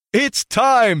It's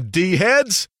time,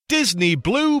 D-heads! Disney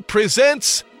Blue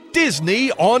presents Disney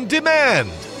On Demand.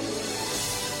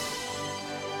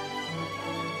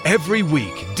 Every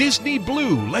week, Disney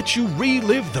Blue lets you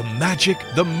relive the magic,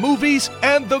 the movies,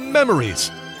 and the memories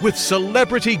with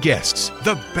celebrity guests,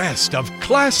 the best of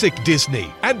classic Disney,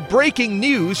 and breaking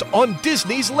news on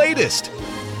Disney's latest.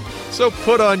 So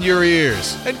put on your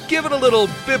ears and give it a little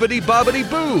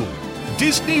bibbidi-bobbidi-boo.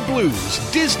 Disney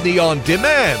Blue's Disney On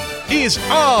Demand is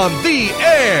on the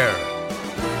air.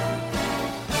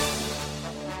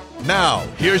 Now,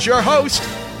 here's your host,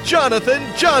 Jonathan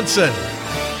Johnson.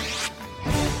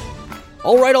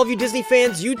 All right, all of you Disney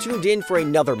fans, you tuned in for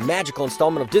another magical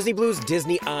installment of Disney Blue's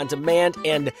Disney On Demand,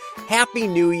 and Happy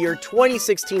New Year.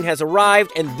 2016 has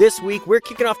arrived, and this week we're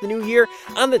kicking off the new year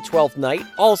on the 12th night,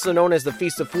 also known as the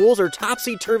Feast of Fools or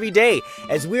Topsy-Turvy Day,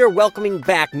 as we are welcoming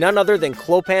back none other than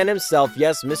Clopan himself.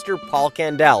 Yes, Mr. Paul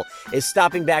Kandel is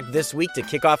stopping back this week to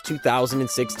kick off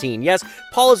 2016. Yes,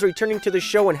 Paul is returning to the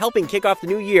show and helping kick off the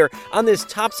new year on this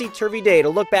Topsy-Turvy Day to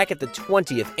look back at the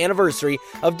 20th anniversary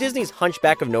of Disney's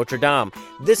Hunchback of Notre Dame.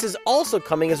 This is also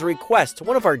coming as a request to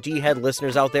one of our D-Head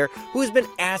listeners out there who has been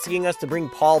asking us to bring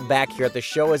Paul back here at the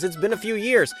show as it's been a few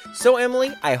years. So Emily,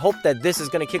 I hope that this is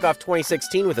going to kick off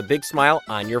 2016 with a big smile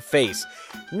on your face.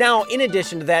 Now, in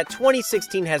addition to that,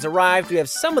 2016 has arrived. We have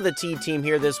some of the T team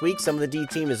here this week. Some of the D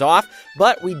team is off,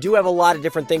 but we do have a lot of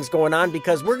different things going on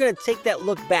because we're going to take that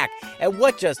look back at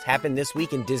what just happened this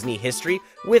week in Disney history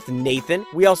with Nathan.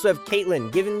 We also have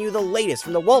Caitlin giving you the latest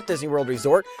from the Walt Disney World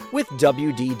Resort with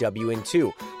WDW2.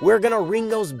 We're going to ring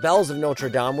those bells of Notre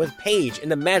Dame with Paige in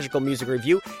the Magical Music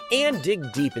Review and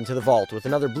dig deep into the vault with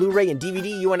another Blu-ray and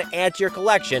DVD you want to add to your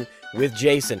collection with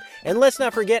Jason. And let's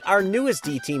not forget our newest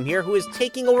D-team here who is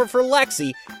taking over for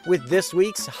Lexi with this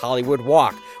week's Hollywood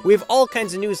Walk. We have all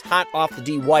kinds of news hot off the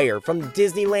D-Wire, from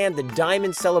Disneyland, the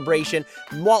Diamond Celebration,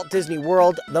 Walt Disney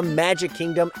World, the Magic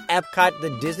Kingdom, Epcot,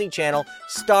 the Disney Channel,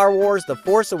 Star Wars, The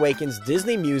Force Awakens,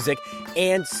 Disney Music,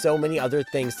 and so many other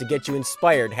things to get you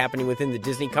inspired happening within the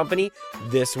Disney company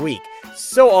this week.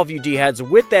 So all of you D-heads,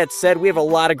 with that said, we have a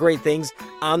lot of great things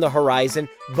on the horizon,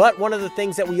 but one of the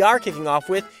things that we are kicking off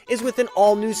with is with an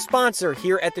all-new sponsor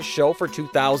here at the show for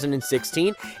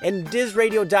 2016, and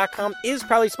DizRadio.com is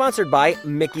proudly sponsored by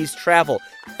Mickey's Travel.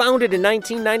 Founded in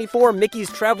 1994,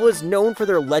 Mickey's Travel is known for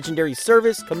their legendary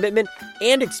service, commitment,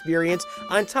 and experience.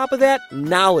 On top of that,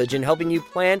 knowledge in helping you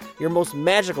plan your most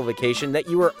magical vacation that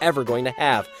you are ever going to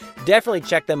have. Definitely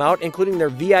check them out, including their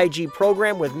VIG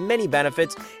program with many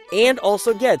benefits, and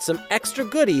also get some extra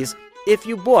goodies if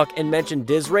you book and mention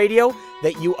Diz Radio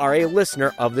that you are a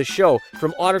listener of the show,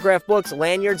 from autograph books,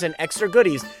 lanyards, and extra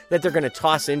goodies that they're going to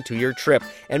toss into your trip.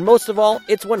 And most of all,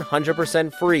 it's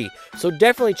 100% free. So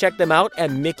definitely check them out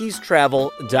at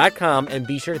mickeystravel.com and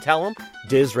be sure to tell them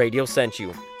Diz Radio sent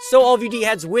you. So all of you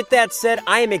D-heads, with that said,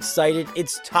 I am excited.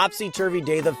 It's Topsy-Turvy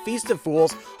Day, the Feast of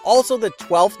Fools, also the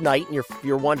 12th night, and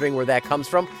you're wondering where that comes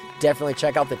from. Definitely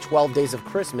check out the 12 Days of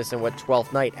Christmas and what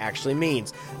 12th night actually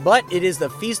means. But it is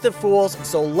the Feast of Fools,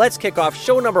 so let's kick off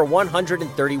show number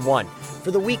 131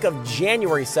 for the week of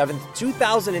January 7th,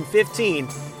 2015,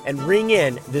 and ring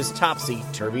in this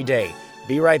Topsy-Turvy Day.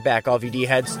 Be right back, all of you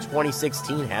D-heads.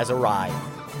 2016 has arrived.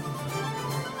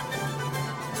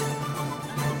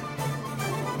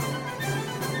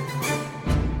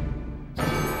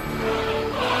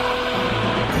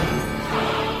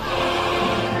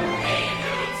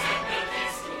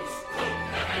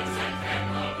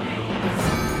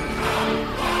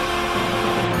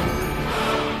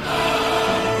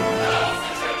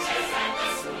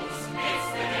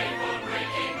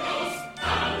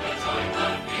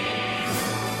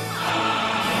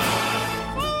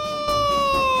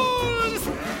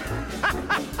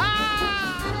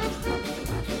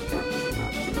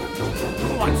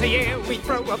 Once a year we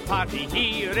throw a party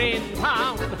here in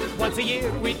town. Once a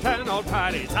year we turn all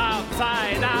parties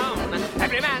upside down.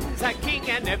 Every man's a king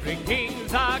and every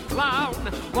king's a clown.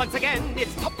 Once again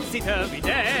it's Topsy-Turvy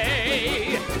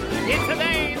Day. It's the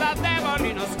day that the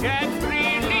Molinos get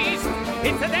released.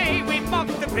 It's the day we mock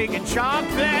the prig and shark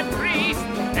the priest.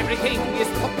 Everything is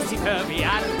topsy-turvy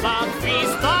at the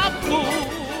Feast of Fools.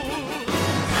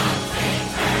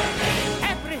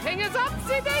 Everything is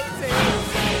upsy-daisy.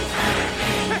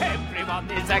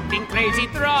 Everyone is acting crazy,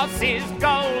 dross is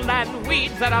gold and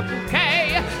weeds are a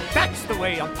bouquet. That's the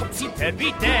way on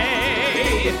Topsy-Turvy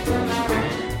Day.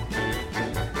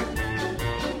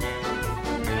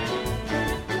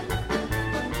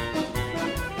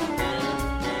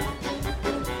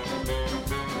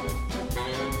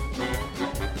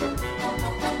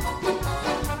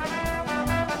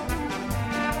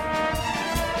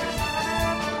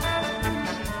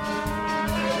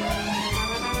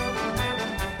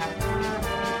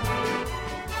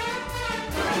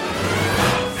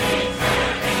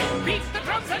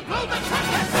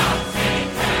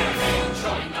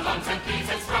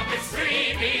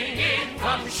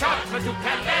 Portsmouth to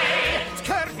Calais.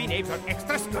 Scurvy knaves are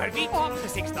extra scurvy on the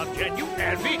 6th of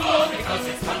January. All because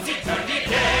it's topsy-turvy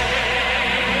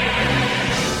day.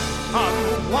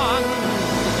 Come one,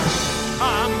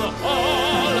 come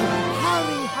all.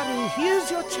 Hurry, hurry,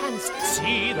 here's your chance.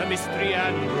 See the mystery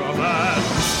and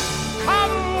romance.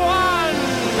 Come one,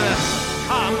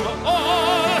 come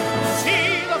all.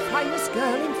 See the finest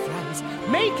girl in France.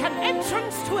 Make an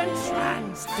entrance to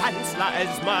entrance. Dance La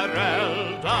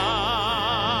Esmeralda.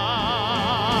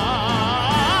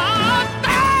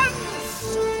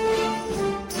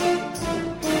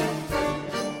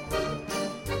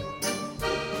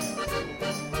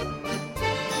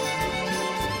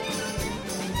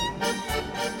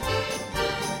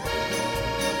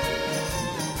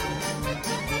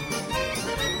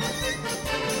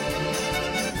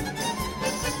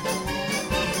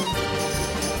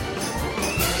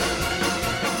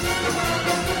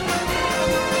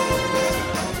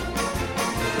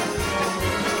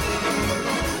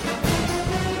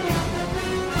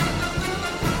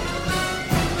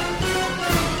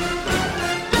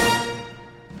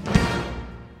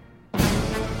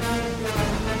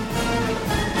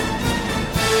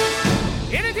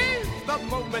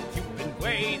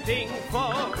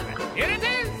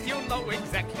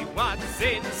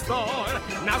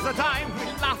 Now's the time we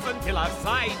laugh until our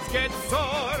sides get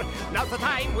sore. Now's the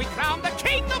time we crown the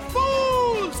king of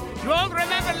fools. You all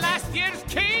remember last year's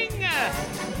king?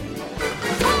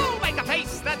 So make a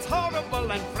face that's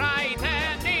horrible and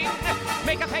frightening.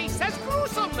 Make a face as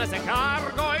gruesome as a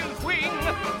gargoyle's wing.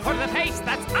 For the face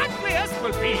that's ugliest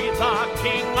will be the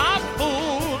king of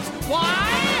fools. Why?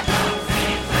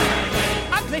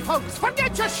 Ugly folks,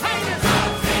 forget your shyness.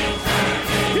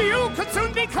 You could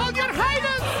soon be called your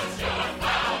highness.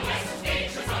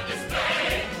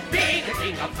 Be the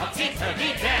king of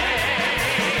topsy-turvy day.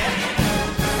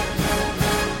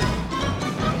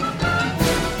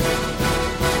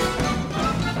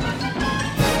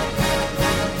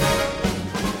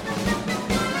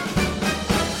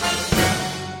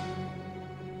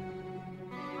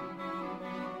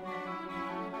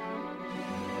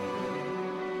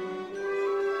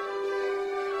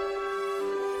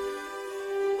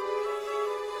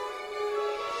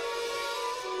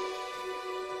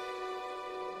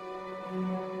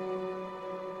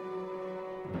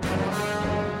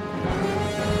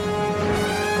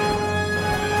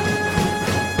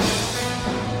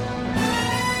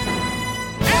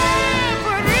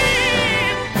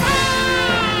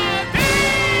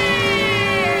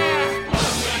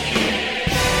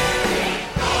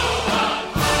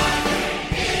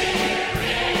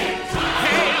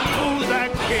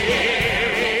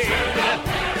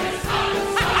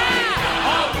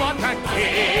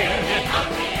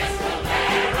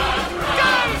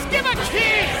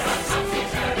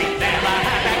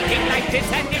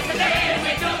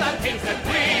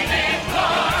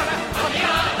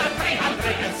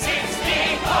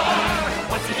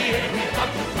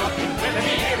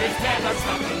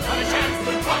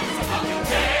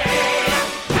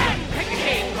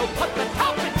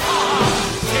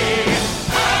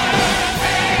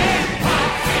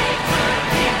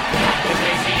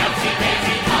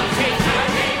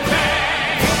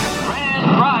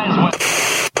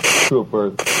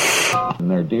 Troopers and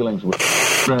their dealings with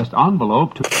addressed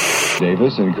envelope to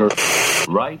Davis and Kirk.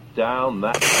 Write down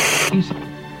that.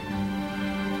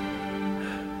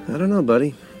 I don't know,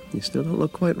 buddy. You still don't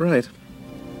look quite right.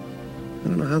 I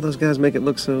don't know how those guys make it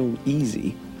look so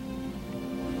easy.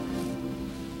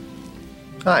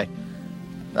 Hi,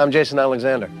 I'm Jason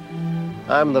Alexander.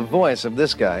 I'm the voice of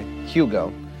this guy,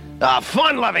 Hugo. A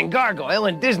fun-loving gargoyle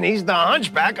in Disney's The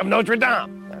Hunchback of Notre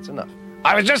Dame. That's enough.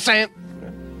 I was just saying...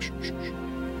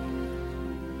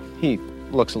 He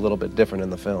looks a little bit different in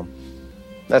the film.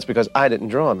 That's because I didn't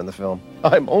draw him in the film.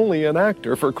 I'm only an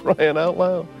actor, for crying out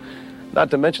loud. Not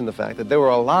to mention the fact that there were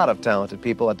a lot of talented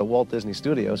people at the Walt Disney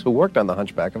Studios who worked on The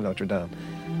Hunchback of Notre Dame.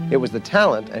 It was the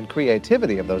talent and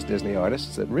creativity of those Disney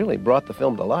artists that really brought the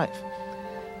film to life.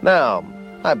 Now,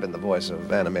 I've been the voice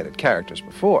of animated characters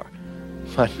before,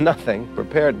 but nothing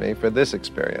prepared me for this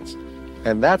experience.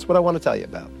 And that's what I want to tell you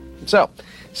about. So,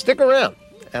 stick around,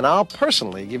 and I'll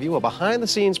personally give you a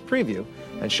behind-the-scenes preview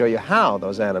and show you how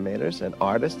those animators and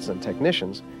artists and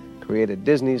technicians created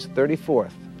Disney's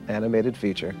 34th animated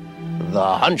feature,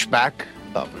 The Hunchback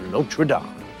of Notre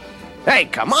Dame. Hey,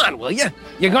 come on, will you?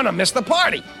 You're gonna miss the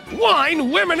party.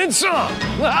 Wine, women, and song.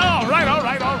 All right.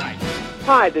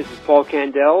 Hi, this is Paul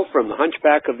Candell from The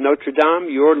Hunchback of Notre Dame.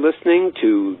 You're listening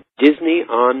to Disney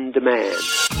On Demand.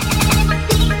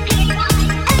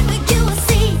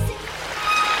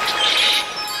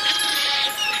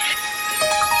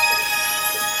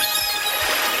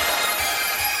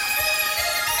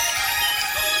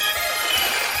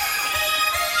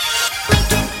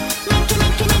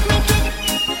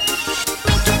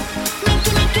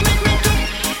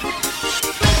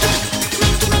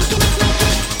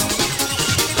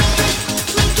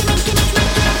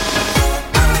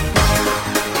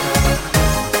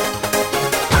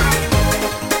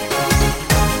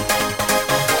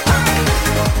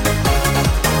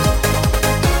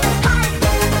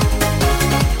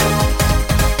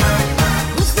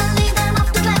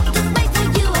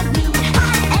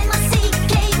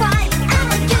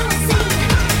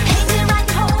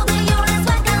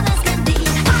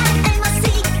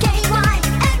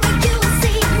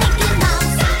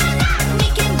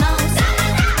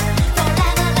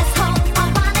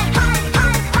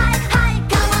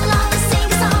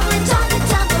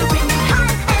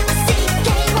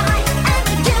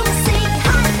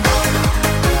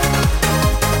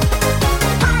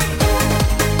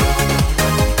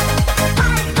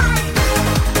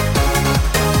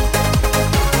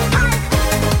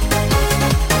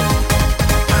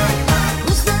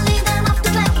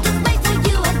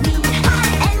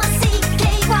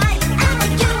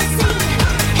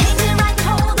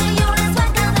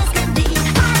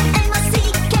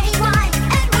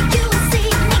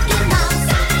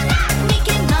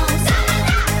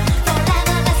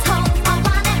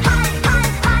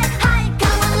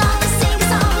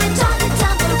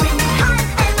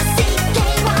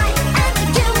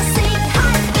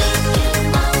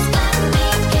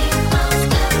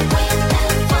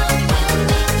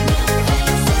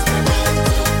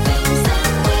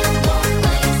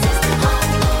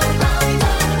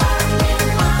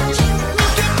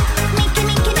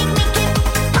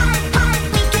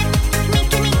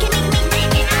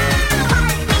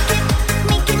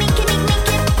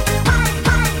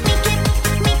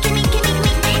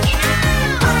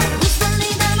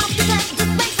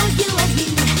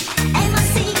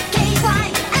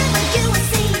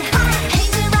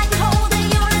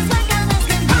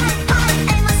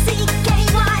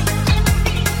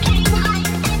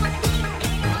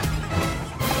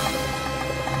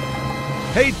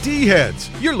 Hey, D-heads,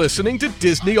 you're listening to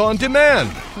Disney On Demand.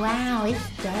 Wow, it's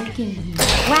dark in here.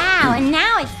 Wow, and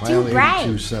now it's too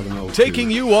bright.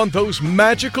 Taking you on those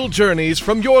magical journeys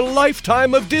from your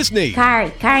lifetime of Disney. Carrie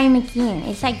McKeon.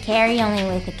 It's like Carrie, only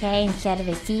with a K instead of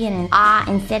a C and an A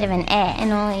instead of an E,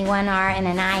 and only one R and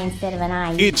an I instead of an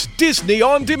I. It's Disney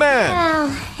On Demand.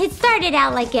 Well, it started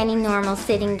out like any normal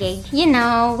sitting gig, you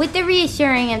know, with the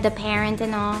reassuring of the parent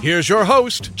and all. Here's your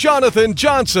host, Jonathan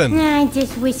Johnson. I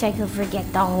just wish I could forget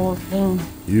the whole thing.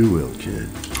 You will, kid.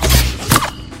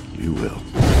 You will.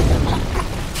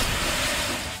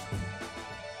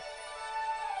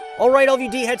 All right, all of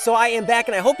you D-heads, so I am back,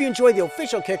 and I hope you enjoyed the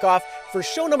official kickoff for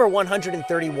show number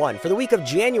 131 for the week of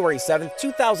January 7th,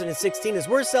 2016, as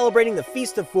we're celebrating the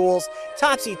Feast of Fools,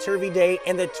 Topsy-Turvy Day,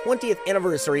 and the 20th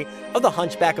anniversary of the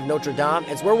Hunchback of Notre Dame,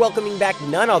 as we're welcoming back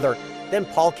none other than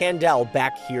Paul Kandel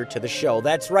back here to the show.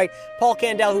 That's right, Paul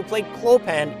Kandel, who played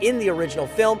Clopan in the original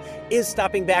film, is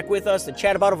stopping back with us to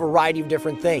chat about a variety of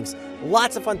different things.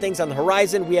 Lots of fun things on the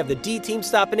horizon. We have the D-Team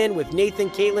stopping in with Nathan,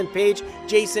 Caitlin, Paige,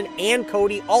 Jason, and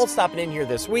Cody, all stopping in here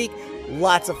this week.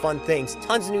 Lots of fun things.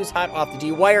 Tons of news hot off the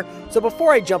D-Wire. So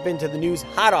before I jump into the news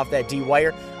hot off that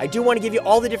D-Wire, I do want to give you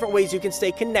all the different ways you can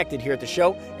stay connected here at the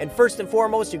show. And first and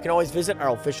foremost, you can always visit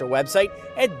our official website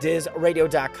at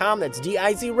dizradio.com. That's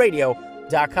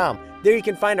DIZradio.com. There you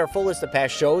can find our full list of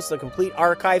past shows, the complete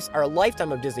archives, our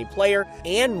lifetime of Disney player,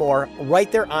 and more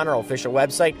right there on our official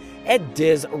website at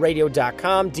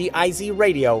dizradio.com,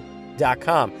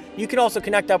 DIZradio.com. You can also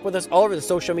connect up with us all over the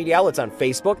social media outlets on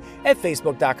Facebook at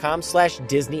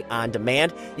facebook.com/Disney On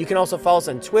Demand. You can also follow us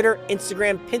on Twitter,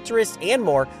 Instagram, Pinterest, and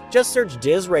more. Just search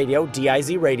Diz Radio,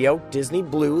 D-I-Z Radio, Disney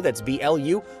Blue, that's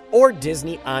B-L-U, or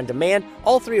Disney On Demand,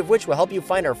 all three of which will help you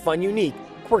find our fun, unique,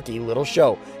 quirky little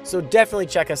show. So definitely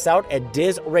check us out at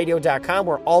dizradio.com,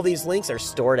 where all these links are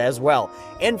stored as well.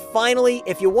 And finally,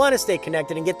 if you want to stay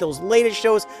connected and get those latest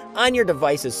shows on your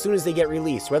device as soon as they get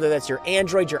released, whether that's your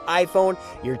Android, your iPhone,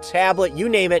 your tablet, you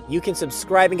name it, you can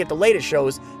subscribe and get the latest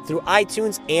shows through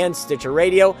iTunes and Stitcher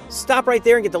Radio. Stop right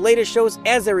there and get the latest shows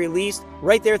as they're released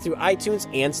right there through iTunes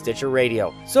and Stitcher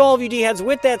Radio. So all of you D-heads,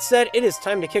 with that said, it is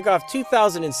time to kick off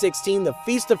 2016, the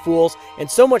Feast of Fools, and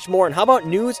so much more. And how about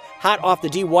news hot off the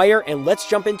D-Wire? And let's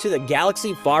jump into the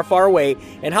galaxy far, far away.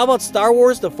 And how about Star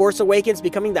Wars The Force Awakens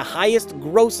becoming the highest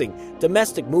grossing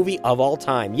domestic movie of all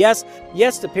time? Yes,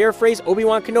 to paraphrase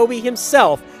Obi-Wan Kenobi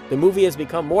himself, the movie has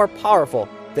become more powerful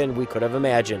than we could have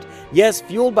imagined. Yes,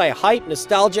 fueled by hype,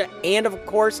 nostalgia, and of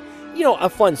course, a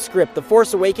fun script, The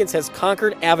Force Awakens has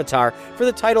conquered Avatar for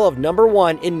the title of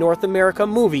 #1 in North America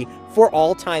movie for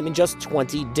all time in just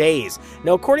 20 days.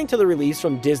 Now, according to the release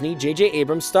from Disney, J.J.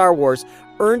 Abrams' Star Wars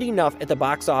earned enough at the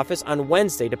box office on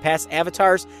Wednesday to pass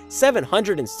Avatar's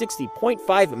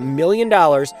 $760.5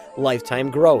 million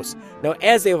lifetime gross. Now,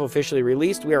 as they have officially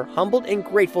released, we are humbled and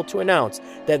grateful to announce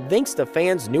that thanks to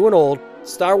fans new and old,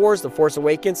 Star Wars The Force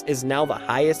Awakens is now the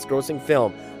highest grossing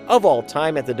film of all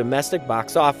time at the domestic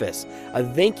box office. A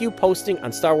thank you posting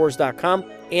on StarWars.com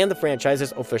and the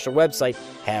franchise's official website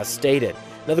has stated.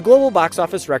 Now, the global box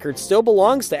office record still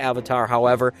belongs to Avatar,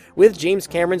 however, with James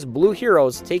Cameron's Blue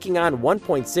Heroes taking on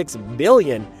 $1.6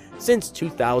 billion since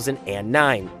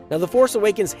 2009. Now, The Force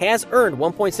Awakens has earned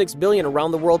 $1.6 billion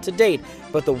around the world to date,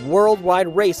 but the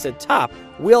worldwide race at top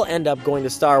will end up going to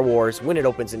Star Wars when it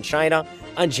opens in China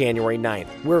on January 9th.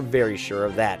 We're very sure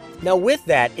of that. Now, with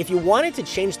that, if you wanted to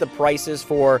change the prices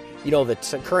for,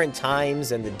 the current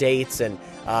times and the dates and,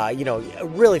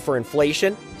 really for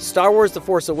inflation, Star Wars The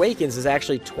Force Awakens is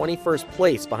actually 21st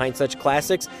place behind such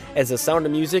classics as The Sound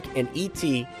of Music and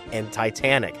E.T. and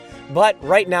Titanic. But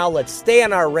right now, let's stay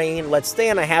on our reign, let's stay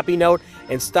on a happy note,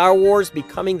 and Star Wars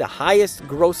becoming the highest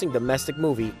grossing domestic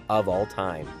movie of all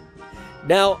time.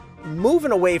 Now,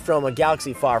 moving away from a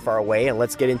galaxy far, far away, and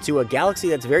let's get into a galaxy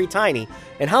that's very tiny.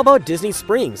 And how about Disney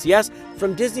Springs? Yes,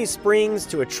 from Disney Springs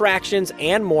to attractions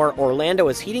and more, Orlando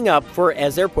is heating up for,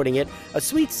 as they're putting it, a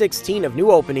Sweet 16 of new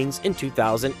openings in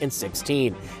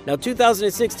 2016. Now,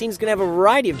 2016 is going to have a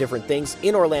variety of different things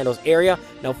in Orlando's area.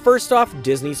 Now, first off,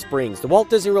 Disney Springs. The Walt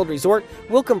Disney World Resort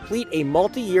will complete a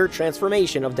multi-year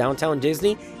transformation of downtown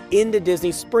Disney into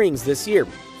Disney Springs this year,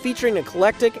 featuring an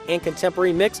eclectic and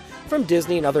contemporary mix from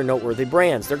Disney and other noteworthy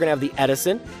brands. They're going to have the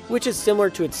Edison, which is similar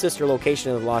to its sister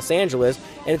location in Los Angeles,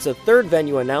 and it's a third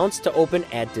venue announced to open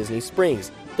at Disney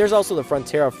Springs. There's also the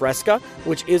Frontera Fresca,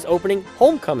 which is opening,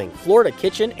 Homecoming, Florida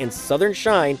Kitchen, and Southern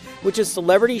Shine, which is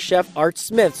celebrity chef Art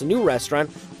Smith's new restaurant,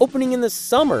 opening in this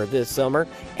summer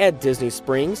at Disney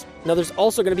Springs. Now, there's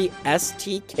also going to be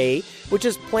STK, which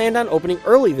is planned on opening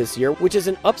early this year, which is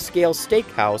an upscale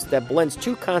steakhouse that blends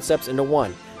two concepts into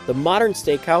one: the modern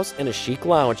steakhouse and a chic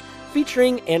lounge,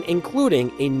 featuring and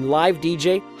including a live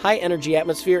DJ, high-energy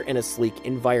atmosphere, and a sleek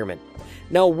environment.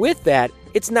 Now, with that,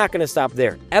 it's not going to stop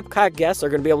there. Epcot guests are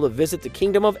going to be able to visit the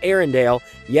Kingdom of Arendelle,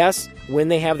 yes, when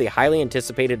they have the highly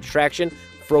anticipated attraction,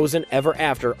 Frozen Ever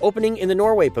After, opening in the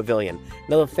Norway Pavilion.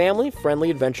 Now, the family-friendly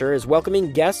adventure is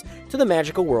welcoming guests to the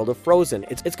magical world of Frozen.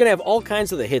 It's going to have all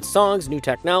kinds of the hit songs, new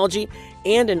technology,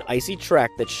 and an icy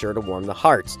trek that's sure to warm the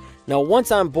hearts. Now,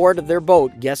 once on board of their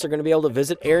boat, guests are going to be able to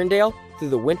visit Arendelle through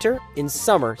the winter and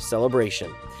summer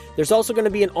celebration. There's also going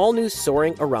to be an all-new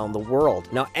Soaring Around the World.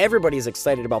 Now, everybody's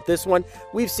excited about this one.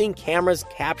 We've seen cameras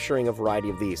capturing a variety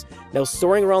of these. Now,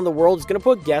 Soaring Around the World is going to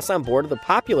put guests on board of the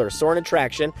popular Soarin'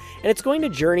 attraction, and it's going to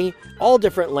journey all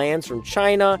different lands from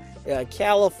China,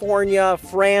 California,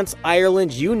 France,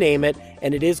 Ireland, you name it,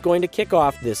 and it is going to kick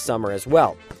off this summer as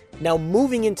well. Now,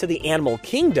 moving into the Animal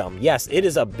Kingdom, yes, it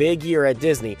is a big year at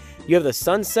Disney. You have the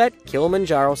Sunset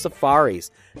Kilimanjaro Safaris.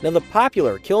 Now, the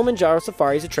popular Kilimanjaro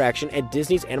Safaris attraction at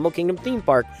Disney's Animal Kingdom theme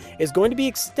park is going to be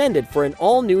extended for an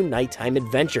all-new nighttime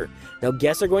adventure. Now,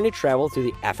 guests are going to travel through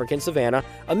the African savanna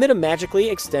amid a magically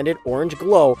extended orange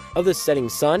glow of the setting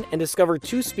sun and discover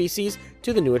 2 species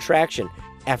to the new attraction,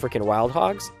 African wild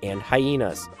hogs and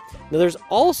hyenas. Now, there's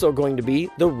also going to be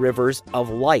the Rivers of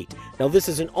Light. Now, this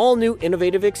is an all-new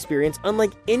innovative experience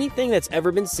unlike anything that's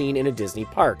ever been seen in a Disney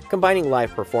park, combining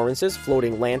live performances,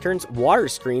 floating lanterns, water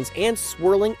screens, and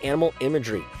swirling animal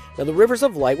imagery. Now, the Rivers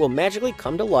of Light will magically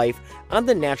come to life on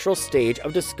the natural stage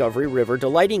of Discovery River,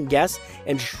 delighting guests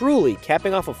and truly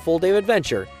capping off a full day of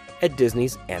adventure at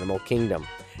Disney's Animal Kingdom.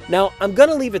 Now, I'm going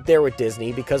to leave it there with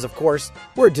Disney because, of course,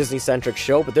 we're a Disney-centric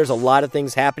show, but there's a lot of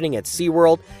things happening at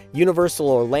SeaWorld, Universal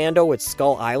Orlando with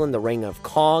Skull Island, the Reign of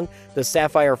Kong, the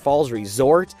Sapphire Falls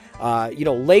Resort.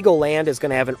 Legoland is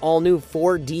going to have an all-new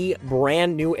 4D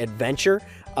brand new adventure.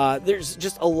 There's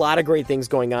just a lot of great things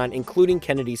going on, including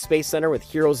Kennedy Space Center with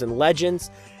Heroes and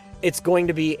Legends. It's going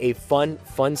to be a fun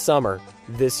summer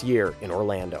this year in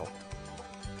Orlando.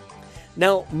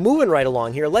 Now, moving right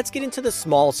along here, let's get into the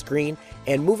small screen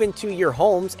and move into your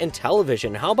homes and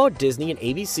television. How about Disney and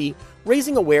ABC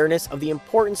raising awareness of the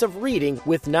importance of reading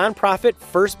with nonprofit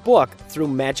First Book through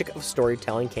Magic of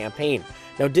Storytelling campaign?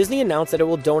 Now, Disney announced that it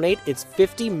will donate its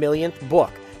 50 millionth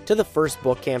book to the First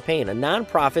Book campaign, a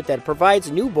nonprofit that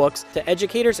provides new books to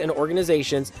educators and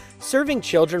organizations serving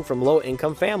children from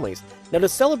low-income families. Now, to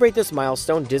celebrate this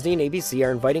milestone, Disney and ABC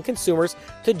are inviting consumers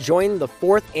to join the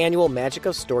 4th annual Magic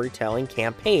of Storytelling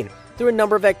campaign through a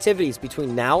number of activities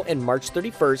between now and March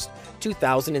 31st,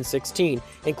 2016,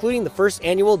 including the first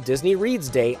annual Disney Reads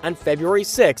Day on February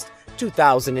 6th,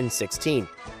 2016.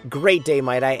 Great day,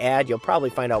 might I add. You'll probably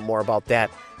find out more about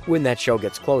that when that show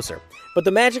gets closer. But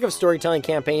the Magic of Storytelling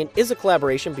campaign is a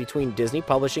collaboration between Disney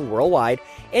Publishing Worldwide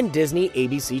and Disney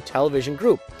ABC Television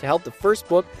Group to help the First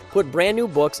Book put brand new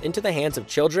books into the hands of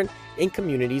children in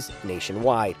communities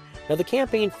nationwide. Now, the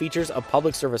campaign features a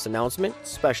public service announcement,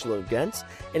 special events,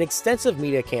 an extensive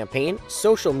media campaign,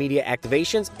 social media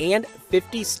activations, and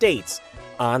 50 states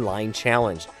online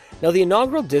challenge. Now, the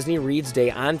inaugural Disney Reads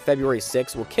Day on February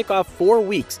 6th will kick off 4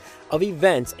 weeks of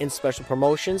events and special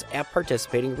promotions at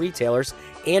participating retailers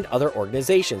and other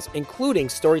organizations, including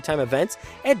storytime events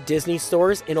at Disney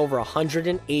stores in over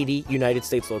 180 United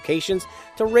States locations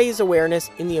to raise awareness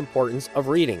in the importance of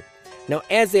reading. Now,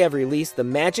 as they have released, the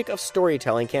Magic of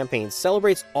Storytelling campaign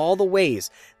celebrates all the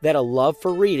ways that a love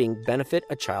for reading benefit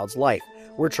a child's life.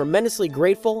 We're tremendously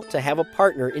grateful to have a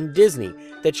partner in Disney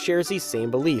that shares these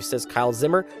same beliefs, says Kyle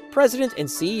Zimmer, president and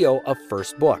CEO of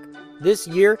First Book. This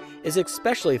year is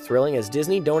especially thrilling as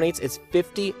Disney donates its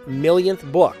 50 millionth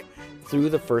book through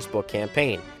the First Book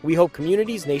campaign. We hope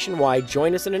communities nationwide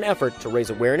join us in an effort to raise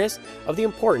awareness of the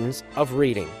importance of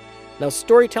reading. Now,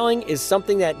 storytelling is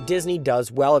something that Disney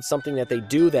does well. It's something that they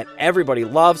do that everybody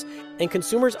loves, and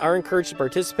consumers are encouraged to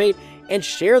participate and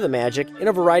share the magic in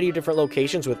a variety of different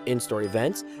locations with in-store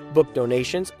events, book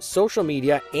donations, social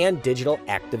media, and digital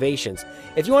activations.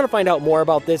 If you want to find out more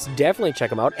about this, definitely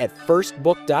check them out at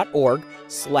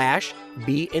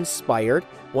firstbook.org/be-inspired.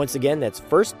 Once again, that's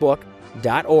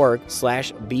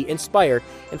firstbook.org/be-inspired,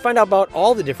 and find out about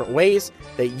all the different ways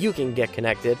that you can get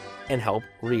connected and help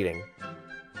reading.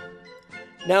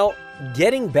 Now,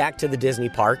 getting back to the Disney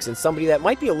parks and somebody that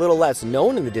might be a little less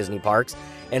known in the Disney parks,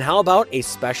 and how about a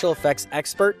special effects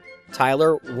expert,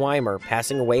 Tyler Weimer,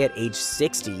 passing away at age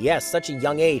 60. Yes, such a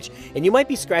young age. And you might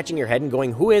be scratching your head and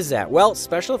going, who is that? Well,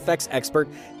 special effects expert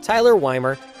Tyler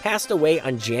Weimer passed away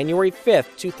on January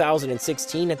 5th,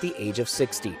 2016 at the age of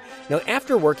 60. Now,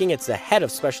 after working as the head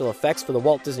of special effects for the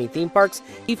Walt Disney theme parks,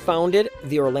 he founded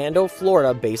the Orlando,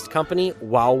 Florida-based company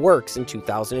WowWorks in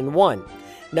 2001.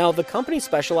 Now, the company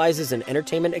specializes in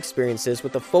entertainment experiences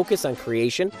with a focus on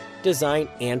creation, design,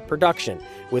 and production,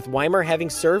 with Weimer having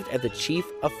served as the chief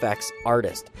effects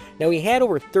artist. Now, he had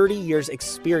over 30 years'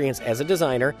 experience as a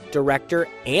designer, director,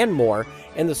 and more,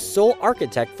 and the sole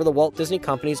architect for the Walt Disney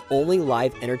Company's only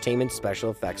live entertainment special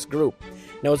effects group.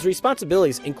 Now, his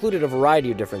responsibilities included a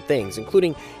variety of different things,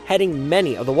 including heading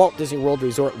many of the Walt Disney World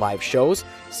Resort live shows.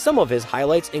 Some of his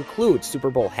highlights include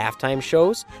Super Bowl halftime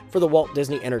shows for the Walt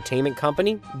Disney Entertainment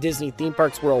Company, Disney Theme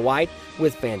Parks Worldwide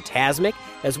with Fantasmic,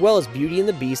 as well as Beauty and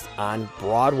the Beast on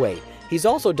Broadway. He's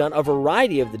also done a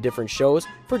variety of the different shows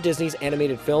for Disney's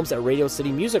animated films at Radio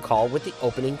City Music Hall with the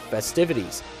opening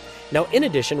festivities. Now, in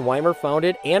addition, Weimer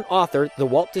founded and authored the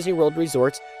Walt Disney World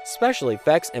Resort's Special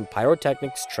Effects and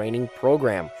Pyrotechnics Training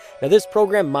Program. Now, this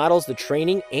program models the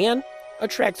training and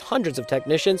attracts hundreds of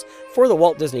technicians for the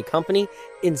Walt Disney Company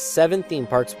in 7 theme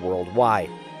parks worldwide.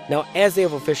 Now, as they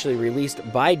have officially released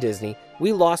by Disney,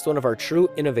 we lost one of our true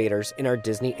innovators in our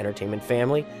Disney entertainment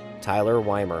family, Tyler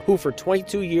Weimer, who for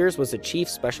 22 years was the chief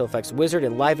special effects wizard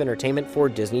in live entertainment for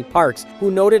Disney parks,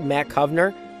 who noted Matt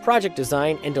Kovner, project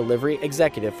design and delivery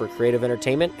executive for creative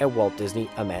entertainment at Walt Disney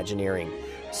Imagineering.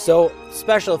 So,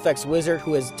 special effects wizard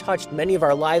who has touched many of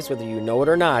our lives, whether you know it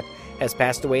or not, has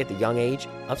passed away at the young age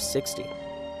of 60.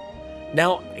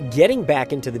 Now, getting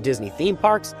back into the Disney theme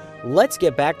parks, let's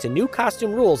get back to new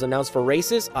costume rules announced for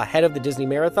races ahead of the Disney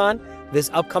Marathon this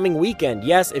upcoming weekend.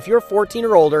 Yes, if you're 14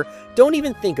 or older, don't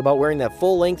even think about wearing that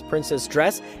full-length princess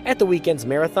dress at the weekend's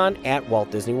marathon at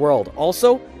Walt Disney World.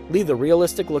 Also, leave the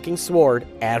realistic-looking sword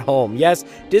at home. Yes,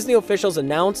 Disney officials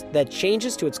announced that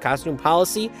changes to its costume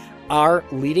policy are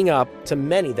leading up to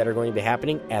many that are going to be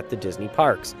happening at the Disney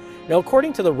parks. Now,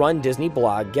 according to the Run Disney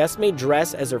blog, guests may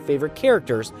dress as their favorite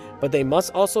characters, but they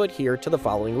must also adhere to the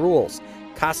following rules.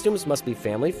 Costumes must be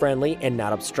family-friendly and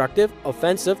not obstructive,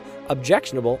 offensive,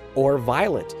 objectionable, or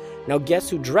violent. Now, guests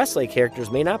who dress like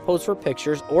characters may not pose for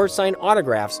pictures or sign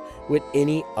autographs with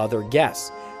any other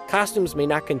guests. Costumes may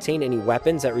not contain any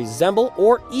weapons that resemble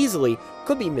or easily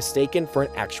could be mistaken for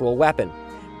an actual weapon.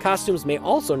 Costumes may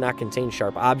also not contain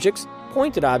sharp objects,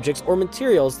 pointed objects, or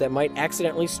materials that might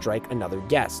accidentally strike another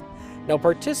guest. Now,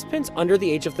 participants under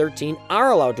the age of 13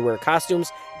 are allowed to wear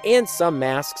costumes and some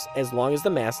masks as long as the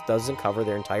mask doesn't cover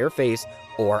their entire face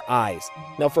or eyes.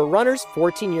 Now, for runners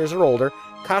 14 years or older,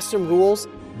 costume rules,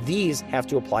 these have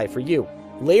to apply for you.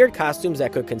 Layered costumes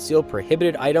that could conceal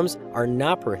prohibited items are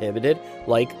not prohibited,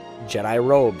 like Jedi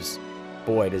robes.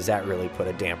 Boy, does that really put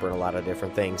a damper in a lot of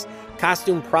different things.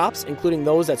 Costume props, including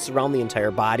those that surround the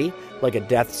entire body, like a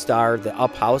Death Star, the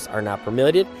Up House, are not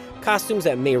permitted. Costumes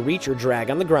that may reach or drag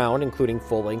on the ground, including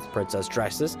full-length princess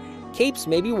dresses. Capes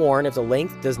may be worn if the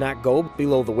length does not go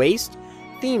below the waist.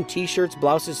 Themed t-shirts,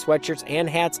 blouses, sweatshirts, and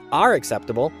hats are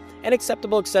acceptable, and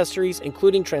acceptable accessories,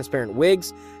 including transparent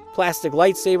wigs, plastic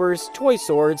lightsabers, toy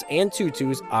swords, and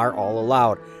tutus are all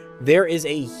allowed. There is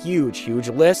a huge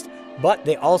list, but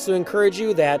they also encourage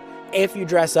you that if you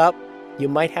dress up, you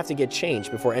might have to get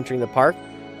changed before entering the park,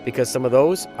 because some of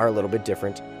those are a little bit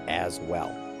different as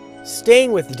well.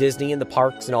 Staying with Disney and the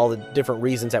parks and all the different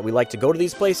reasons that we like to go to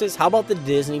these places, how about the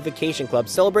Disney Vacation Club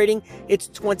celebrating its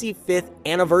 25th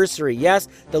anniversary? Yes,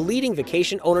 the leading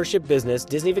vacation ownership business,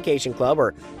 Disney Vacation Club,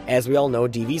 or as we all know,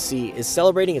 DVC, is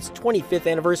celebrating its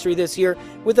 25th anniversary this year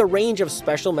with a range of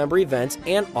special member events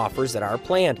and offers that are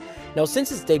planned. Now,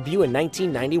 since its debut in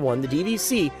 1991, the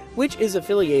DVC, which is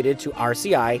affiliated to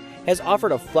RCI, has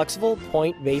offered a flexible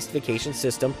point-based vacation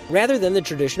system rather than the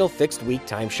traditional fixed-week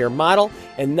timeshare model,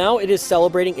 and now it is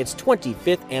celebrating its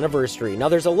 25th anniversary. Now,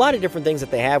 there's a lot of different things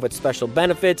that they have with special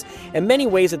benefits and many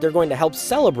ways that they're going to help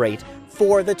celebrate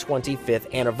for the 25th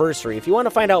anniversary. If you want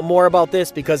to find out more about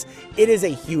this, because it is a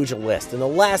huge list, and the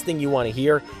last thing you want to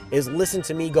hear is listen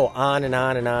to me go on and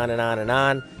on and on and on and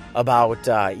on about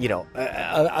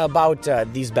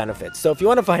these benefits. So if you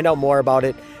want to find out more about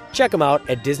it, check them out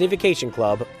at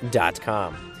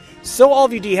DisneyVacationClub.com. So all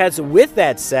of you D-heads, with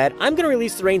that said, I'm going to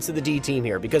release the reins to the D team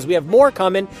here because we have more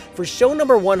coming for show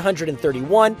number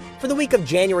 131 for the week of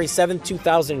January 7th,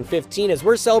 2015, as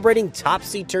we're celebrating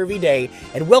Topsy-Turvy Day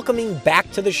and welcoming back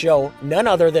to the show none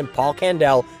other than Paul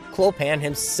Kandel, Clopan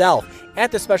himself,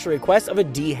 at the special request of a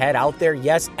D-head out there.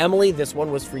 Yes, Emily, this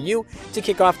one was for you to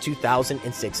kick off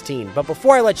 2016. But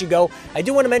before I let you go, I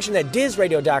do want to mention that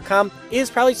DizRadio.com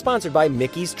is proudly sponsored by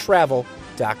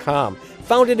Mickey'sTravel.com.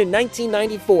 Founded in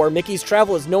 1994, Mickey's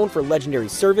Travel is known for legendary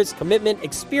service, commitment,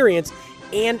 experience,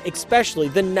 and especially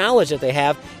the knowledge that they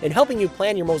have in helping you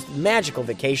plan your most magical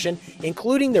vacation,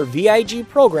 including their VIG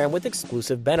program with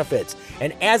exclusive benefits.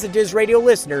 And as a Diz Radio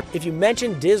listener, if you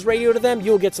mention Diz Radio to them,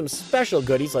 you'll get some special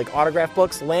goodies like autograph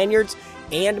books, lanyards,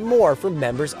 and more for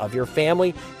members of your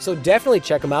family. So definitely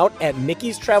check them out at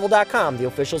mickeystravel.com, the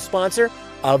official sponsor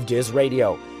of Diz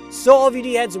Radio. So all of you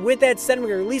D-heads, with that said, we're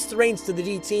going to release the reins to the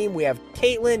D-team. We have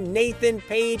Caitlin, Nathan,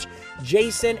 Paige,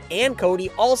 Jason, and Cody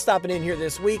all stopping in here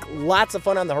this week. Lots of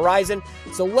fun on the horizon.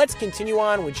 So let's continue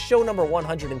on with show number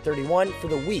 131 for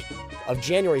the week of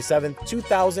January 7th,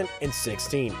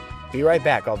 2016. Be right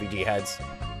back, all of you D-heads.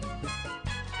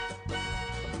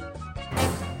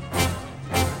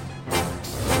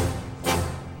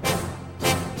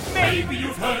 Maybe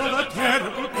you've heard of a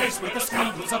terrible place where the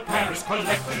scoundrels of Paris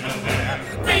collecting a lair.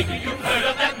 Maybe you've heard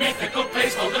of that mythical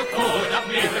place called the Court of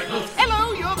Miracles.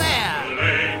 Hello, you're there. The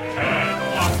lame can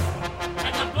walk,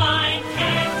 and the blind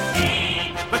can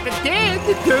see. But the dead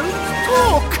don't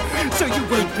talk, so you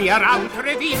won't be around to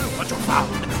reveal what you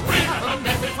found. We have a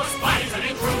method for spies and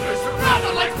intruders,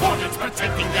 rather like hornets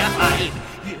protecting their hide.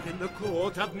 Here in the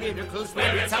Court of Miracles,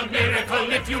 where it's a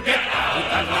miracle if you get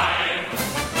out alive.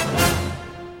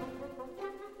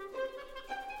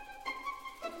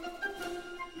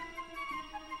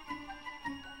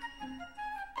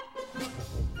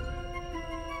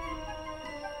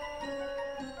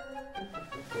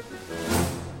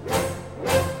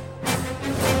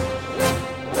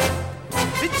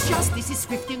 Justice is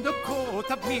swift in the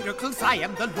Court of Miracles. I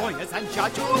am the lawyers and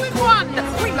judge all in one.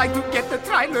 We like to get the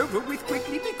trial over with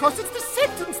quickly because it's the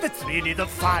sentence that's really the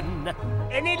fun.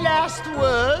 Any last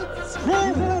words?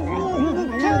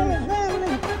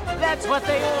 That's what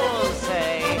they all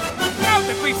say. Now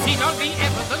that we've seen all the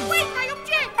evidence... Wait, I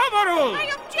object! Overruled! I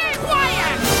object!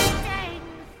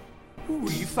 Quiet!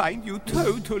 We find you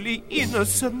totally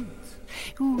innocent,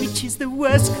 which is the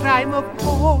worst crime of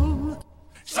all.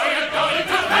 So you're going to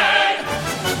bed!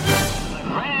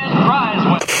 Grand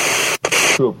prize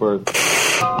Trooper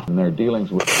in their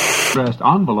dealings with addressed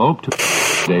envelope to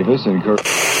Davis and Kirk.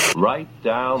 Write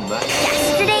down that.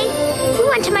 Yesterday, we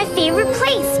went to my favorite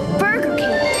place, Burger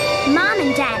King. Mom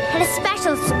and Dad had a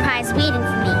special surprise waiting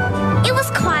for me. It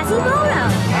was Quasimodo.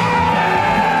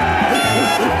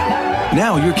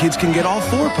 Now your kids can get all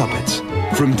 4 puppets.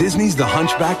 From Disney's The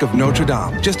Hunchback of Notre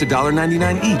Dame, just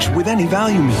 $1.99 each with any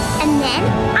value meal. And then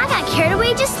I got carried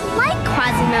away just like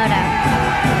Quasimodo.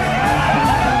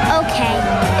 Okay,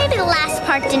 maybe the last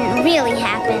part didn't really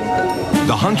happen.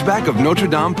 The Hunchback of Notre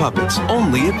Dame puppets,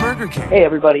 only at Burger King. Hey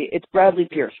everybody, it's Bradley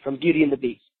Pierce from Beauty and the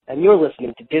Beast, and you're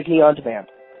listening to Disney On Demand.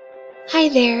 Hi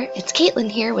there, it's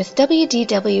Caitlin here with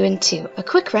WDWN2, a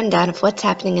quick rundown of what's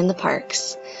happening in the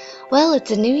parks. Well,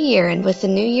 it's a new year, and with the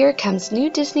new year comes new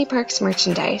Disney Parks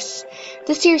merchandise.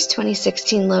 This year's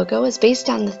 2016 logo is based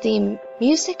on the theme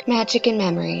Music, Magic, and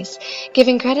Memories,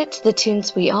 giving credit to the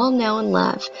tunes we all know and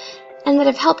love, and that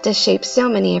have helped us shape so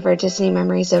many of our Disney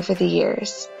memories over the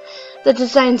years. The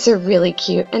designs are really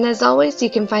cute, and as always, you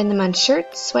can find them on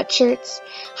shirts, sweatshirts,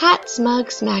 hats,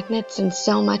 mugs, magnets, and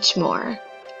so much more.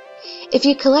 If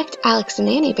you collect Alex and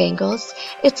Annie bangles,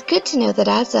 it's good to know that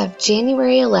as of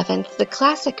January 11th, the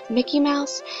classic Mickey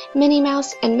Mouse, Minnie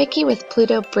Mouse, and Mickey with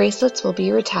Pluto bracelets will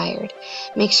be retired.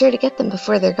 Make sure to get them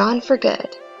before they're gone for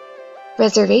good.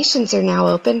 Reservations are now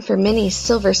open for Minnie's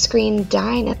Silver Screen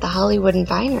Dine at the Hollywood and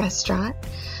Vine restaurant.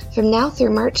 From now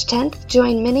through March 10th,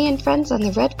 join Minnie and friends on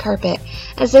the red carpet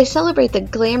as they celebrate the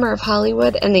glamour of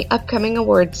Hollywood and the upcoming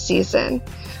awards season.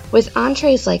 With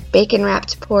entrees like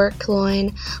bacon-wrapped pork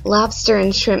loin, lobster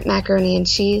and shrimp macaroni and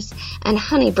cheese, and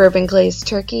honey bourbon glazed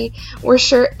turkey, we're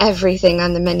sure everything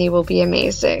on the menu will be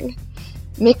amazing.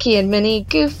 Mickey and Minnie,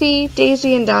 Goofy,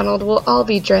 Daisy, and Donald will all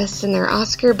be dressed in their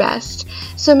Oscar best,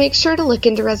 so make sure to look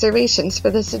into reservations for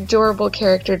this adorable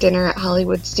character dinner at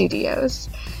Hollywood Studios.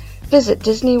 Visit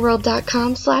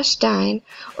disneyworld.com/dine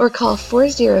or call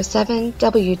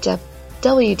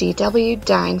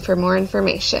 407-WDW-DINE for more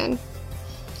information.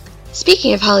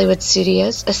 Speaking of Hollywood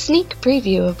Studios, a sneak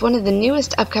preview of one of the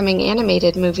newest upcoming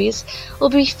animated movies will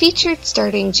be featured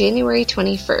starting January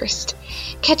 21st.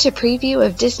 Catch a preview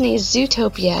of Disney's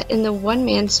Zootopia in the One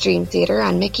Man's Dream Theater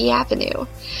on Mickey Avenue.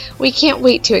 We can't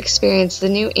wait to experience the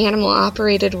new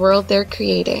animal-operated world they're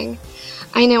creating.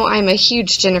 I know I'm a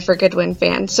huge Ginnifer Goodwin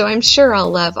fan, so I'm sure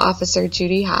I'll love Officer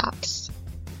Judy Hopps.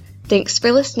 Thanks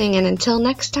for listening, and until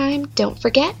next time, don't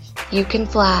forget, you can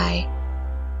fly.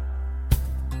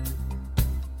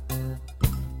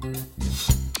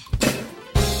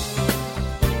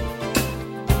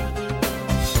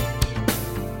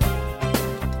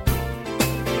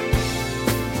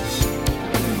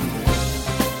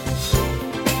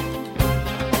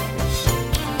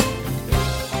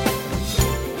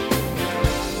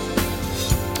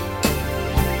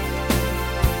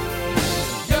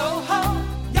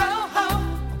 Yo ho,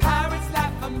 pirates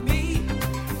laugh at me.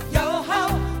 Yo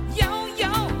ho,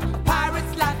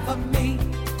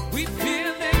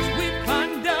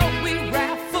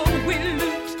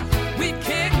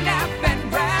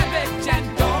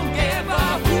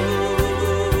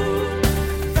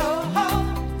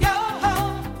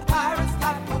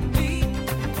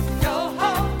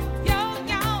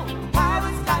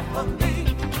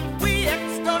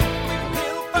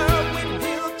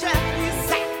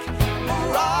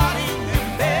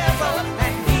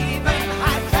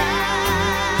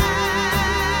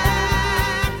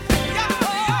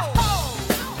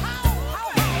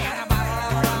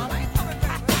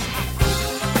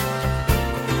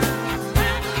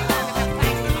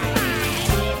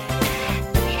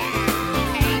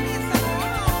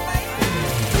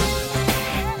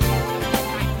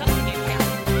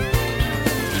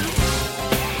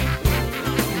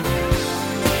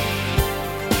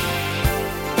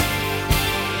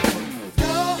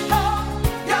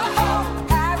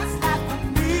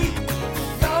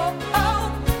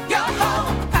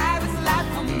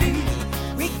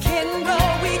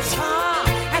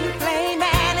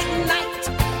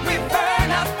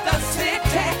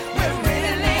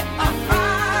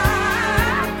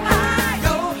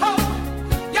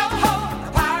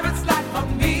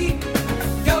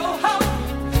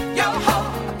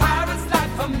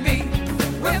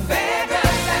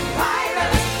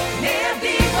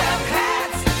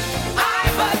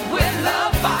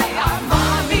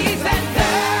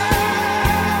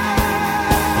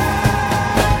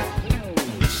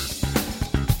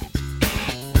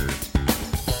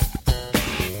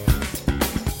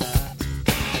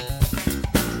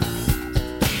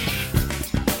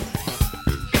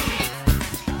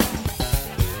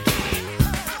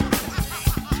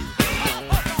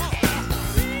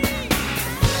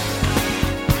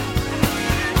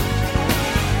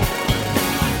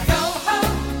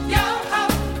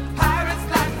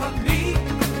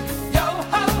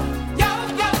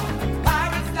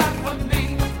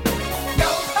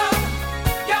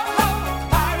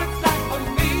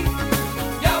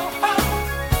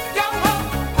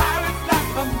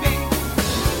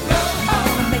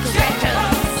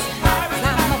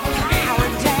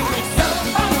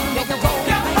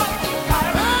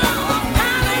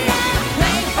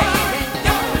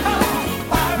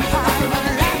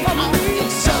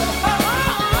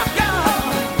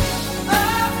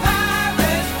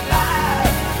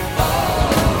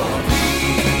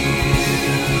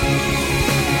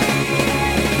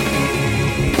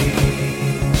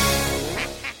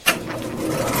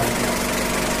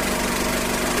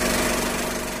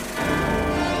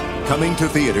 coming to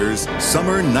theaters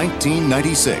summer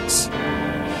 1996.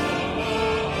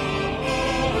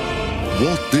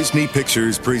 Walt Disney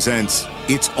Pictures presents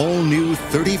its all-new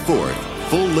 34th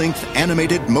full-length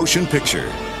animated motion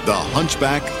picture, The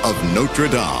Hunchback of Notre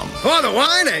Dame. Pour the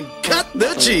wine and cut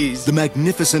the cheese. The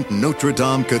magnificent Notre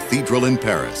Dame Cathedral in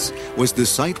Paris was the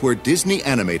site where Disney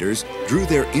animators drew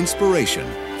their inspiration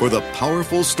for the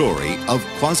powerful story of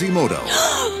Quasimodo,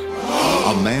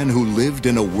 a man who lived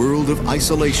in a world of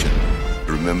isolation.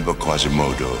 Remember,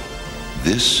 Quasimodo,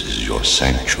 this is your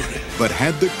sanctuary. But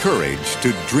had the courage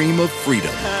to dream of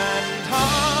freedom. And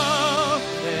up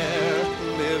there,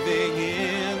 living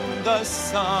in the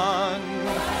sun.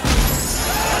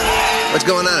 What's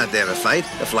going on out there? A fight?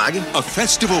 A flogging? A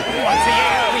festival? Once a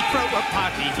year we throw a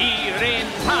party here in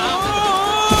town.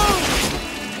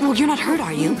 Oh, you're not hurt,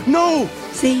 are you? No!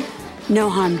 See? No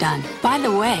harm done. By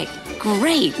the way,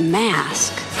 great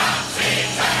mask.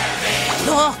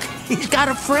 Look, he's got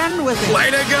a friend with him. Way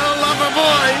to go, lover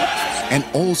boy! An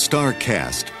all-star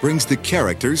cast brings the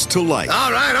characters to life.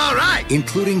 All right.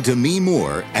 Including Demi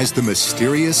Moore as the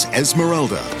mysterious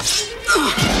Esmeralda.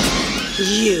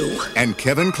 You. And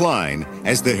Kevin Kline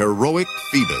as the heroic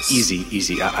Phoebus.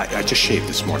 Easy. I just shaved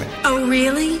this morning. Oh,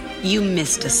 really? You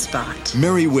missed a spot.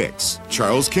 Mary Wicks,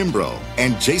 Charles Kimbrough,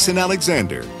 and Jason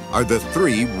Alexander are the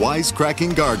three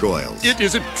wisecracking gargoyles. It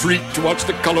is a treat to watch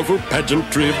the colorful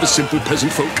pageantry of the simple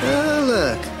peasant folk. Oh,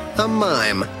 look, a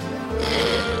mime.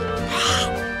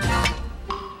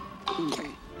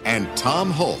 And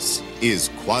Tom Hulse is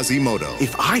Quasimodo.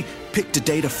 If I picked a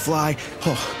day to fly,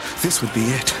 this would be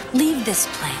it. Leave this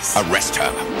place. Arrest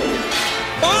her.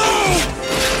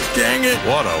 Oh! Dang it.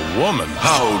 What a woman.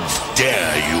 How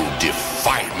dare you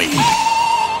defy me?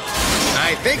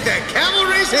 I think the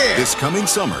cavalry's here. This coming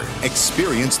summer,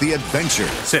 experience the adventure.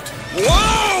 Sit.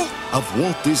 Whoa! Of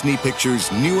Walt Disney Pictures'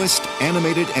 newest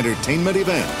animated entertainment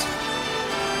event,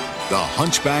 The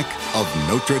Hunchback of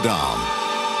Notre Dame.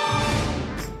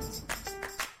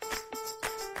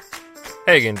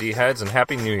 Hey again, D-Heads, and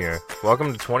Happy New Year.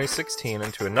 Welcome to 2016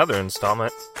 and to another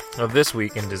installment of This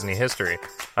Week in Disney History.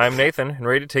 I'm Nathan, and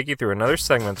ready to take you through another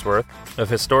segment's worth of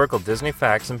historical Disney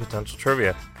facts and potential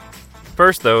trivia.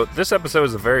 First, though, this episode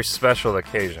is a very special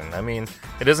occasion. I mean,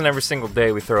 it isn't every single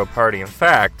day we throw a party. In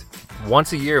fact,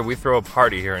 once a year we throw a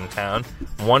party here in town.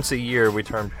 Once a year we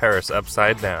turn Paris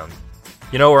upside down.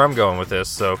 You know where I'm going with this,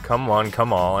 so come on,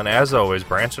 come all, and as always,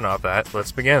 branching off that,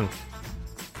 let's begin.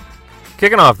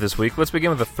 Kicking off this week, let's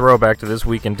begin with a throwback to This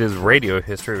Week in Diz radio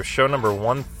history with show number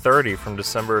 130 from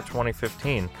December of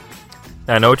 2015.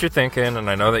 Now, I know what you're thinking, and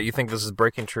I know that you think this is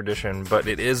breaking tradition, but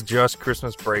it is just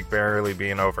Christmas break barely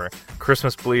being over.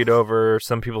 Christmas bleed over,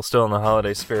 some people still in the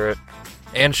holiday spirit,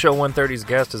 and show 130's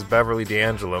guest is Beverly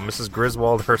D'Angelo, Mrs.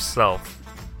 Griswold herself.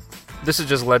 This is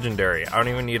just legendary. I don't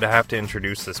even need to have to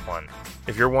introduce this one.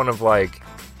 If you're one of,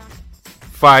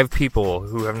 5 people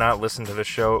who have not listened to this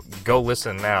show, go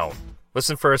listen now.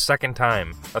 Listen for a second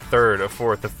time, a third, a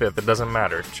fourth, a fifth, it doesn't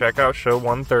matter. Check out show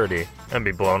 130 and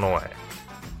be blown away.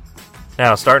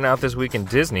 Now, starting out this week in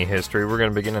Disney history, we're going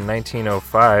to begin in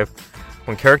 1905,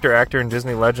 when character actor and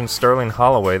Disney legend Sterling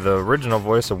Holloway, the original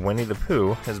voice of Winnie the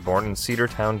Pooh, is born in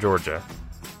Cedartown, Georgia.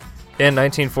 In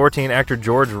 1914, actor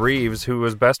George Reeves, who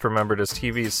was best remembered as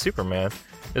TV's Superman,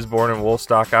 is born in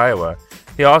Woolstock, Iowa.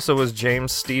 He also was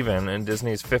James Stephen in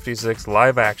Disney's 56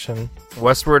 live-action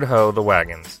Westward Ho! The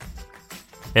Wagons.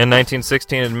 In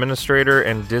 1916, administrator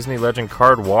and Disney legend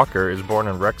Card Walker is born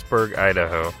in Rexburg,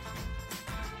 Idaho.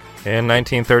 In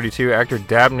 1932, actor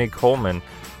Dabney Coleman,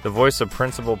 the voice of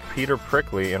Principal Peter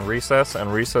Prickly in Recess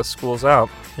and Recess School's Out,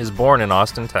 is born in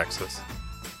Austin, Texas.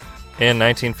 In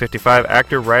 1955,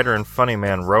 actor, writer, and funny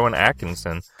man Rowan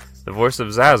Atkinson, the voice of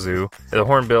Zazu, the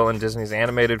hornbill in Disney's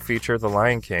animated feature The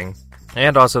Lion King,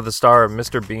 and also the star of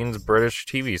Mr. Bean's British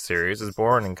TV series, is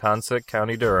born in Consett,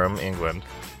 County Durham, England.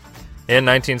 In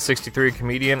 1963,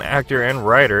 comedian, actor, and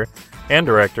writer and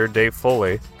director Dave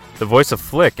Foley, the voice of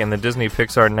Flick in the Disney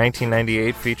Pixar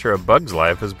 1998 feature A Bug's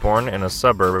Life, is born in a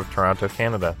suburb of Toronto,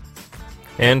 Canada.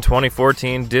 In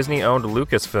 2014, Disney-owned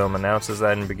Lucasfilm announces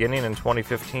that beginning in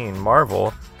 2015,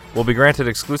 Marvel will be granted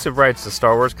exclusive rights to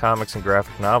Star Wars comics and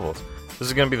graphic novels. This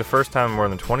is going to be the first time in more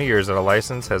than 20 years that a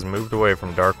license has moved away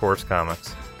from Dark Horse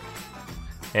Comics.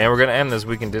 And we're going to end this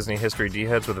week in Disney history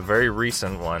D-Heads with a very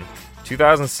recent one.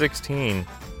 2016,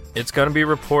 it's going to be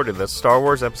reported that Star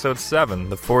Wars Episode 7,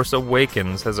 The Force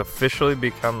Awakens, has officially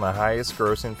become the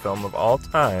highest-grossing film of all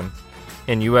time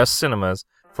in U.S. cinemas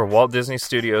for Walt Disney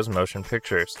Studios Motion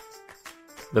Pictures.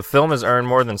 The film has earned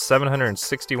more than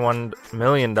 $761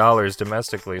 million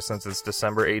domestically since its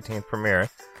December 18th premiere,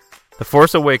 The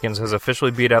Force Awakens has officially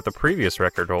beat out the previous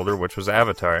record holder, which was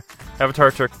Avatar.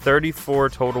 Avatar took 34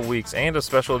 total weeks and a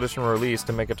special edition release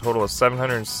to make a total of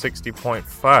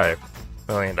 $760.5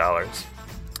 million.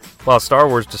 While Star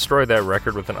Wars destroyed that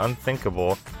record with an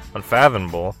unthinkable,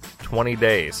 unfathomable 20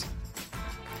 days.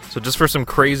 So just for some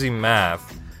crazy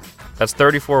math, that's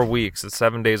 34 weeks at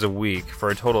 7 days a week for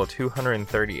a total of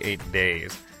 238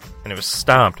 days, and it was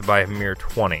stomped by a mere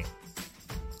 20.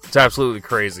 It's absolutely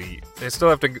crazy. They still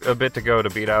have a bit to go to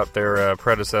beat out their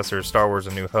predecessor, Star Wars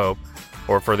A New Hope,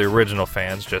 or for the original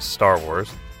fans, just Star Wars,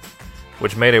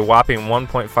 which made a whopping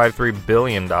 $1.53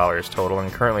 billion total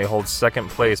and currently holds second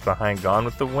place behind Gone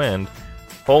with the Wind,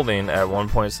 holding at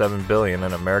 $1.7 billion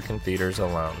in American theaters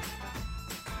alone.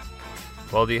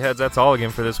 Well, D-heads, that's all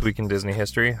again for this week in Disney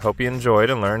history. Hope you enjoyed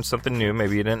and learned something new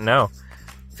maybe you didn't know.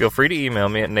 Feel free to email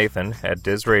me at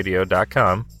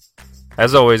nathan@dizradio.com.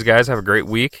 As always, guys, have a great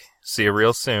week. See you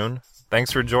real soon.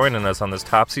 Thanks for joining us on this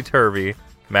topsy-turvy,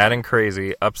 mad and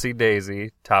crazy,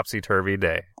 upsy-daisy, topsy-turvy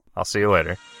day. I'll see you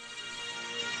later.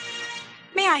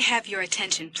 May I have your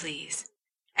attention, please?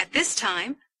 At this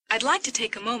time, I'd like to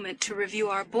take a moment to review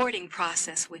our boarding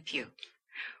process with you.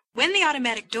 When the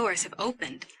automatic doors have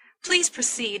opened, please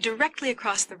proceed directly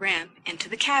across the ramp into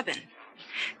the cabin.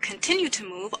 Continue to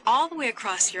move all the way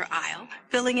across your aisle,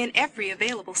 filling in every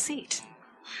available seat.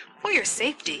 For your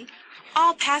safety,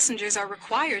 all passengers are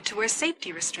required to wear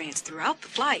safety restraints throughout the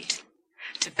flight.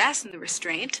 To fasten the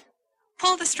restraint,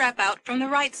 pull the strap out from the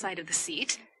right side of the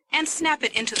seat and snap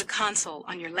it into the console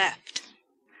on your left.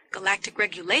 Galactic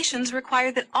regulations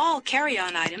require that all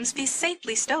carry-on items be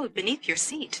safely stowed beneath your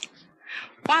seat.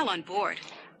 While on board,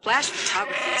 flash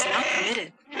photography is not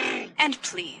permitted. And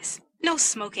please, no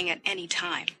smoking at any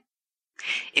time.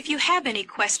 If you have any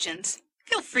questions,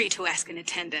 feel free to ask an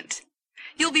attendant.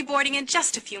 You'll be boarding in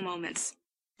just a few moments.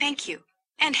 Thank you,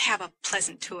 and have a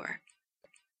pleasant tour.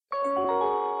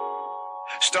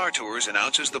 Star Tours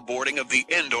announces the boarding of the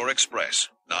Endor Express,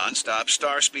 non-stop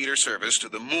star speeder service to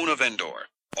the moon of Endor.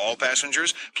 All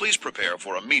passengers, please prepare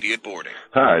for immediate boarding.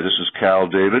 Hi, this is Cal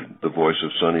David, the voice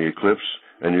of Sunny Eclipse,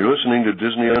 and you're listening to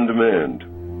Disney On Demand.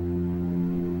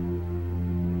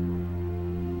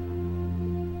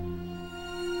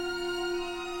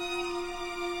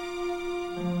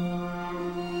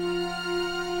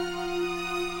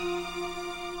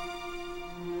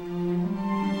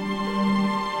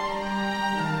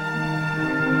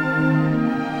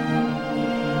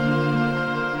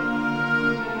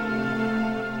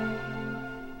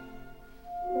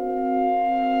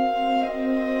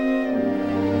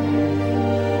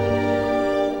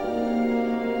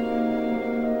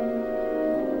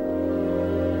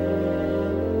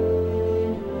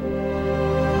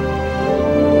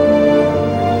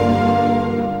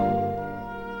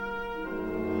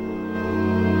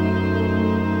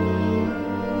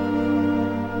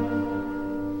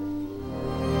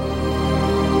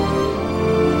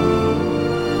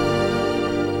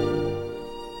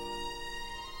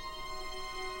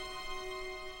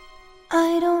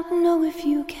 I don't know if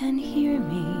you can hear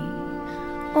me,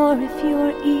 or if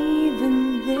you're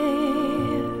even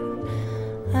there.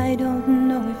 I don't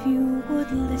know if you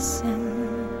would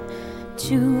listen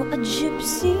to a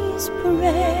gypsy's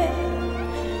prayer.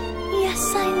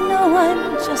 Yes, I know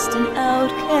I'm just an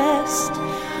outcast.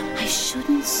 I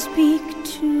shouldn't speak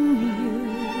to you.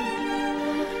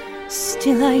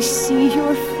 Still I see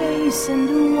your face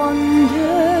and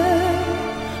wonder,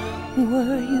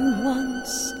 were you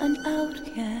once an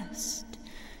outcast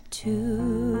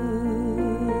too?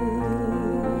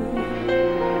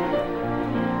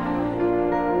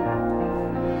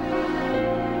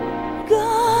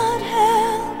 God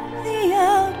help the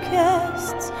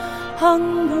outcasts,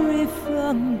 hungry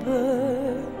from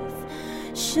birth.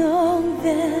 Show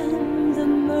them the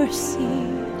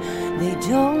mercy they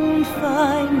don't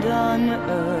find on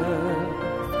earth.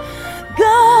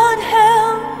 God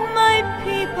help my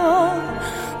people,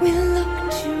 we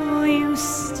look to you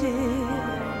still.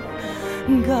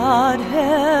 God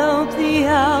help the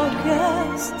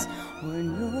outcasts where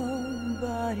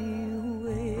nobody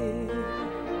will.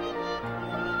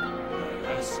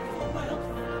 I ask for wealth,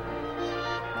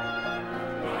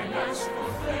 I ask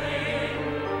for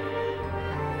fame,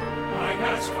 I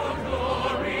ask for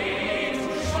glory to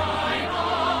shine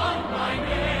on my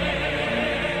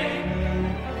name.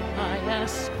 I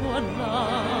ask for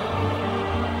love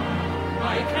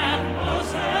I can't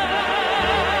possess.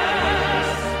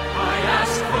 I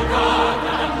ask for God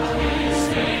and His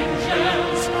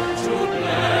angels to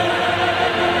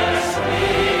bless me.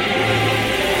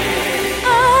 I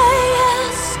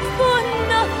ask for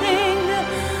nothing,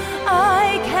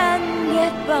 I can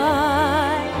get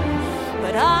by,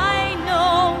 but I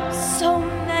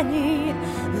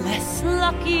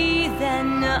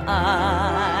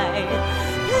eye.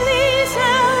 Please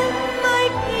help my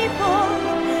people,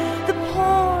 the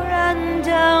poor and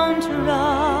downtrodden.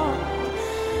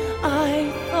 I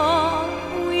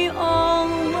thought we all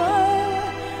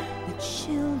were the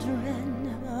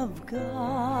children of God.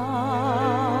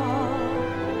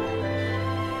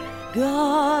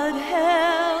 God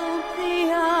help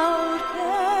the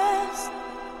outcast,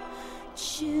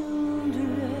 children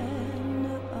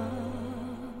of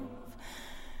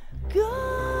God.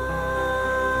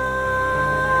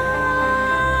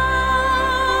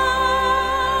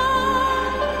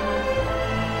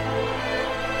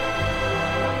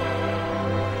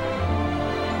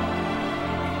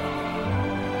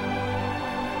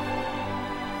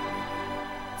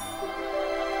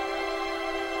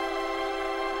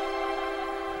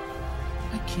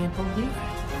 I can't believe it.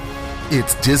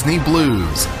 It's Disney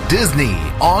Blues, Disney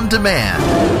on Demand.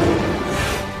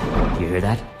 You hear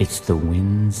that? It's the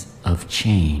winds of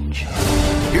change.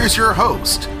 Here's your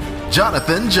host,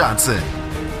 Jonathan Johnson.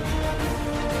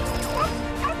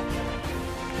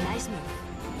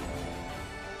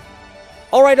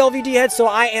 All right, LVD heads, so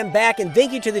I am back, and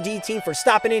thank you to the D team for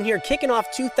stopping in here, kicking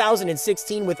off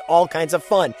 2016 with all kinds of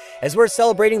fun, as we're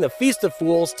celebrating the Feast of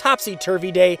Fools,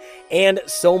 Topsy-Turvy Day, and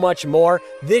so much more.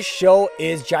 This show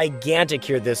is gigantic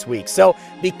here this week, so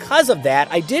because of that,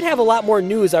 I did have a lot more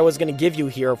news I was going to give you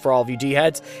here for all of you D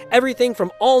heads. Everything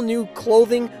from all new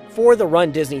clothing for the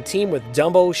Run Disney team with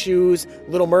Dumbo shoes,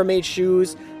 Little Mermaid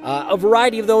shoes, a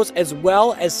variety of those, as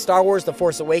well as Star Wars The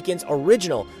Force Awakens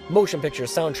original motion picture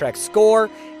soundtrack score,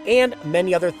 and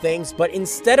many other things. But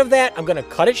instead of that, I'm going to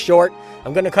cut it short.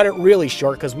 I'm going to cut it really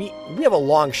short because we have a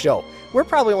long show. We're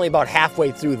probably only about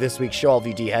halfway through this week's show,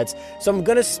 LVD heads, so I'm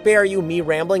going to spare you me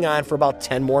rambling on for about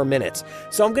 10 more minutes.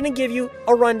 So I'm going to give you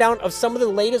a rundown of some of the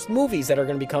latest movies that are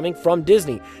going to be coming from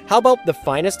Disney. How about The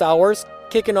Finest Hours?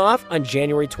 Kicking off on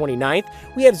January 29th,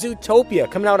 we have Zootopia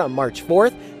coming out on March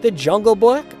 4th, The Jungle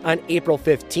Book on April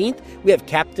 15th, we have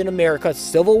Captain America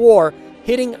Civil War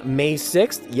hitting May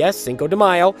 6th, yes, Cinco de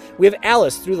Mayo, we have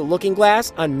Alice Through the Looking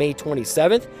Glass on May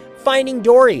 27th, Finding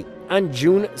Dory on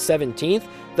June 17th,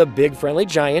 The Big Friendly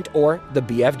Giant, or the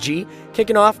BFG,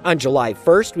 kicking off on July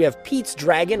 1st. We have Pete's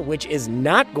Dragon, which is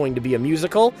not going to be a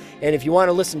musical. And if you want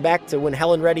to listen back to when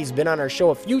Helen Reddy's been on our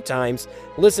show a few times,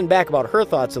 listen back about her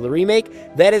thoughts of the remake.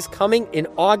 That is coming in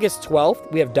August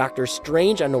 12th. We have Doctor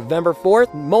Strange on November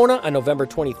 4th, Mona on November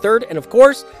 23rd, and of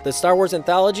course, the Star Wars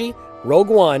anthology, Rogue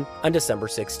One, on December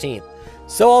 16th.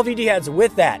 So all VD heads,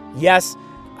 with that, yes,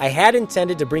 I had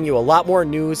intended to bring you a lot more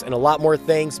news and a lot more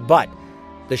things, but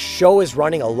the show is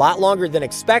running a lot longer than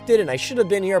expected, and I should have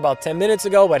been here about 10 minutes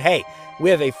ago, but hey,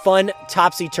 we have a fun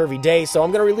topsy-turvy day, so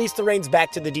I'm going to release the reins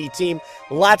back to the D team.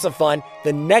 Lots of fun.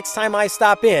 The next time I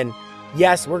stop in,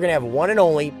 yes, we're going to have one and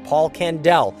only Paul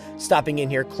Candell stopping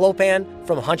in here, Clopan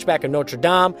from Hunchback of Notre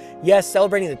Dame. Yes,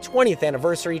 celebrating the 20th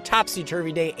anniversary,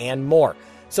 Topsy-Turvy Day, and more.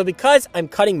 So because I'm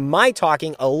cutting my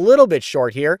talking a little bit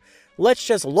short here, let's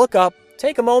just look up,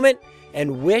 take a moment,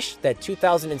 and wish that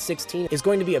 2016 is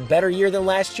going to be a better year than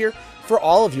last year for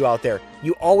all of you out there.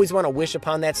 You always want to wish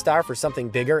upon that star for something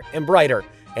bigger and brighter,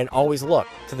 and always look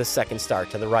to the second star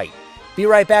to the right. Be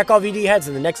right back, all VD heads,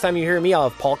 and the next time you hear me, I'll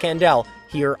have Paul Candell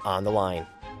here on the line.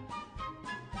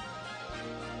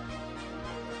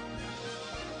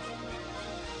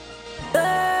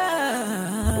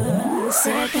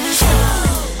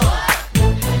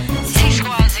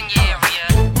 T-Squad's in your area.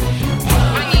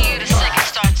 Bringing you the second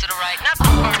star to the right, not the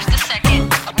first, the second.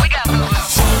 We got Boo Boo.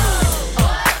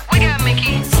 We got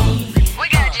Mickey. We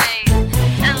got Jay.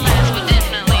 And last but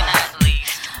definitely not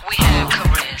least, we have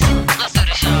Chris. Let's do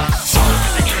the show.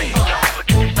 The dream, don't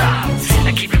forget to stop.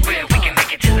 And keep it real, we can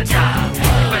make it to the top.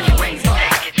 Spread your wings and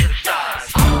take it to the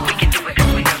stars. We can do it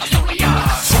cause we know just who we are.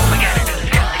 We gotta do this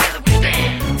cause together we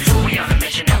stand. We on a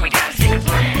mission and we gotta stick a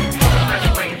plan. Spread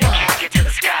your wings and kick it to the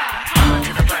sky.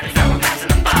 To the planets that we're passing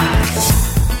them by.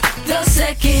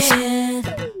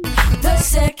 The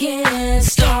second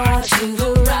star to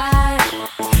the right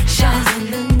shines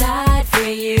in the night for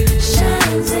you.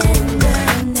 Shines in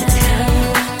the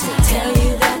night to tell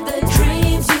you that the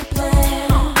dreams you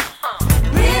plan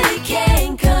really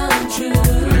can come true.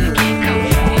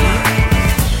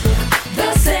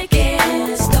 The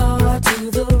second star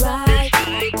to the right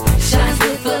shines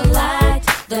with a light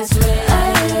that's red, a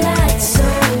light so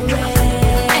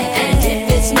red. And if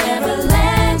it's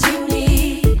Neverland you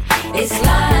need, it's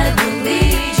light will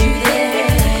lead you there.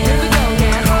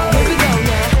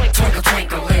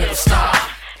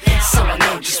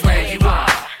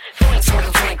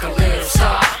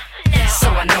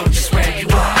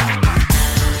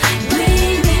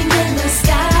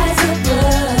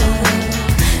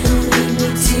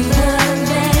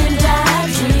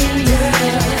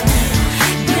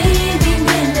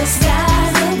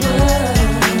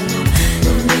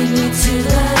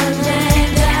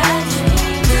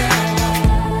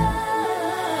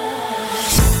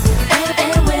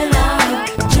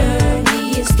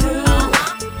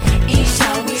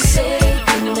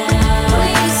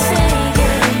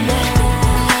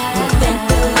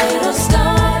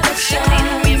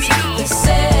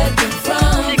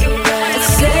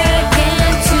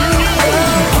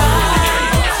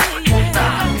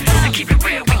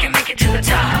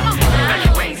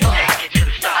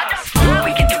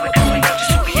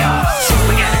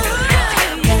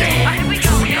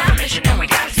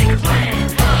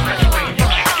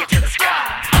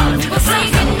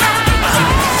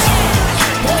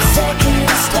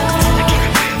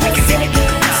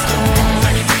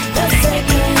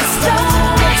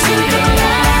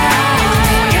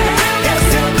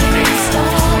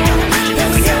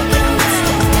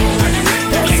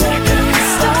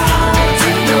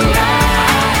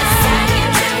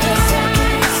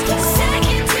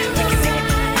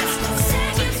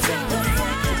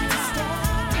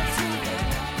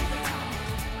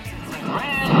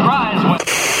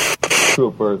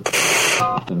 trooper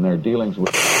in their dealings with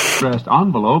addressed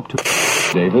envelope to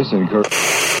Davis and Kirk.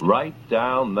 Write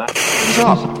down that.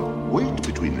 Stop. Wait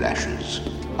between lashes.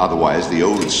 Otherwise, the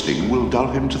old sting will dull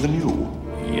him to the new.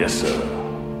 Yes, sir.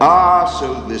 Ah,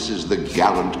 so this is the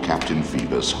gallant Captain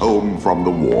Phoebus, home from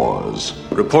the wars.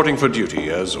 Reporting for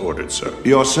duty, as ordered, sir.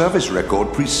 Your service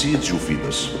record precedes you,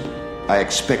 Phoebus. I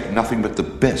expect nothing but the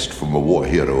best from a war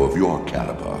hero of your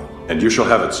caliber. And you shall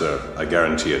have it, sir. I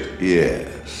guarantee it.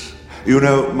 Yes. You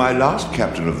know, my last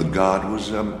captain of the guard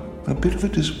was, a bit of a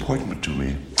disappointment to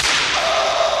me.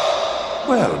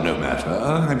 Well, no matter.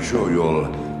 I'm sure you'll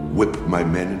whip my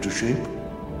men into shape.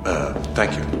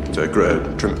 Thank you. It's a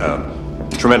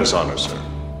tremendous honor, sir.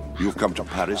 You've come to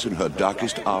Paris in her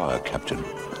darkest hour, Captain.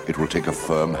 It will take a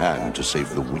firm hand to save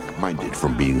the weak-minded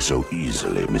from being so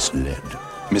easily misled.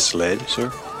 Misled,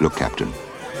 sir? Look, Captain,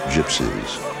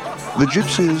 gypsies. The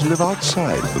gypsies live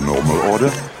outside the normal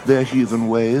order. Their heathen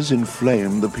ways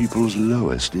inflame the people's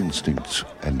lowest instincts,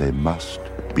 and they must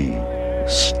be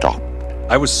stopped.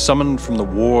 I was summoned from the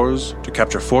wars to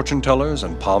capture fortune-tellers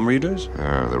and palm readers?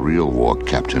 The real war,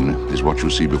 Captain, is what you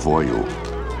see before you.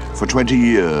 For 20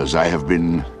 years, I have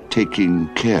been taking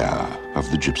care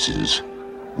of the gypsies,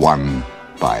 one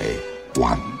by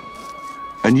one.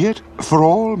 And yet, for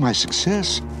all my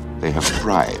success, they have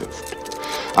thrived.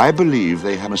 I believe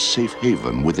they have a safe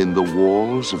haven within the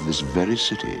walls of this very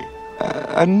city.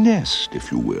 A nest, if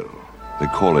you will. They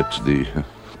call it the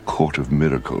Court of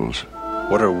Miracles.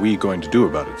 What are we going to do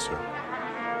about it, sir?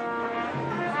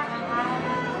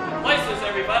 Places,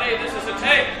 everybody. This is a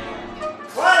tape.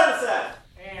 What is that?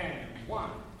 And 1,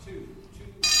 2, 2.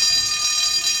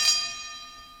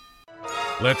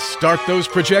 Let's start those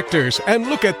projectors and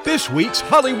look at this week's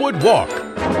Hollywood Walk.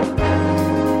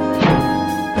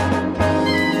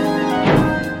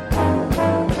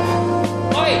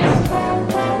 Lights.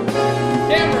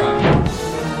 Camera.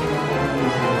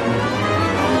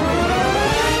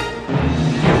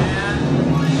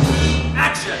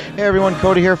 Hey everyone,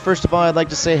 Cody here. First of all, I'd like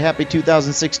to say happy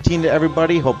 2016 to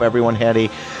everybody. Hope everyone had a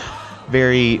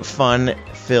very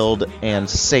fun-filled and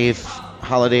safe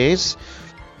holidays.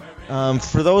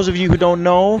 For those of you who don't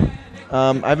know,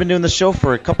 I've been doing the show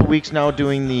for a couple weeks now,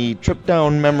 doing the Trip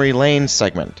Down Memory Lane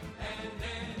segment.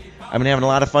 I've been having a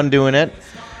lot of fun doing it.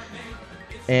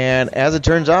 And as it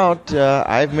turns out,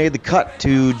 I've made the cut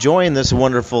to join this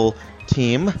wonderful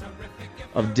team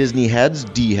of Disney heads,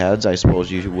 D-heads, I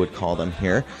suppose you would call them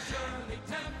here.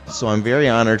 So I'm very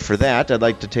honored for that. I'd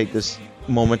like to take this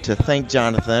moment to thank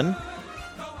Jonathan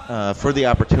for the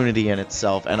opportunity in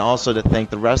itself, and also to thank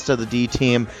the rest of the D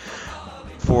team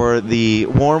for the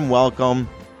warm welcome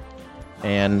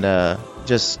and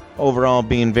just overall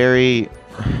being very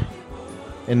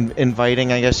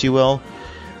inviting, I guess you will.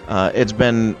 It's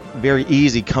been very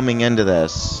easy coming into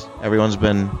this. Everyone's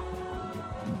been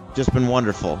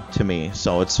wonderful to me,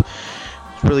 so it's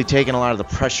really taken a lot of the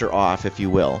pressure off, if you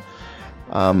will.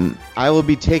 I will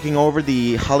be taking over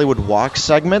the Hollywood Walk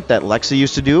segment that Lexa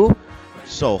used to do,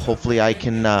 so hopefully I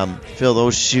can fill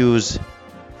those shoes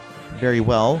very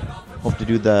well. Hope to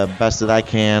do the best that I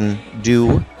can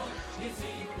do.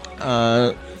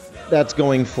 That's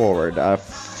going forward.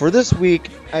 For this week,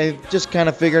 I just kind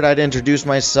of figured I'd introduce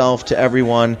myself to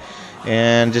everyone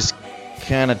and just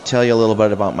kind of tell you a little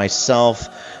bit about myself.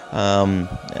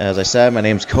 As I said, my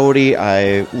name's Cody.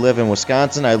 I live in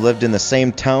Wisconsin. I lived in the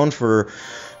same town for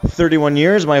 31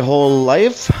 years, my whole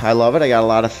life. I love it. I got a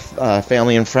lot of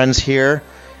family and friends here,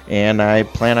 and I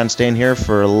plan on staying here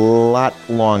for a lot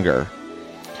longer.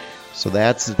 So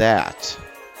that's that.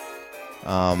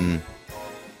 As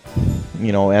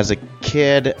a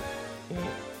kid,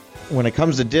 when it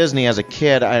comes to Disney, as a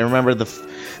kid, I remember the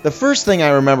first thing I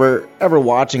remember ever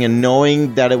watching and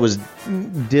knowing that it was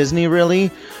Disney,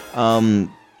 really,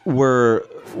 were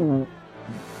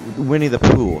Winnie the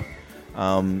Pooh.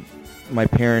 My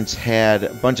parents had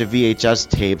a bunch of VHS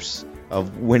tapes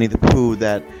of Winnie the Pooh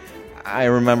that I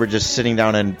remember just sitting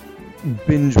down and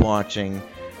binge watching.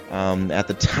 At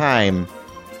the time,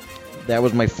 that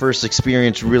was my first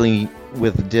experience really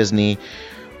with Disney,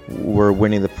 were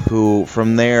Winnie the Pooh.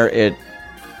 From there, it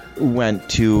went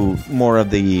to more of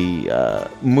the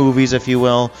movies, if you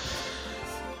will.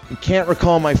 I can't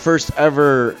recall my first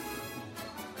ever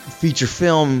feature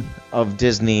film of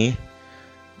Disney,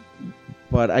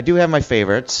 but I do have my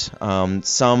favorites.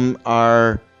 Some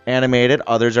are animated,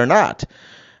 others are not.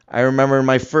 I remember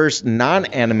my first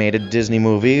non-animated Disney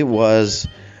movie was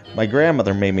my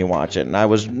grandmother made me watch it, and I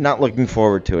was not looking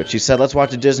forward to it. She said, let's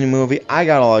watch a Disney movie. I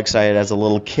got all excited as a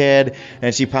little kid,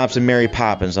 and she pops in Mary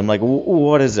Poppins. I'm like,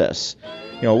 what is this?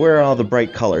 Where are all the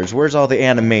bright colors? Where's all the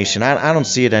animation? I don't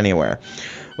see it anywhere.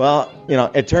 Well,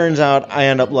 it turns out I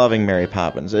end up loving Mary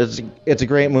Poppins. It's a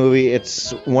great movie.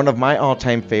 It's one of my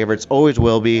all-time favorites. Always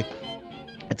will be.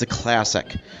 It's a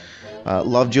classic.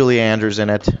 Love Julie Andrews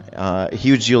in it.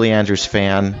 Huge Julie Andrews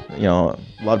fan.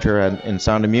 Loved her in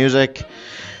Sound of Music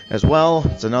as well.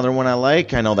 It's another one I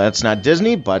like. I know that's not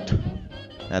Disney, but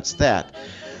that's that.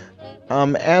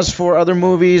 As for other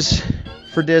movies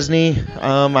for Disney,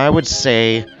 I would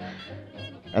say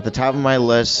at the top of my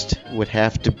list would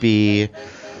have to be,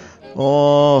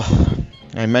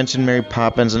 I mentioned Mary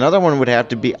Poppins. Another one would have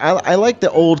to be, I like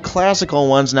the old classical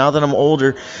ones now that I'm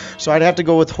older, so I'd have to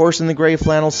go with Horse in the Gray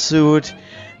Flannel Suit,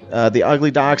 The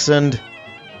Ugly Dachshund.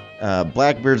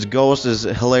 Blackbeard's Ghost is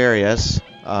hilarious.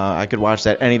 I could watch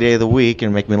that any day of the week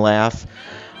and make me laugh.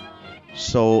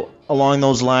 So along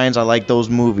those lines, I like those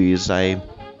movies. I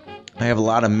have a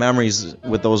lot of memories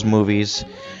with those movies,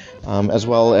 as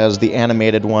well as the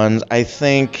animated ones. I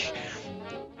think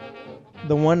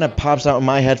the one that pops out in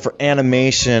my head for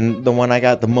animation, the one I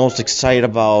got the most excited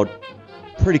about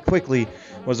pretty quickly,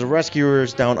 was The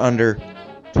Rescuers Down Under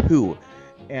 2.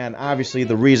 And obviously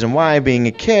the reason why, being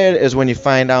a kid, is when you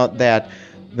find out that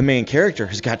the main character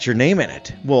has got your name in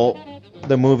it. Well,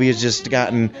 the movie has just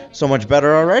gotten so much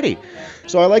better already.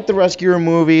 So I like the Rescuer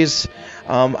movies.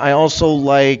 I also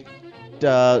liked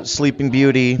Sleeping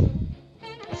Beauty,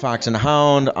 Fox and the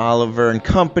Hound, Oliver and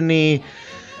Company,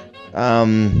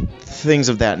 things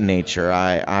of that nature.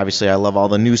 I love all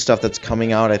the new stuff that's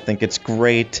coming out. I think it's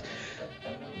great.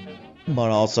 But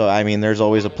also, there's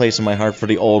always a place in my heart for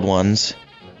the old ones.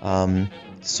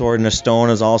 Sword in the Stone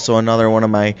is also another one of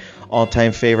my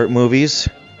all-time favorite movies,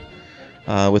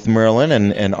 with Merlin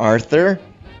and Arthur.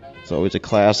 It's always a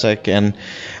classic. And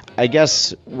I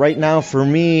guess right now for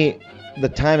me, the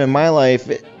time in my life,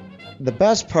 the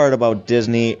best part about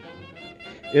Disney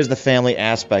is the family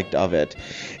aspect of it.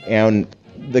 And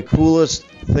the coolest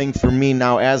thing for me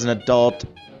now as an adult,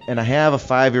 and I have a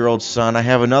 5-year-old son, I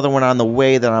have another one on the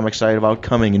way that I'm excited about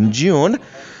coming in June.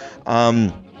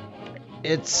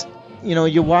 It's,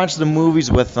 you watch the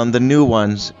movies with them, the new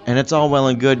ones, and it's all well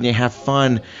and good and you have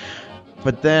fun.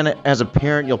 But then as a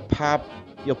parent, you'll pop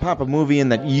a movie in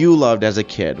that you loved as a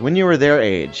kid when you were their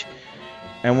age.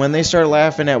 And when they start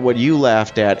laughing at what you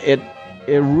laughed at, it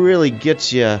really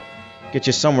gets you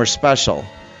somewhere special.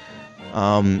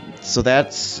 So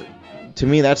that's, to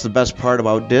me, that's the best part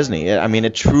about Disney.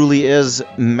 It truly is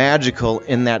magical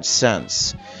in that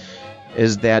sense,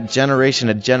 is that generation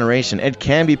to generation, it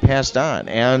can be passed on,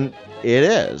 and it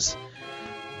is.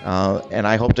 And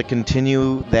I hope to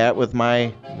continue that with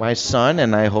my son,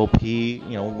 and I hope he,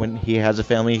 when he has a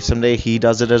family someday, he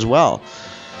does it as well.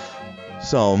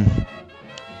 So,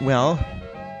 well,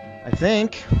 I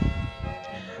think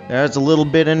there's a little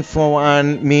bit info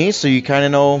on me, so you kind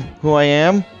of know who I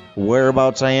am,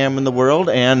 whereabouts I am in the world,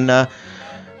 and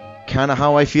kind of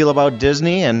how I feel about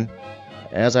Disney. And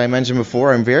as I mentioned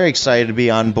before, I'm very excited to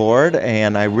be on board,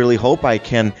 and I really hope I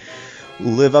can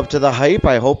live up to the hype.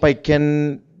 I hope I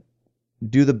can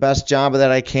do the best job that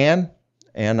I can,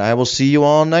 and I will see you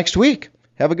all next week.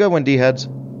 Have a good one, D-heads.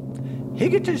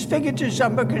 Higgitus, figgitus,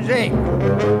 umbergazing.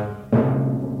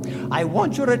 I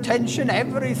want your attention,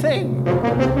 everything.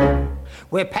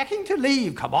 We're packing to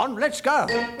leave. Come on, let's go.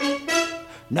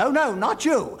 No, not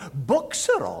you. Books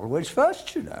are always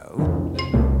first, you know.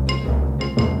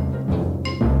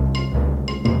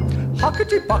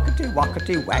 Hockety-pockety,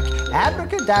 wockety-whack,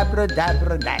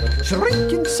 abracadabra-dabra-knack.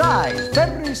 Shrink in size,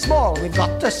 very small, we've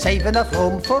got to save enough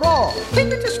room for all.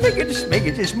 Higgitus, figgitus,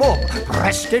 miggitus, mum,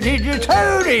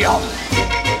 prestidigitonium.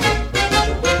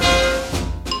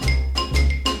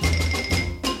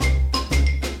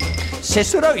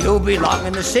 Cicero, you belong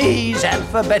in the C's,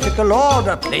 alphabetical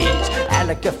order, please.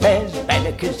 Alakafez,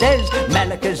 Bellicazez,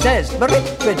 Malacazez,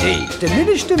 Baripides.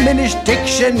 Diminish,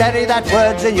 dictionary, that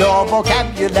word's in your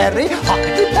vocabulary.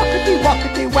 Hockety-pockety,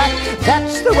 wockety-whack,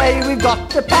 that's the way we've got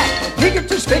to pack.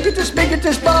 Higgitus, figgitus,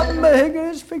 miggitus, bum,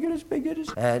 higgitus,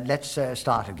 figgitus. Let's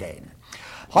start again.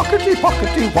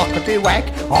 Hockety-pockety, wockety-whack,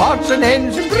 odds and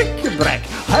ends and bric-a-brac.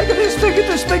 Higgitus,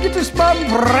 figgitus, miggitus, bum,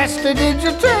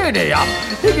 prestidigitonium.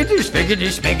 Higgitus,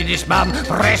 figgitus, miggitus, bum,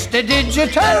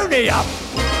 prestidigitonium.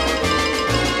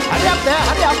 Hurry up there,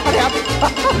 hurry up.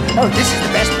 Oh, this is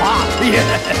the best part.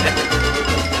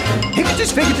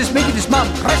 Higgitus, figgitus, miggitus, bum,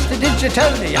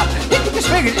 prestidigitonium. Higgitus,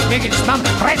 figgitus, miggitus, bum,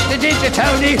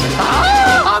 prestidigitonium.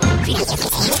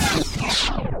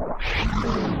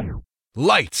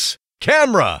 Lights,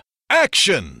 camera,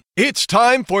 Action! It's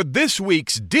time for this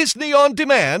week's Disney On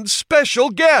Demand special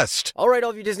guest. All right,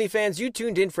 all of you Disney fans, you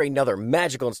tuned in for another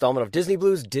magical installment of Disney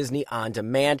Blues, Disney On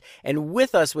Demand. And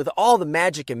with us, with all the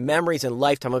magic and memories and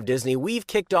lifetime of Disney, we've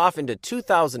kicked off into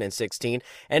 2016.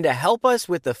 And to help us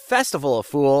with the Festival of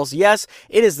Fools, yes,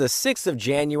 it is the 6th of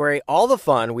January, all the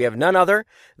fun, we have none other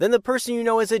than the person you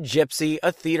know as a gypsy,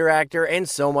 a theater actor, and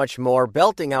so much more,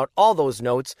 belting out all those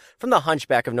notes from the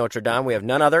Hunchback of Notre Dame. We have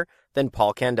none other than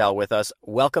Paul Kandel with us.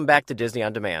 Welcome back to Disney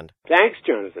On Demand. Thanks,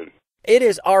 Jonathan. It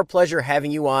is our pleasure having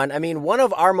you on. I mean, one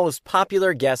of our most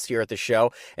popular guests here at the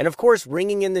show, and of course,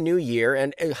 ringing in the new year,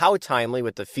 and how timely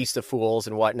with the Feast of Fools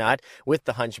and whatnot, with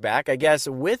the Hunchback. I guess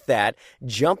with that,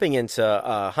 jumping into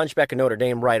Hunchback of Notre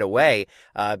Dame right away,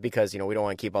 because, you know, we don't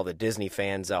want to keep all the Disney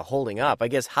fans holding up. I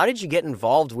guess, how did you get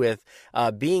involved with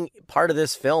being part of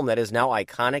this film that is now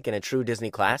iconic and a true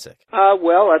Disney classic?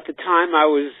 Well, at the time, I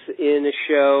was in a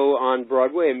show on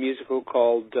Broadway, a musical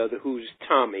called The Who's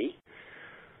Tommy.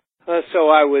 So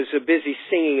I was busy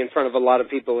singing in front of a lot of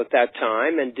people at that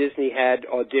time, and Disney had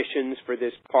auditions for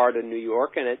this part of New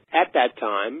York, and at that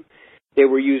time, they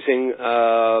were using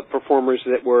performers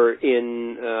that were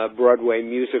in Broadway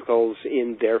musicals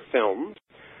in their films,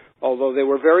 although they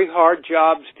were very hard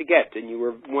jobs to get,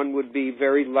 and one would be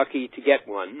very lucky to get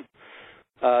one.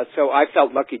 So I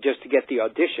felt lucky just to get the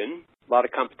audition, a lot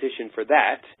of competition for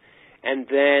that. And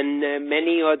then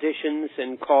many auditions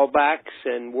and callbacks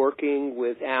and working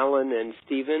with Alan and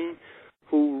Stephen,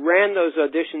 who ran those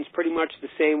auditions pretty much the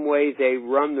same way they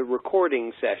run the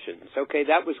recording sessions. Okay,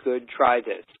 that was good. Try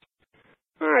this.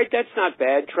 All right, that's not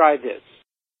bad. Try this.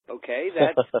 Okay,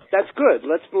 that's good.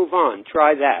 Let's move on.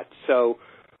 Try that. So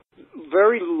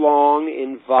very long,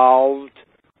 involved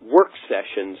work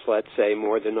sessions, let's say,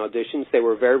 more than auditions. They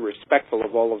were very respectful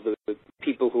of all of the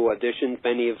people who auditioned,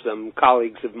 many of them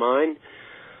colleagues of mine.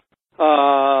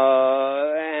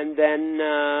 And then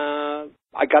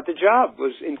I got the job. It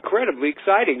was incredibly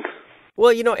exciting.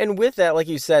 Well, you know, and with that, like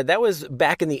you said, that was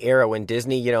back in the era when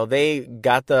Disney, you know, they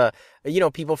got the, you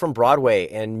know, people from Broadway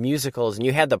and musicals, and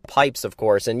you had the pipes, of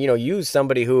course, and, you know, you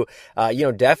somebody who, you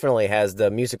know, definitely has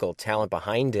the musical talent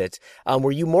behind it.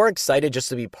 Were you more excited just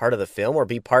to be part of the film or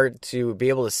to be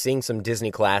able to sing some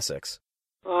Disney classics?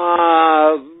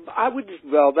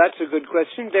 Well, that's a good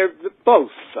question. They're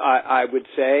both, I would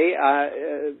say.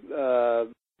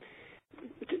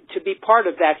 To be part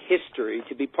of that history,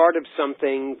 to be part of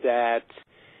something that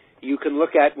you can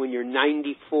look at when you're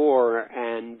 94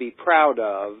 and be proud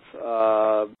of,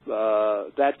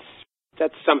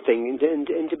 that's something.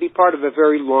 And to be part of a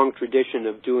very long tradition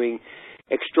of doing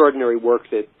extraordinary work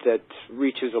that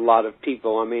reaches a lot of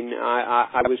people. I mean,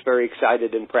 I was very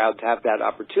excited and proud to have that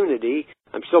opportunity.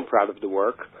 I'm still proud of the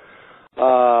work.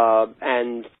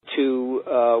 And to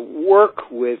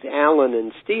work with Alan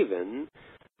and Stephen,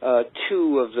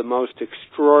 two of the most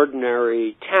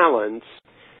extraordinary talents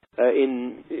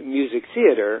in music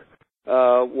theater,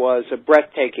 was a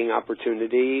breathtaking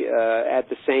opportunity, at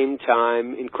the same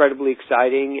time incredibly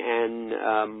exciting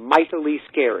and mightily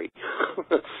scary.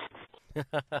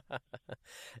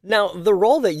 Now, the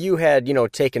role that you had, you know,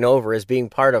 taken over as being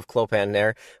part of Clopin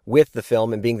there with the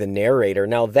film and being the narrator,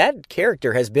 now that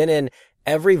character has been in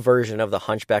every version of The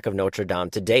Hunchback of Notre Dame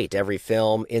to date, every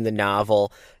film, in the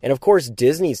novel, and of course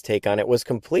Disney's take on it was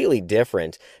completely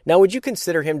different. Now, would you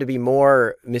consider him to be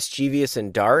more mischievous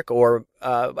and dark, or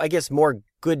I guess more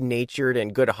good-natured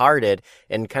and good-hearted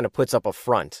and kind of puts up a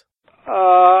front?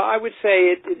 I would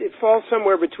say it falls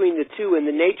somewhere between the two, and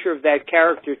the nature of that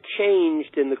character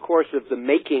changed in the course of the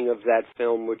making of that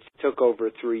film, which took over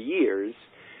 3 years.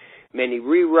 Many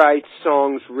rewrites,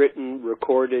 songs written,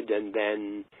 recorded, and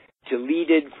then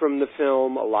deleted from the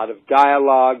film, a lot of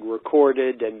dialogue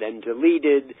recorded and then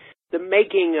deleted. The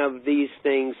making of these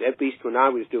things, at least when I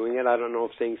was doing it, I don't know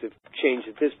if things have changed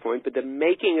at this point, but the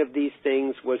making of these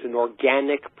things was an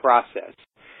organic process.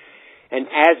 And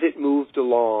as it moved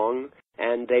along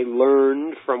and they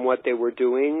learned from what they were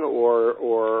doing,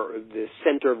 or the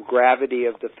center of gravity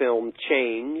of the film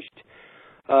changed,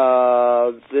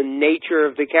 the nature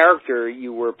of the character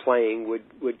you were playing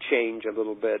would change a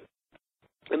little bit.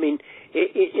 I mean,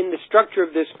 in the structure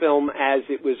of this film as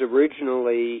it was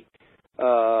originally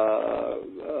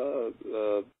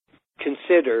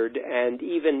considered, and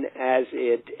even as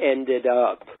it ended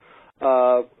up,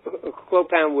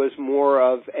 Clopin was more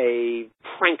of a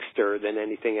prankster than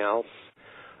anything else.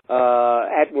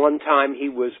 At one time, he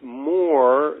was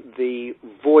more the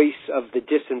voice of the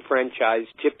disenfranchised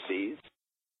gypsies,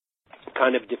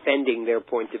 kind of defending their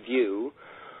point of view,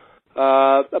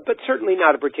 but certainly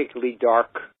not a particularly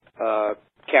dark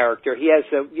character. He has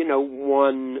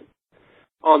one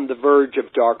on the verge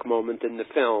of dark moment in the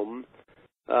film,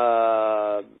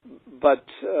 but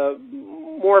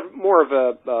more of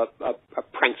a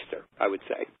prankster, I would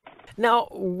say. Now,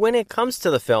 when it comes to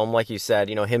the film, like you said,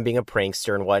 him being a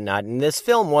prankster and whatnot, and this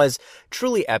film was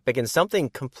truly epic and something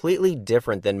completely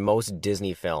different than most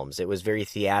Disney films. It was very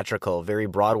theatrical, very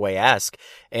Broadway-esque,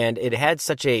 and it had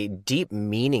such a deep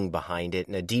meaning behind it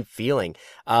and a deep feeling.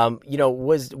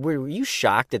 Were you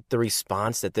shocked at the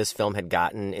response that this film had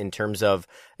gotten in terms of,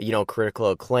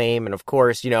 critical acclaim? And of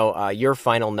course, your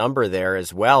final number there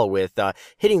as well with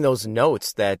hitting those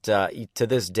notes that to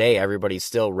this day everybody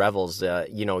still revels,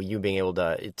 you being able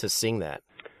to sing that.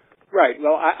 Right.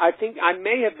 Well, I think I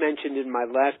may have mentioned in my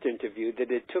last interview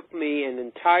that it took me an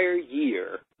entire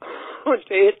year to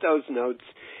hit those notes.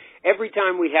 Every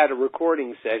time we had a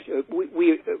recording session,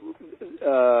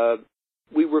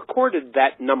 we recorded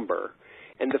that number,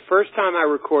 and the first time I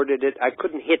recorded it, I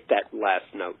couldn't hit that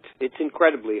last note. It's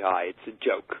incredibly high. It's a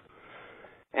joke.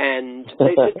 And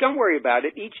they said, don't worry about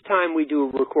it. Each time we do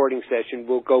a recording session,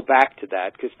 we'll go back to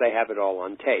that because they have it all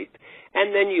on tape.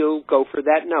 And then you'll go for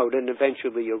that note, and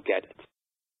eventually you'll get it.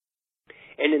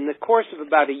 And in the course of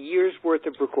about a year's worth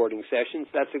of recording sessions,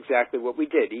 that's exactly what we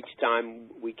did. Each time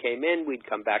we came in, we'd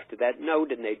come back to that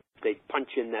note, and they'd punch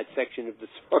in that section of the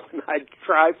song, and I'd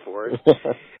try for it.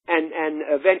 And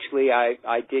eventually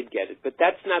I did get it. But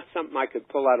that's not something I could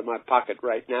pull out of my pocket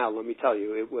right now, let me tell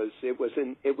you. It was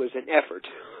an effort.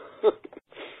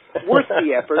 Worth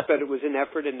the effort, but it was an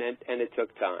effort, and it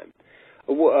took time.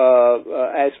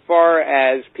 As far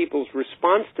as people's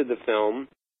response to the film,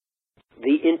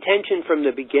 the intention from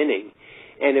the beginning,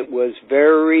 and it was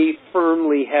very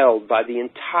firmly held by the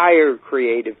entire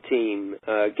creative team,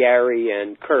 Gary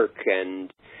and Kirk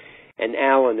and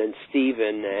Alan and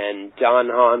Steven and Don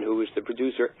Hahn, who was the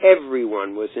producer.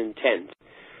 Everyone was intent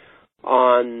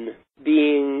on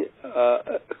being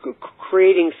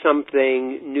creating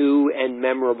something new and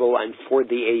memorable and for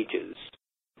the ages.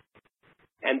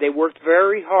 And they worked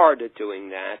very hard at doing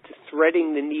that,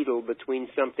 threading the needle between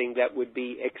something that would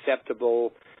be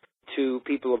acceptable to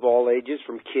people of all ages,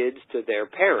 from kids to their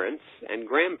parents and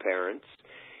grandparents,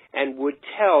 and would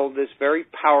tell this very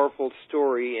powerful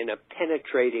story in a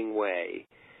penetrating way.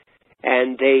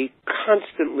 And they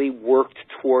constantly worked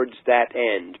towards that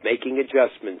end, making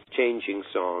adjustments, changing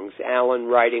songs. Alan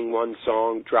writing one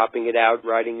song, dropping it out,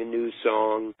 writing a new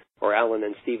song, or Alan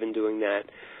and Steven doing that.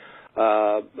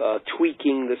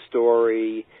 Tweaking the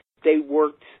story. They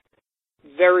worked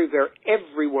very, very,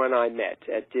 everyone I met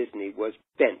at Disney was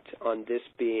bent on this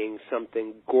being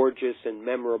something gorgeous and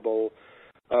memorable,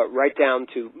 right down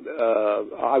to,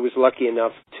 I was lucky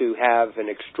enough to have an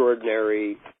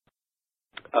extraordinary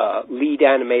lead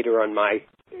animator on my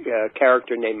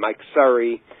character named Mike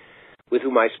Surrey, with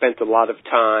whom I spent a lot of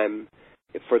time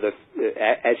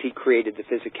as he created the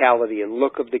physicality and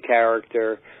look of the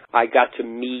character. I got to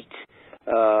meet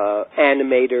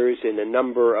animators in a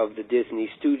number of the Disney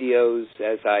studios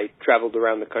as I traveled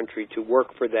around the country to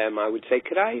work for them. I would say,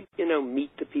 could I,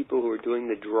 meet the people who are doing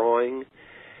the drawing?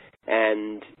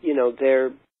 And,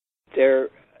 they're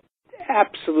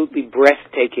absolutely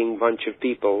breathtaking bunch of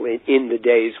people in the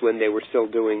days when they were still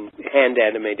doing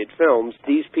hand-animated films.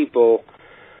 These people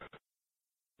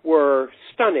were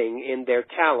stunning in their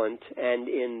talent and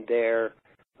in their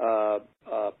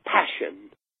passion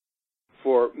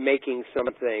for making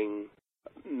something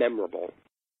memorable.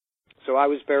 So I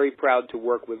was very proud to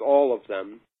work with all of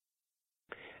them,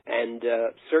 and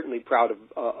certainly proud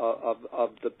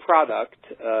of the product,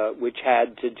 which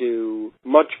had to do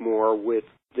much more with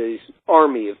this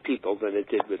army of people than it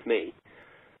did with me.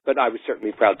 But I was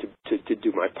certainly proud to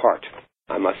do my part,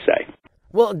 I must say.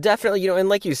 Well, definitely, and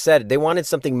like you said, they wanted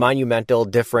something monumental,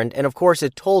 different, and of course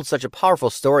it told such a powerful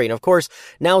story. And of course,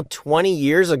 now 20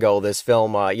 years ago, this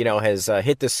film, has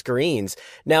hit the screens.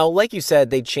 Now, like you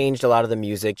said, they changed a lot of the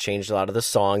music, changed a lot of the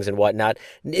songs and whatnot.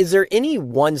 Is there any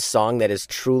one song that is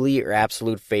truly your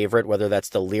absolute favorite, whether that's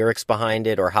the lyrics behind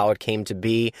it or how it came to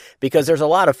be? Because there's a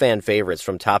lot of fan favorites,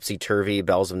 from Topsy Turvy,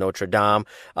 Bells of Notre Dame,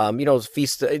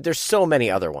 Feast. There's so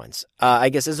many other ones. I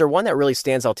guess, is there one that really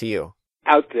stands out to you?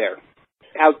 Out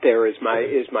There is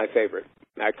my favorite,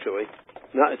 actually.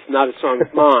 It's not a song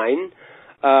of mine.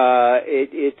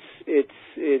 It's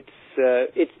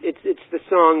the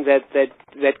song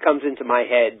that comes into my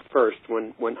head first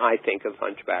when I think of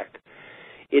Hunchback.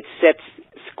 It sets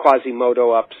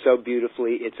Quasimodo up so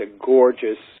beautifully. It's a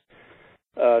gorgeous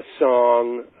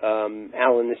song.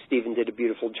 Alan and Steven did a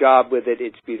beautiful job with it.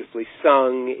 It's beautifully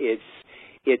sung.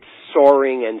 It's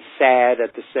soaring and sad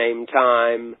at the same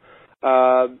time.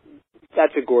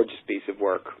 That's a gorgeous piece of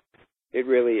work. It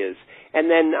really is. And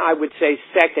then I would say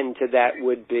second to that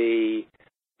would be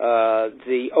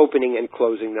the opening and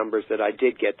closing numbers that I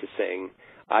did get to sing.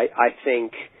 I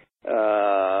think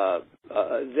that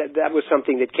was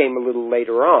something that came a little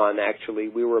later on, actually.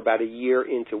 We were about a year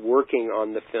into working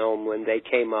on the film when they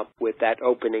came up with that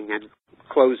opening and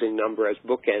closing number as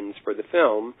bookends for the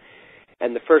film.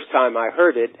 And the first time I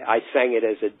heard it, I sang it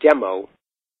as a demo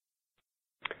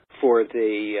for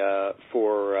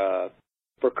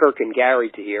Kirk and Gary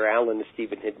to hear. Alan and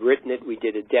Stephen had written it. We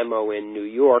did a demo in New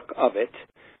York of it,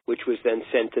 which was then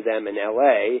sent to them in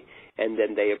L.A., and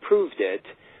then they approved it.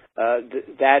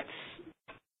 That's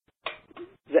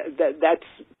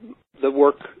the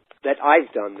work that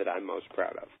I've done that I'm most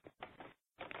proud of.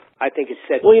 I think it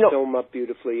set the film up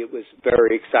beautifully. It was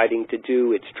very exciting to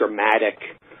do. It's dramatic.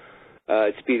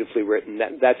 It's beautifully written.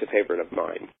 That's a favorite of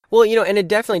mine. Well, and it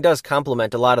definitely does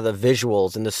complement a lot of the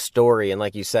visuals and the story. And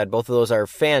like you said, both of those are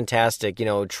fantastic,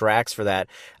 tracks for that,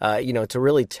 to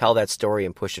really tell that story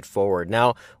and push it forward.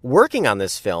 Now, working on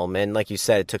this film, and like you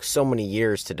said, it took so many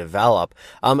years to develop.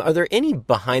 Are there any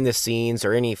behind the scenes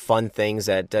or any fun things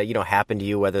that, happened to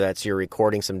you, whether that's you're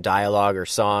recording some dialogue or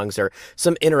songs or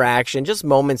some interaction, just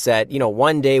moments that,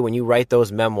 one day when you write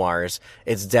those memoirs,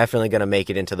 it's definitely going to make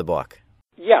it into the book?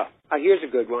 Yeah. Here's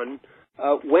a good one.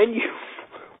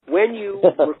 When you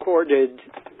recorded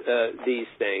these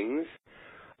things,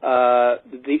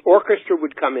 the orchestra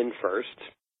would come in first.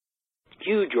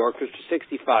 Huge orchestra,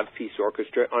 65-piece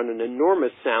orchestra on an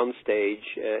enormous soundstage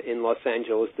in Los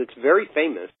Angeles that's very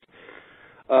famous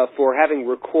for having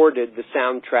recorded the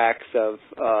soundtracks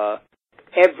of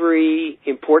every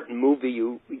important movie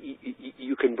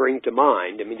you can bring to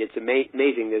mind. I mean, it's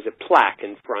amazing. There's a plaque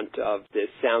in front of this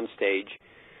soundstage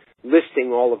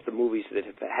listing all of the movies that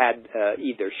have had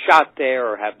either shot there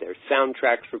or have their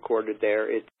soundtracks recorded there.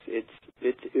 It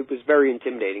was very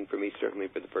intimidating for me, certainly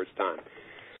for the first time.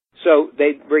 So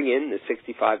they bring in the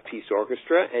 65-piece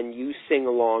orchestra, and you sing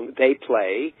along. They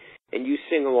play, and you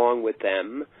sing along with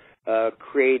them,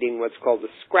 creating what's called a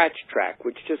scratch track,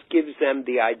 which just gives them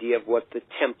the idea of what the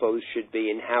tempos should be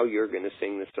and how you're going to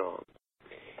sing the song.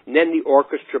 And then the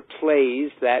orchestra plays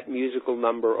that musical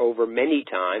number over many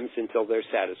times until they're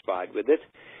satisfied with it.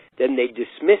 Then they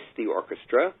dismiss the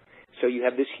orchestra, so you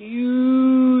have this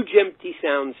huge empty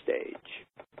soundstage.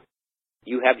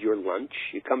 You have your lunch,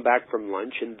 you come back from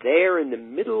lunch, and there in the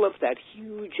middle of that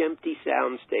huge empty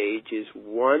soundstage is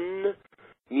one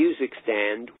music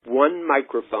stand, one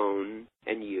microphone,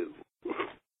 and you.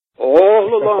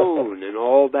 All alone in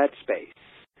all that space.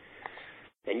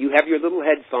 And you have your little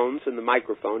headphones and the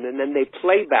microphone, and then they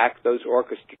play back those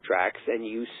orchestra tracks, and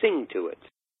you sing to it.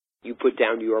 You put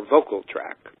down your vocal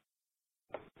track.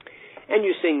 And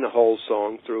you sing the whole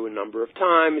song through a number of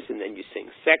times, and then you sing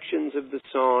sections of the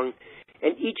song.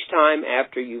 And each time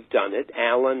after you've done it,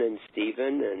 Alan and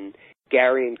Stephen and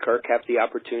Gary and Kirk have the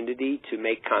opportunity to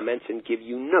make comments and give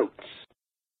you notes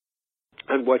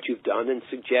on what you've done and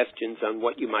suggestions on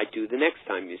what you might do the next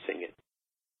time you sing it.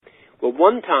 Well,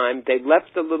 one time they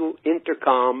left the little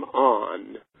intercom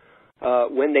on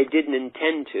when they didn't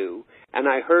intend to, and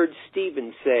I heard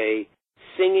Stephen say,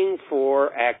 "Singing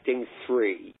 4, acting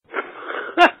 3."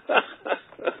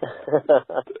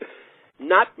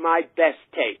 Not my best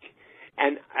take.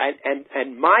 And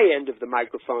my end of the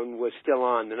microphone was still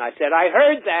on, and I said, I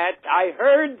heard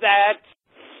that.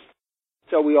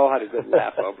 So we all had a good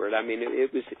laugh over it. I mean,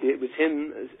 it was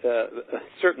him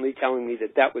certainly telling me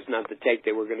that was not the take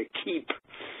they were going to keep.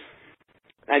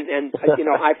 And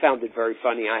I found it very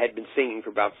funny. I had been singing for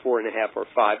about 4.5 or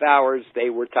 5 hours. They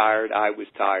were tired. I was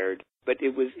tired. But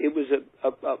it was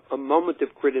a moment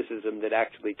of criticism that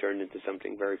actually turned into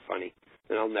something very funny,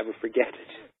 and I'll never forget it.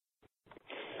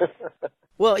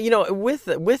 Well, with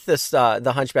this,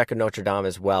 the Hunchback of Notre Dame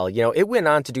as well, it went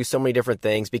on to do so many different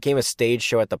things, became a stage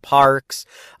show at the parks,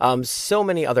 so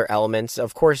many other elements.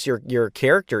 Of course, your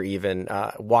character even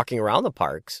walking around the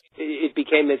parks. It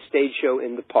became a stage show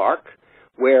in the park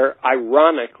where,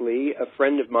 ironically, a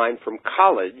friend of mine from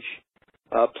college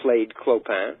played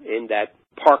Clopin in that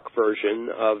park version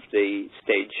of the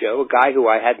stage show, a guy who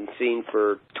I hadn't seen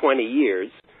for 20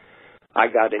 years. I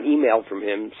got an email from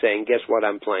him saying, guess what,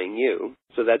 I'm playing you.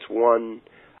 So that's one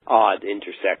odd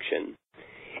intersection.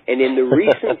 And in the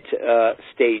recent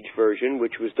stage version,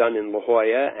 which was done in La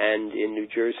Jolla and in New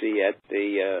Jersey at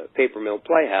the Paper Mill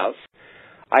Playhouse,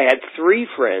 I had 3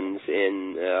 friends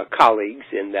colleagues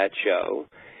in that show.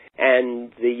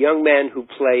 And the young man who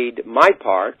played my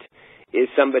part is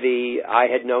somebody I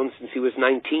had known since he was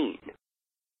 19.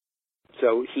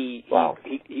 So he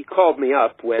called me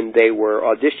up when they were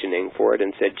auditioning for it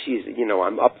and said, geez,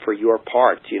 I'm up for your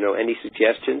part. Any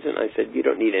suggestions? And I said, you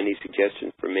don't need any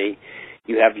suggestions from me.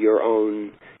 You have your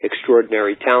own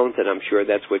extraordinary talent, and I'm sure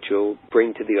that's what you'll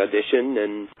bring to the audition,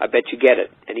 and I bet you get it.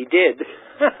 And he did.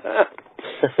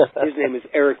 His name is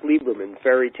Eric Lieberman,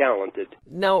 very talented.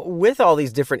 Now, with all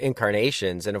these different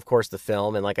incarnations, and of course the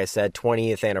film, and like I said,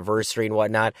 20th anniversary and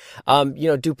whatnot,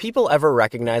 do people ever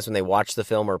recognize when they watch the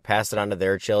film or pass it on to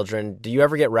their children? Do you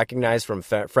ever get recognized from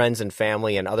friends and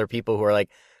family and other people who are like,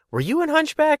 were you in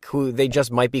Hunchback? Who they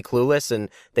just might be clueless and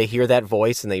they hear that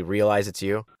voice and they realize it's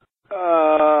you?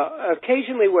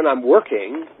 Occasionally when I'm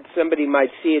working, somebody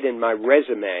might see it in my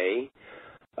resume.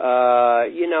 The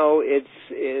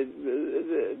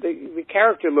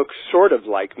character looks sort of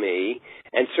like me,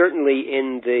 and certainly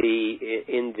in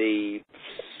the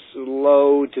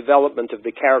slow development of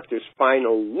the character's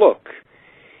final look,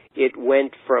 it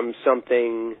went from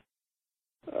something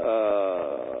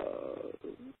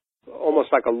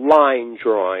almost like a line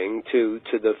drawing to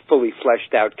the fully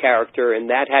fleshed out character, and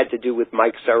that had to do with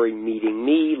Mike Surrey meeting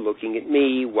me, looking at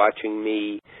me, watching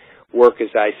me work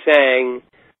as I sang.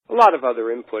 A lot of other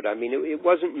input. I mean, it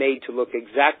wasn't made to look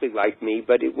exactly like me,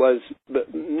 but it was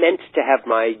meant to have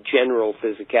my general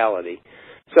physicality.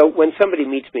 So when somebody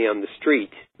meets me on the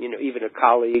street, even a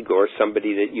colleague or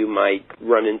somebody that you might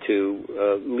run into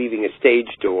leaving a stage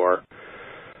door,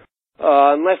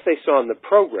 unless they saw on the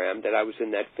program that I was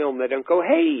in that film, they don't go,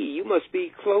 hey, you must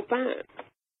be Clopin.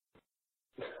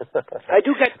 I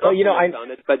do get compliments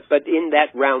on it, but in that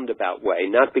roundabout way,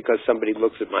 not because somebody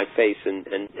looks at my face and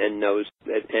knows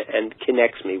and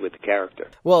connects me with the character.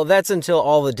 Well, that's until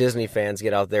all the Disney fans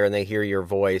get out there and they hear your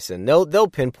voice, and they'll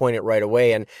pinpoint it right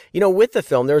away. And with the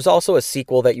film, there's also a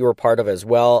sequel that you were part of as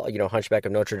well. Hunchback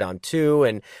of Notre Dame 2,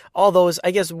 and all those.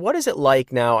 I guess what is it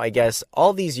like now? I guess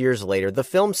all these years later, the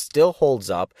film still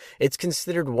holds up. It's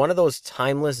considered one of those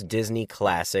timeless Disney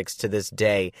classics to this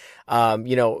day.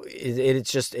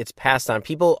 It's passed on.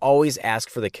 People always ask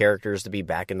for the characters to be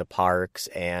back in the parks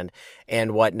and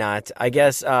whatnot. I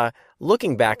guess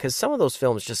looking back, because some of those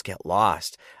films just get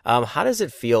lost, how does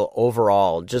it feel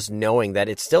overall just knowing that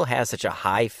it still has such a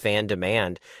high fan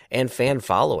demand and fan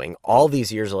following all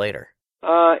these years later?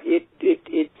 It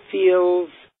feels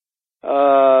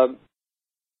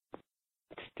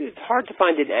it's hard to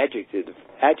find an adjective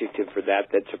for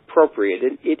that's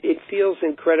appropriate. It feels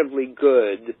incredibly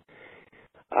good.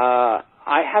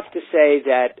 I have to say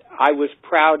that I was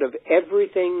proud of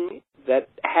everything that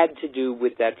had to do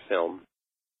with that film.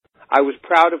 I was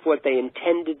proud of what they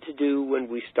intended to do when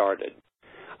we started.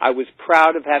 I was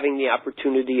proud of having the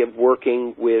opportunity of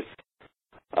working with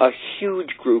a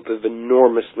huge group of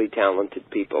enormously talented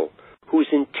people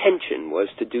whose intention was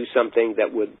to do something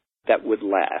that would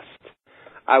last.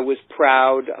 I was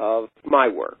proud of my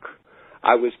work.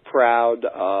 I was proud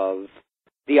of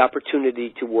the opportunity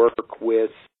to work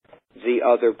with the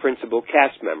other principal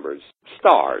cast members,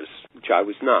 stars, which I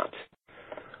was not.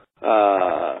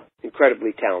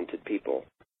 Incredibly talented people.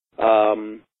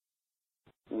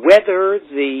 Whether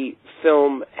the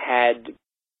film had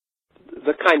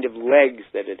the kind of legs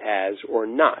that it has or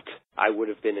not, I would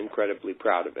have been incredibly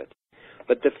proud of it.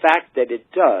 But the fact that it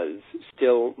does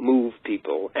still move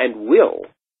people and will,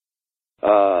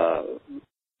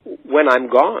 when I'm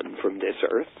gone from this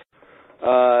earth,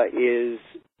 is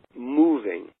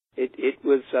moving. It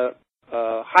was a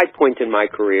high point in my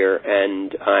career,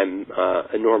 and I'm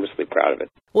enormously proud of it.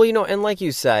 Well, and like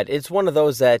you said, it's one of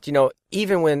those that,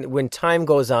 even when time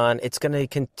goes on, it's going to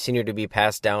continue to be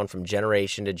passed down from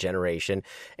generation to generation.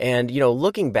 And,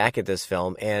 looking back at this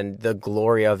film and the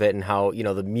glory of it and how,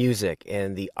 the music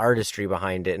and the artistry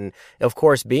behind it, and of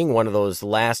course, being one of those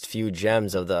last few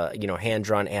gems of the,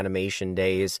 hand-drawn animation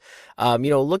days,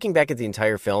 looking back at the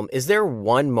entire film, is there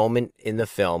one moment in the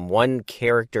film, one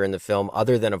character in the film,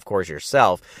 other than, of course,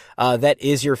 yourself, that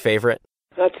is your favorite?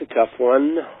 That's a tough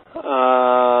one.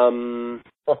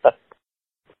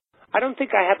 I don't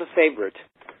think I have a favorite.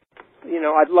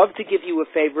 I'd love to give you a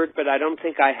favorite, but I don't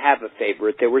think I have a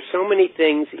favorite. There were so many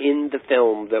things in the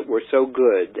film that were so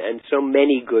good, and so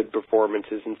many good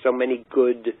performances, and so many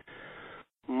good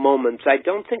moments. I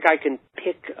don't think I can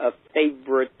pick a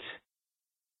favorite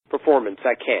performance.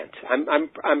 I can't. I'm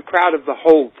proud of the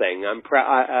whole thing.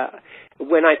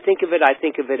 When I think of it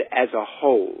as a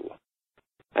whole.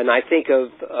 And I think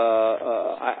of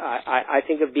I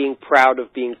think of being proud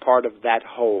of being part of that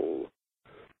whole,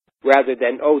 rather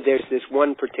than there's this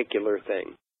one particular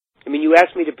thing. I mean, you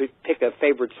asked me to pick a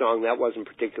favorite song. That wasn't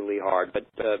particularly hard, but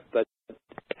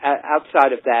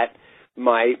outside of that,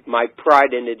 my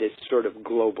pride in it is sort of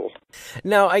global.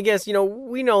 Now, I guess,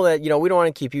 we know that, we don't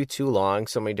want to keep you too long.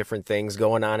 So many different things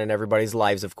going on in everybody's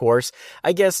lives, of course.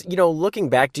 I guess, looking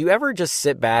back, do you ever just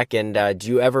sit back and do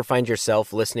you ever find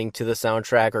yourself listening to the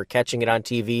soundtrack or catching it on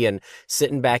TV and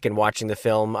sitting back and watching the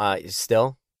film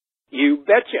still? You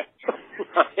betcha.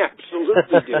 I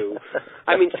absolutely do.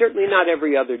 I mean, certainly not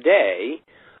every other day,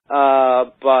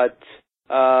 but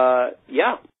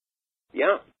yeah.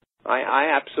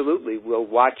 I absolutely will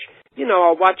watch,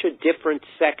 I'll watch a different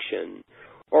section,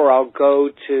 or I'll go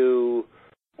to,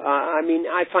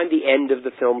 I find the end of the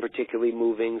film particularly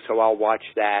moving, so I'll watch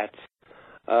that.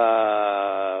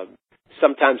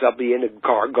 Sometimes I'll be in a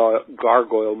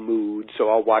gargoyle mood, so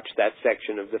I'll watch that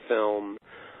section of the film.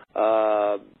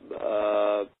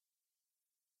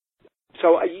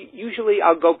 So usually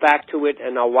I'll go back to it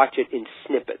and I'll watch it in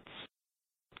snippets.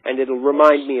 And it'll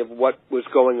remind me of what was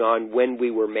going on when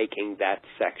we were making that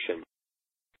section.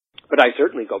 But I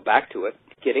certainly go back to it.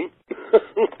 Kidding?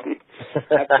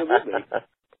 Absolutely.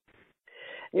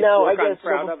 No, I guess I'm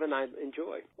proud of and I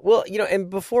enjoy. Well, and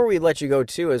before we let you go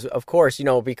too, is of course,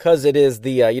 because it is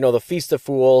the, the Feast of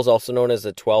Fools, also known as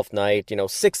the 12th night,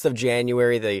 6th of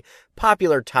January, the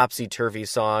popular Topsy-Turvy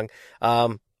song.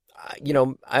 I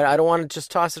don't want to just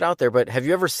toss it out there, but have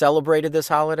you ever celebrated this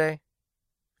holiday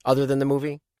other than the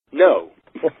movie? No.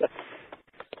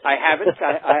 I haven't.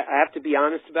 I have to be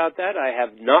honest about that. I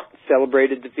have not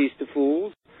celebrated the Feast of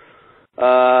Fools.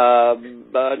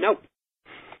 No.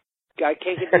 I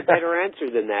can't give you a better answer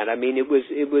than that. I mean,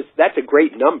 that's a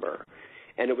great number,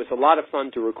 and it was a lot of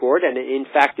fun to record, and in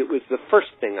fact, it was the first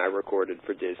thing I recorded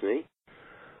for Disney.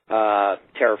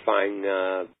 Terrifying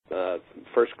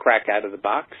first crack out of the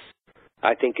box.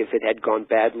 I think if it had gone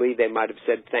badly, they might have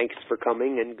said thanks for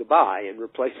coming and goodbye and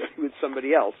replaced it with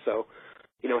somebody else. So,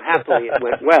 happily it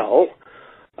went well.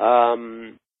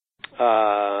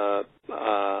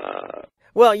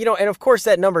 Well, and of course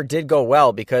that number did go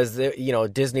well because,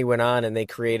 Disney went on and they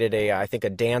created I think a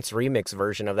dance remix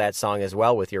version of that song as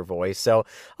well with your voice. So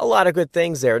a lot of good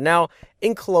things there. Now,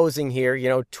 in closing here,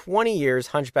 20 years,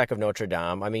 Hunchback of Notre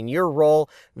Dame. I mean, your role,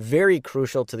 very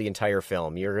crucial to the entire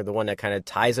film. You're the one that kind of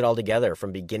ties it all together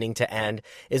from beginning to end.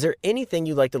 Is there anything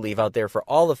you'd like to leave out there for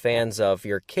all the fans of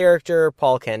your character,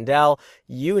 Paul Kandel,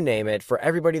 you name it, for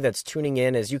everybody that's tuning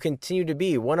in as you continue to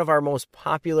be one of our most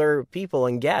popular people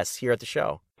and guests here at the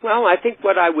show? Well, I think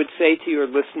what I would say to your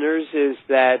listeners is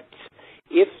that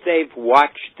if they've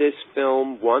watched this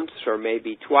film once or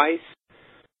maybe twice,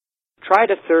 try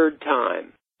it a third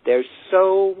time. There's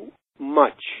so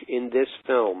much in this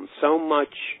film, so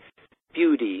much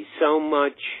beauty, so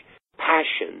much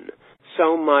passion,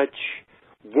 so much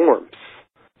warmth,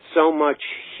 so much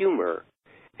humor,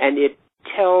 and it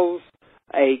tells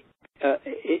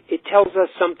us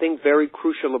something very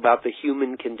crucial about the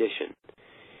human condition.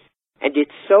 And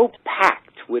it's so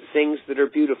packed with things that are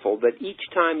beautiful that each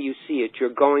time you see it,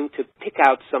 you're going to pick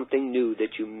out something new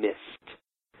that you missed.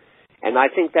 And I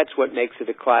think that's what makes it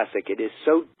a classic. It is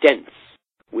so dense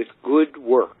with good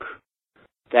work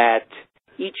that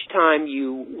each time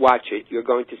you watch it, you're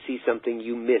going to see something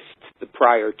you missed the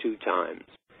prior two times.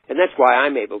 And that's why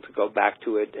I'm able to go back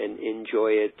to it and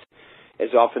enjoy it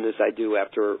as often as I do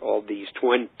after all these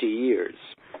 20 years.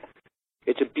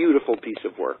 It's a beautiful piece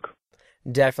of work.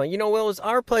 Definitely. Will, it was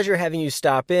our pleasure having you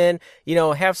stop in,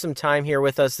 have some time here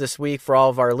with us this week for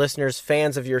all of our listeners,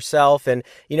 fans of yourself. And,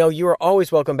 you are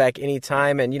always welcome back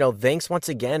anytime. And, thanks once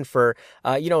again for,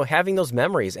 having those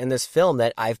memories and this film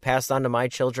that I've passed on to my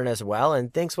children as well.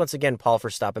 And thanks once again, Paul, for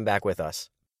stopping back with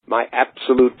us. My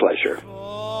absolute pleasure.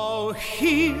 Oh,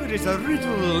 here is a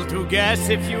riddle to guess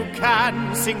if you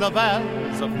can. Sing the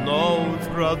bells of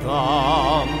Notre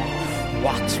Dame.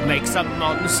 What makes a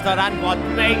monster and what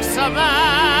makes a man?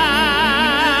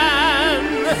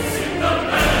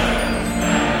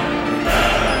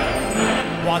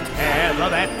 Whatever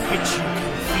their pitch, you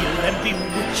can feel them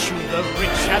bewitch you. The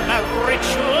rich and the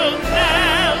ritual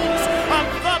knells of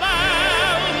the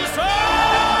bells of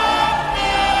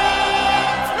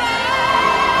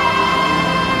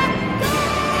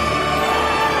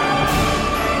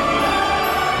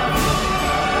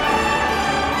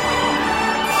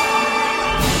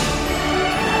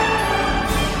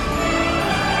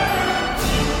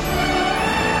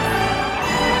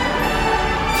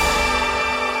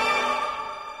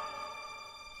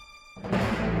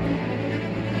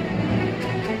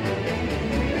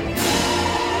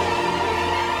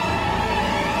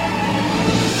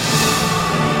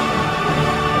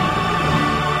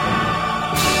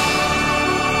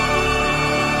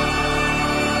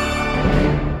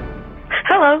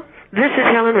Hello, this is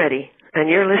Helen Reddy, and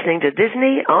you're listening to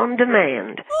Disney On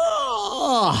Demand.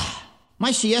 Oh, my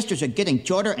siestas are getting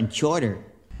shorter and shorter.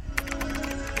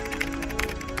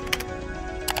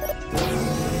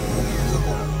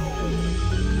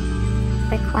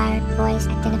 Required voice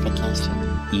identification.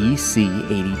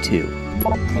 EC82.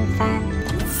 Confirmed.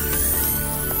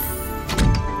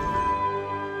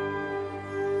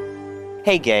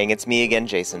 Hey gang, it's me again,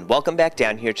 Jason. Welcome back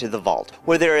down here to the vault,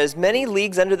 where there are as many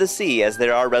leagues under the sea as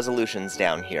there are resolutions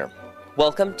down here.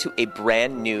 Welcome to a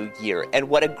brand new year, and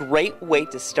what a great way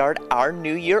to start our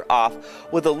new year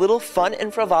off with a little fun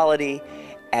and frivolity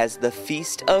as the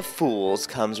Feast of Fools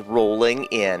comes rolling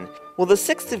in. Well, the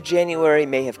 6th of January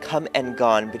may have come and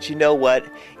gone, but you know what?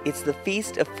 It's the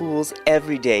Feast of Fools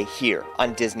every day here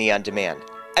on Disney On Demand.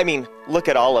 I mean, look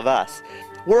at all of us.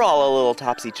 We're all a little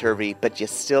topsy-turvy, but you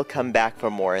still come back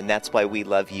for more, and that's why we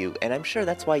love you, and I'm sure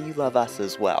that's why you love us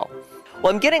as well.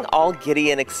 Well, I'm getting all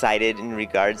giddy and excited in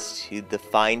regards to the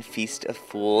fine Feast of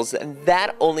Fools, and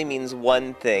that only means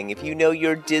one thing. If you know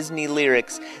your Disney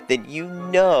lyrics, then you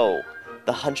know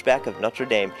the Hunchback of Notre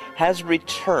Dame has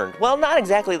returned. Well, not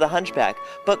exactly the Hunchback,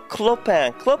 but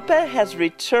Clopin. Clopin has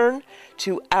returned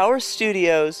to our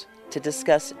studios to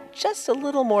discuss just a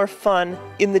little more fun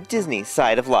in the Disney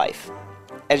side of life.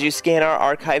 As you scan our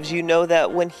archives, you know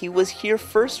that when he was here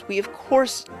first, we of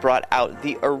course brought out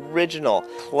the original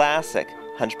classic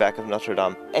Hunchback of Notre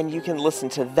Dame, and you can listen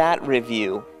to that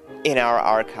review in our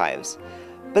archives.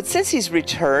 But since he's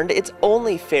returned, it's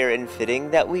only fair and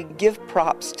fitting that we give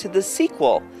props to the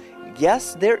sequel.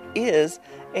 Yes, there is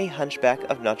a Hunchback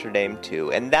of Notre Dame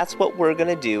 2, and that's what we're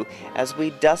going to do as we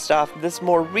dust off this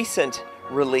more recent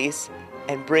release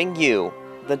and bring you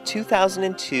the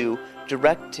 2002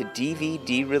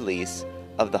 direct-to-DVD release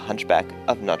of The Hunchback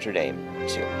of Notre Dame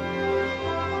 2.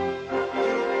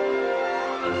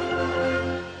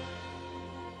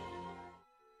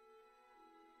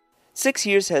 Six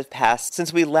years have passed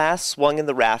since we last swung in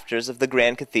the rafters of the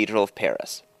Grand Cathedral of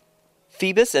Paris.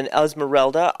 Phoebus and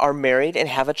Esmeralda are married and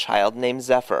have a child named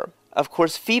Zephyr. Of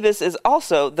course, Phoebus is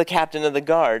also the captain of the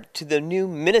guard to the new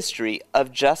Ministry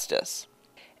of Justice.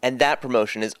 And that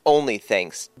promotion is only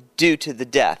thanks due to the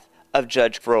death of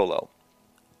Judge Frollo.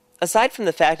 Aside from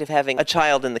the fact of having a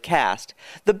child in the cast,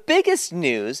 the biggest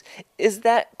news is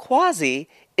that Quasi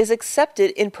is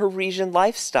accepted in Parisian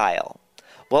lifestyle.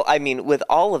 Well, I mean, with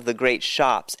all of the great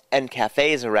shops and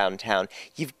cafes around town,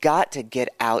 you've got to get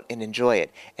out and enjoy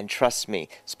it. And trust me,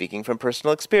 speaking from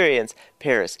personal experience,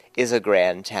 Paris is a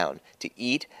grand town to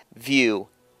eat, view,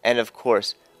 and of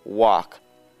course, walk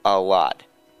a lot.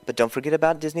 But don't forget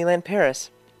about Disneyland Paris.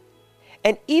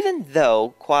 And even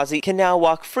though Quasi can now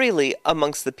walk freely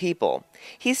amongst the people,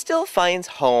 he still finds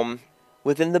home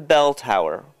within the bell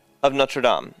tower of Notre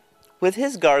Dame with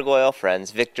his gargoyle friends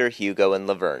Victor, Hugo, and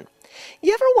Laverne.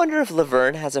 You ever wonder if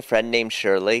Laverne has a friend named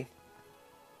Shirley?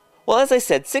 Well, as I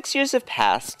said, 6 years have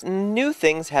passed, and new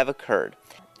things have occurred.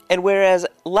 And whereas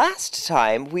last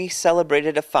time we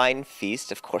celebrated a fine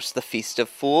feast, of course the Feast of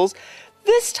Fools,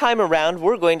 this time around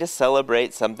we're going to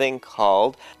celebrate something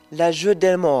called La Joie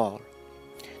des Morts.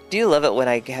 Do you love it when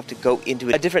I have to go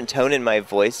into a different tone in my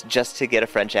voice just to get a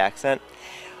French accent?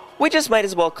 We just might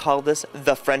as well call this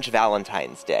the French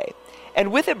Valentine's Day.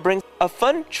 And with it brings a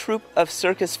fun troupe of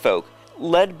circus folk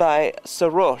led by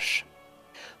Saroche.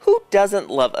 Who doesn't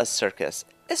love a circus,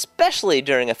 especially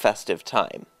during a festive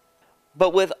time?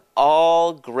 But with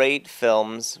all great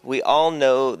films, we all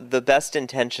know the best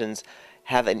intentions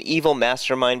have an evil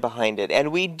mastermind behind it.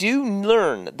 And we do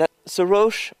learn that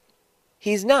Saroche,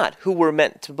 he's not who we're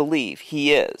meant to believe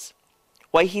he is.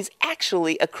 Why, he's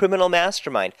actually a criminal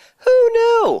mastermind. Who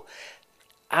knew?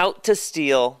 Out to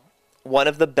steal one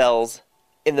of the bells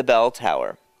in the bell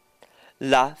tower.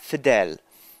 La Fidèle,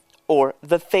 or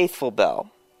the Faithful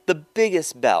Bell, the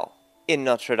biggest bell in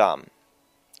Notre Dame,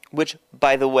 which,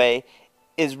 by the way,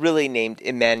 is really named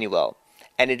Emmanuel,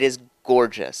 and it is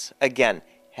gorgeous. Again,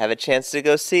 have a chance to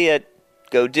go see it.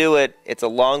 Go do it. It's a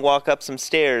long walk up some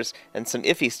stairs, and some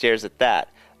iffy stairs at that,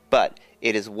 but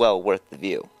it is well worth the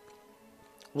view.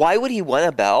 Why would he want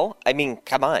a bell? I mean,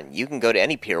 come on, you can go to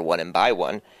any Pier 1 and buy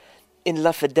one. In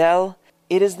La Fidèle,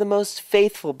 it is the most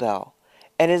faithful bell,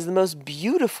 and is the most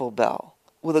beautiful bell,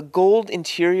 with a gold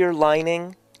interior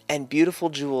lining and beautiful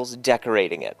jewels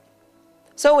decorating it.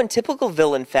 So in typical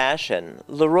villain fashion,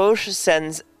 Laroche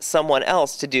sends someone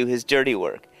else to do his dirty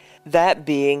work, that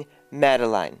being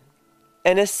Madeleine,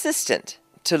 an assistant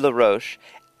to Laroche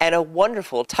and a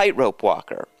wonderful tightrope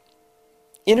walker.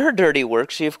 In her dirty work,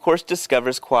 she of course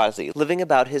discovers Quasi living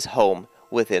about his home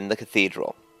within the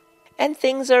cathedral. And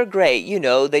things are great, you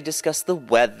know, they discuss the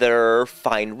weather,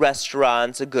 fine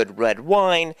restaurants, a good red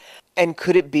wine, And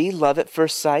could it be love at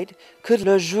first sight? Could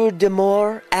le jour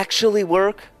d'amour actually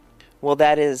work? Well,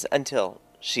 that is until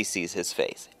she sees his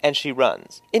face, and she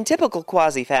runs. In typical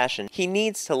Quasi fashion, he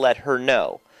needs to let her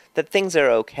know that things are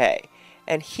okay,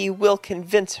 and he will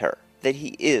convince her that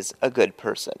he is a good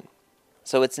person.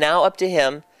 So it's now up to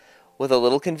him, with a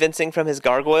little convincing from his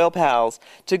gargoyle pals,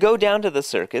 to go down to the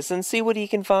circus and see what he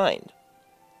can find.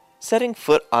 Setting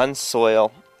foot on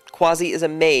soil, Quasi is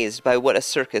amazed by what a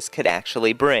circus could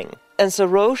actually bring. And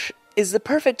Sarosh is the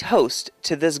perfect host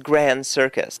to this grand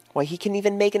circus. Why, he can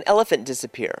even make an elephant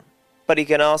disappear. But he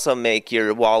can also make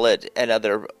your wallet and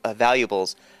other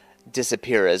valuables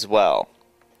disappear as well.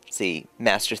 See,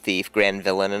 Master Thief, Grand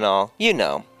Villain and all. You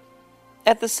know.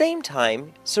 At the same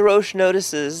time, Sarosh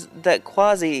notices that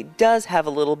Quasi does have a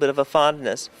little bit of a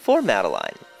fondness for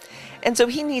Madeline. And so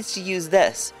he needs to use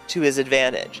this to his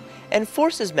advantage, and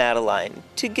forces Madeline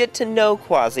to get to know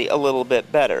Quasi a little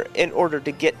bit better in order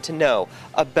to get to know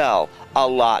Abel a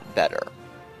lot better.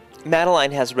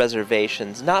 Madeline has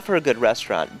reservations, not for a good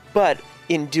restaurant, but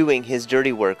in doing his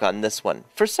dirty work on this one,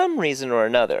 for some reason or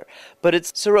another. But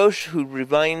it's Sarosh who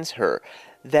reminds her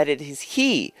that it is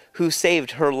he who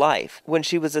saved her life when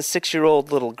she was a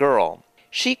 6-year-old little girl.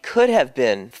 She could have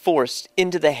been forced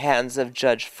into the hands of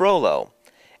Judge Frollo,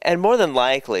 and more than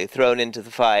likely thrown into the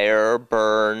fire,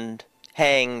 burned,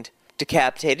 hanged,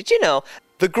 decapitated, you know,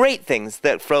 the great things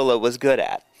that Frollo was good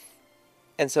at.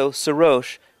 And so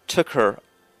Sarosh took her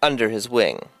under his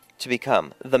wing to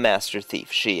become the master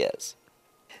thief she is.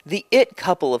 The it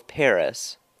couple of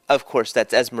Paris, of course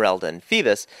that's Esmeralda and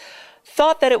Phoebus,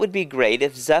 thought that it would be great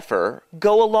if Zephyr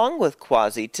go along with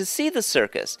Quasi to see the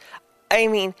circus. I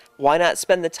mean, why not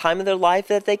spend the time of their life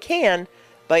that they can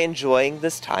by enjoying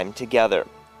this time together?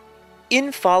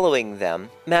 In following them,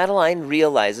 Madeline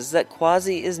realizes that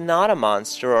Quasi is not a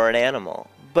monster or an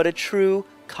animal, but a true,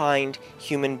 kind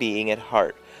human being at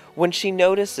heart, when she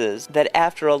notices that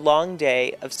after a long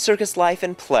day of circus life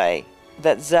and play,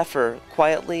 that Zephyr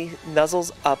quietly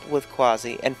nuzzles up with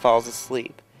Quasi and falls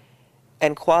asleep,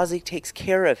 and Quasi takes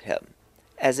care of him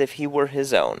as if he were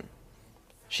his own.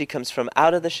 She comes from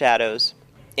out of the shadows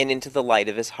and into the light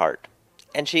of his heart,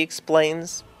 and she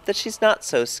explains that she's not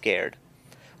so scared,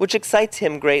 which excites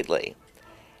him greatly.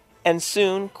 And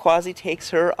soon, Quasi takes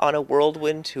her on a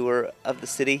whirlwind tour of the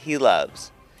city he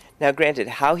loves. Now granted,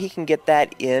 how he can get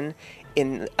that in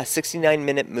a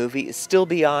 69-minute movie is still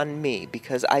beyond me,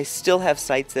 because I still have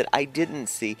sights that I didn't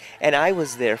see, and I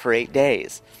was there for 8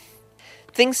 days.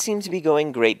 Things seem to be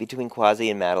going great between Quasi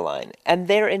and Madeline, and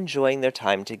they're enjoying their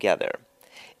time together.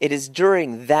 It is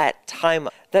during that time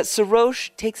that Sarosh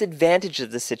takes advantage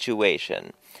of the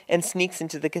situation and sneaks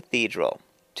into the cathedral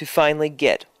to finally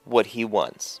get what he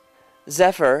wants.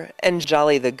 Zephyr and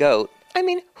Jolly the goat, I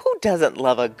mean, who doesn't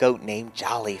love a goat named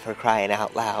Jolly, for crying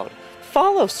out loud,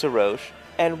 follow Sarosh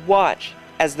and watch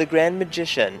as the Grand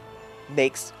Magician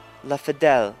makes La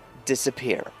Fidèle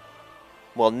disappear.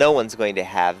 Well, no one's going to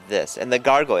have this, and the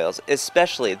gargoyles,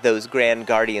 especially those grand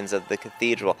guardians of the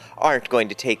cathedral, aren't going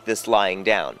to take this lying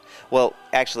down. Well,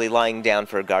 actually, lying down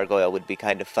for a gargoyle would be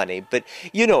kind of funny, but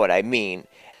you know what I mean.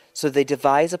 So they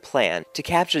devise a plan to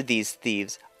capture these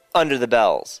thieves under the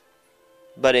bells.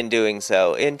 But in doing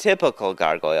so, in typical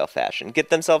gargoyle fashion, get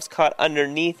themselves caught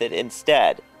underneath it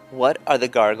instead. What are the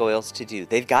gargoyles to do?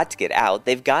 They've got to get out.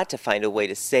 They've got to find a way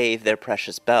to save their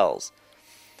precious bells.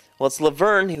 Well, it's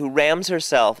Laverne who rams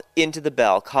herself into the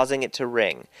bell, causing it to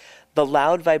ring. The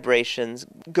loud vibrations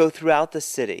go throughout the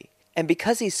city, and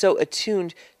because he's so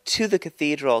attuned to the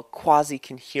cathedral, Quasi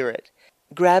can hear it.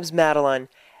 Grabs Madeline,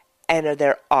 and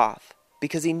they're off,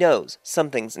 because he knows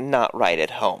something's not right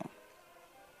at home.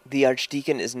 The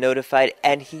Archdeacon is notified,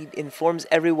 and he informs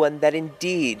everyone that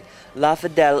indeed La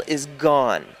Fidèle is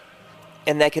gone.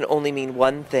 And that can only mean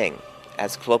one thing.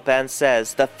 As Clopin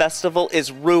says, the festival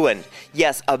is ruined.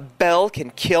 Yes, a bell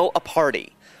can kill a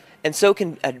party. And so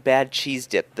can a bad cheese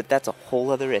dip, but that's a whole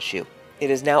other issue.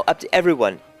 It is now up to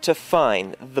everyone to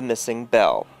find the missing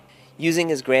bell. Using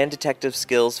his grand detective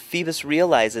skills, Phoebus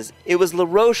realizes it was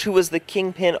LaRoche who was the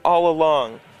kingpin all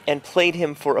along, and played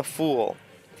him for a fool.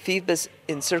 Phoebus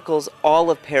encircles all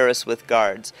of Paris with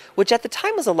guards, which at the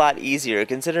time was a lot easier,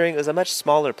 considering it was a much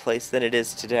smaller place than it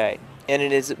is today. And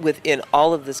it is within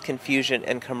all of this confusion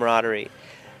and camaraderie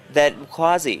that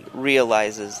Quasi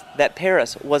realizes that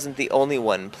Paris wasn't the only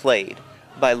one played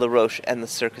by LaRoche and the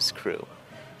circus crew.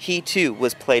 He too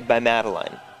was played by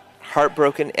Madeline.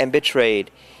 Heartbroken and betrayed,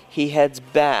 he heads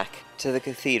back to the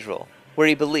cathedral, where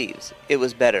he believes it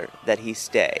was better that he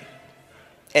stay.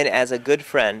 And as a good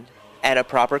friend and a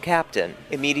proper captain,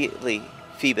 immediately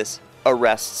Phoebus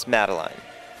arrests Madeline.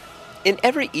 In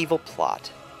every evil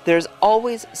plot, there's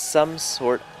always some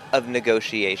sort of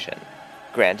negotiation.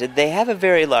 Granted, they have a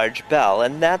very large bell,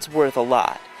 and that's worth a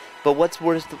lot. But what's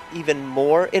worth even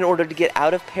more in order to get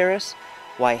out of Paris?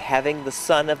 Why, having the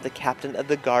son of the captain of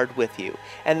the guard with you.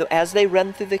 And as they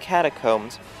run through the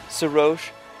catacombs, Sarosh,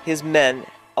 his men,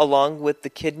 along with the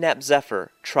kidnapped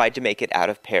Zephyr, tried to make it out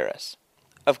of Paris.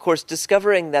 Of course,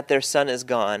 discovering that their son is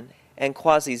gone, and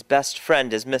Quasi's best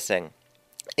friend is missing,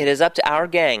 it is up to our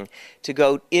gang to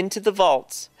go into the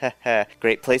vaults,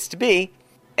 great place to be,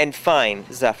 and find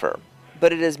Zephyr.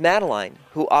 But it is Madeline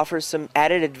who offers some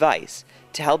added advice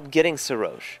to help getting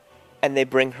Sarosh, and they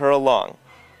bring her along.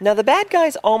 Now, the bad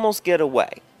guys almost get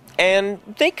away, and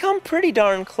they come pretty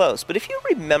darn close. But if you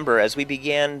remember, as we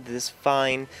began this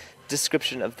fine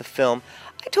description of the film,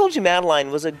 I told you Madeline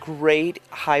was a great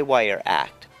high-wire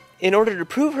act. In order to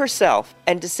prove herself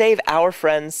and to save our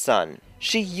friend's son,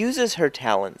 she uses her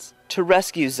talents to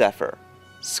rescue Zephyr,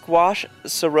 squash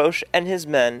Sarosh and his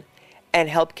men, and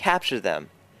help capture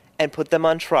them and put them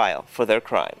on trial for their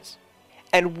crimes.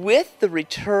 And with the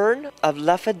return of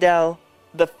La Fidèle,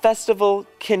 the festival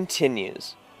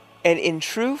continues. And in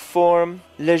true form,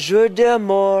 Le Jour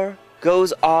d'Amour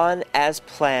goes on as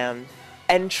planned,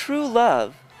 and true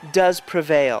love does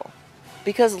prevail.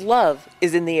 Because love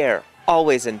is in the air,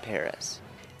 always in Paris.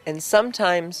 And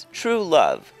sometimes true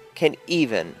love can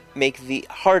even make the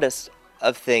hardest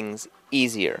of things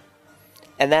easier.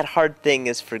 And that hard thing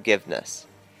is forgiveness.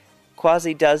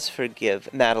 Quasi does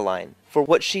forgive Madeline for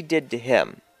what she did to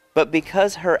him, but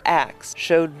because her acts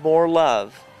showed more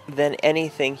love than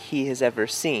anything he has ever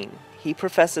seen, he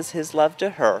professes his love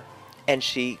to her, and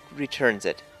she returns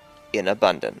it in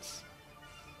abundance.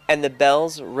 And the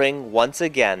bells ring once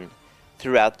again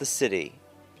throughout the city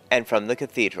and from the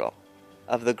cathedral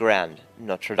of the Grand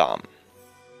Notre Dame.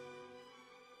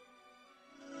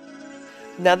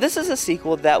 Now, this is a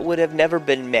sequel that would have never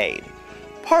been made,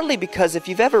 partly because if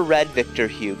you've ever read Victor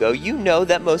Hugo, you know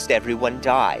that most everyone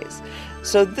dies.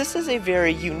 So this is a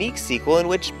very unique sequel in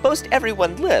which most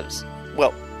everyone lives.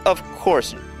 Well, of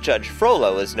course, Judge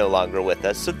Frollo is no longer with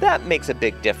us, so that makes a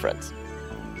big difference.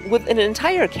 With an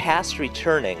entire cast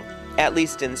returning, at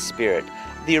least in spirit,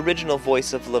 the original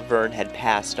voice of Laverne had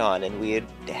passed on, and we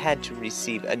had to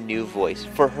receive a new voice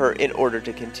for her in order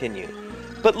to continue.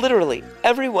 But literally,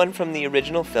 everyone from the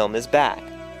original film is back,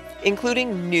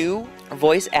 including new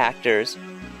voice actors,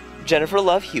 Jennifer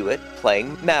Love Hewitt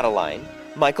playing Madeline,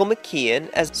 Michael McKean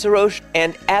as Sarosh,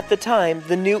 and at the time,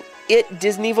 the new It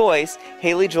Disney voice,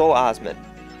 Haley Joel Osment.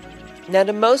 Now,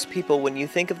 to most people, when you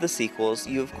think of the sequels,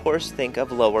 you of course think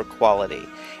of lower quality,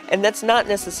 and that's not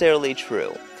necessarily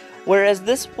true. Whereas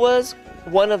this was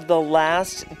one of the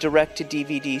last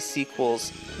direct-to-DVD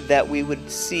sequels that we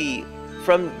would see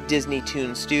from Disney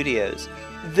Toon Studios,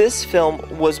 this film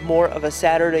was more of a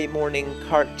Saturday morning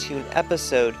cartoon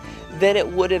episode than it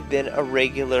would have been a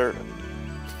regular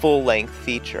full-length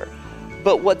feature.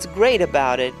 But what's great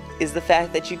about it is the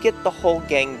fact that you get the whole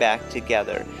gang back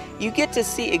together. You get to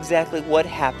see exactly what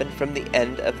happened from the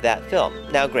end of that film.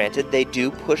 Now granted, they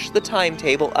do push the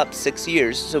timetable up 6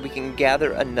 years so we can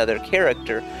gather another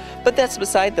character, but that's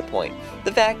beside the point.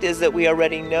 The fact is that we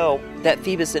already know that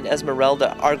Phoebus and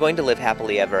Esmeralda are going to live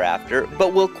happily ever after,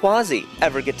 but will Quasi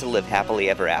ever get to live happily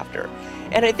ever after?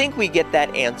 And I think we get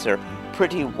that answer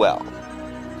pretty well.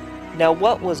 Now,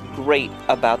 what was great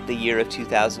about the year of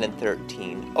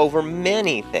 2013, over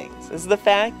many things, is the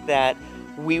fact that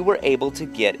we were able to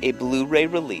get a Blu-ray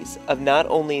release of not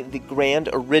only the grand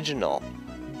original,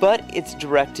 but its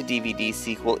direct-to-DVD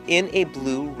sequel in a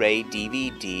Blu-ray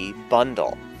DVD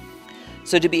bundle.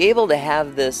 So to be able to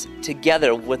have this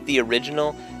together with the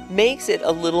original makes it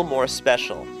a little more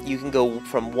special. You can go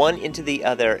from one into the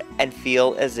other and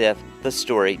feel as if the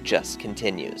story just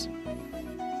continues.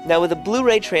 Now, with a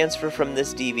Blu-ray transfer from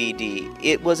this DVD,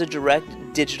 it was a direct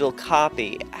digital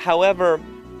copy. However,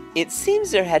 it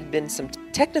seems there had been some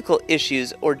technical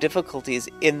issues or difficulties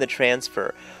in the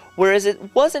transfer. Whereas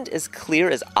it wasn't as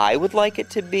clear as I would like it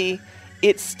to be,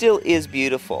 it still is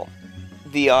beautiful.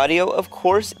 The audio, of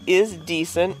course, is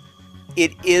decent.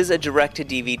 It is a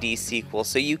direct-to-DVD sequel,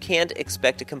 so you can't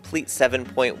expect a complete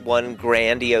 7.1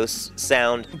 grandiose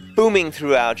sound booming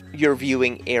throughout your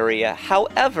viewing area.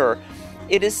 However,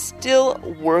 it is still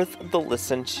worth the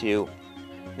listen to.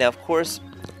 Now, of course,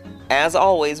 as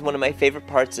always, one of my favorite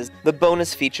parts is the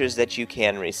bonus features that you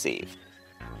can receive.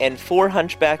 And for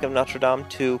Hunchback of Notre Dame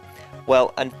 2,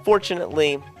 well,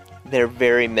 unfortunately, they're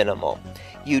very minimal.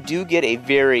 You do get a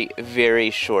very, very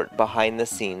short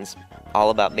behind-the-scenes,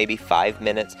 all about maybe 5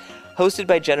 minutes, hosted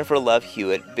by Jennifer Love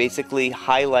Hewitt, basically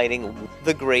highlighting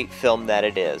the great film that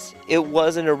it is. It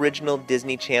was an original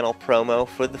Disney Channel promo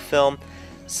for the film,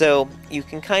 So you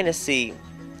can kind of see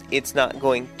it's not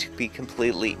going to be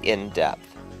completely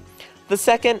in-depth. The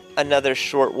second, another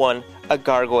short one, A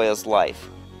Gargoyle's Life.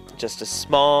 Just a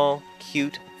small,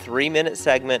 cute 3-minute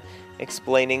segment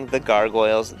explaining the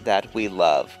gargoyles that we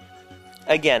love.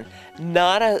 Again,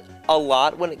 not a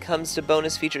lot when it comes to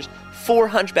bonus features for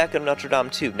Hunchback of Notre Dame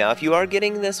 2. Now, if you are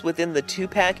getting this within the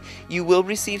 2-pack, you will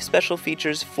receive special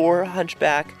features for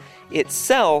Hunchback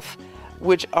itself,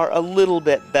 which are a little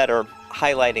bit better,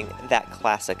 highlighting that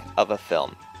classic of a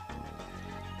film.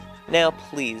 Now,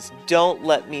 please, don't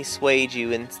let me sway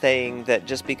you in saying that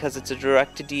just because it's a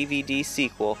direct-to-DVD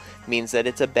sequel means that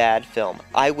it's a bad film.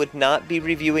 I would not be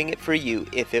reviewing it for you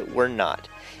if it were not.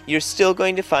 You're still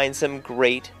going to find some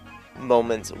great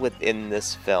moments within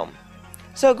this film.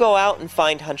 So go out and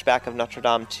find Hunchback of Notre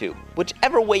Dame 2,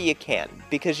 whichever way you can,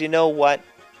 because you know what?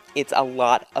 It's a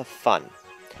lot of fun.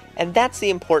 And that's the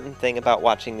important thing about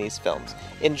watching these films,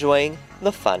 enjoying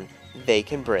the fun they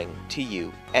can bring to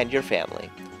you and your family.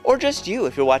 Or just you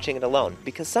if you're watching it alone,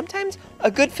 because sometimes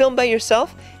a good film by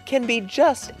yourself can be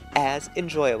just as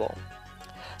enjoyable.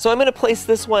 So I'm going to place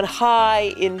this one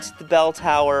high into the bell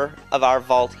tower of our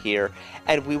vault here,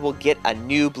 and we will get a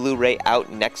new Blu-ray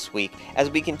out next week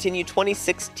as we continue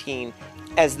 2016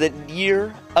 as the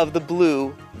year of the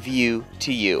blue view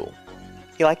to you.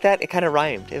 You like that? It kind of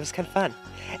rhymed. It was kind of fun.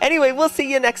 Anyway, we'll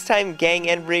see you next time, gang,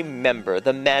 and remember,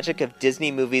 the magic of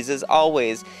Disney movies is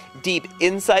always deep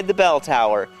inside the bell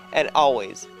tower and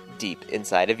always deep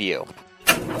inside of you.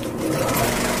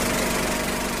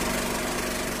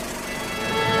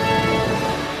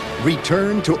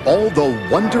 Return to all the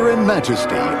wonder and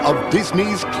majesty of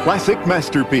Disney's classic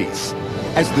masterpiece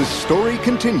as the story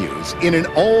continues in an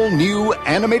all-new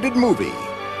animated movie,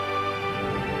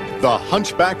 The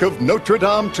Hunchback of Notre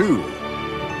Dame 2.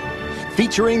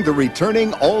 Featuring the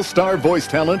returning all-star voice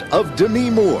talent of Demi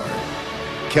Moore,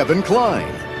 Kevin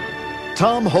Kline,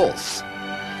 Tom Hulse,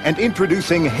 and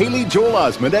introducing Haley Joel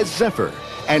Osment as Zephyr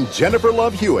and Jennifer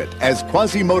Love Hewitt as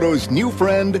Quasimodo's new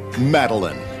friend,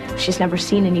 Madeline. She's never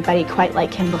seen anybody quite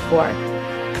like him before.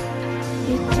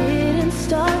 It didn't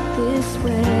start this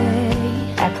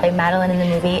way. I play Madeline in the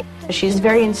movie. She's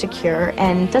very insecure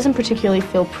and doesn't particularly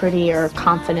feel pretty or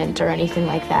confident or anything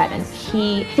like that. And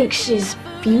he thinks she's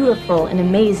beautiful and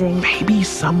amazing. Maybe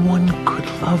someone could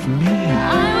love me.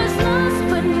 I was lost,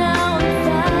 but now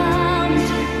I'm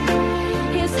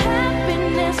found. His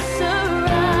happiness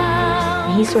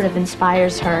around. He sort of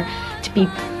inspires her to be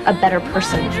a better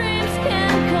person.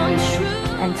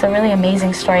 And it's a really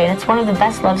amazing story, and it's one of the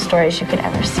best love stories you could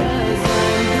ever see.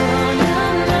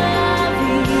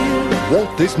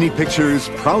 Walt Disney Pictures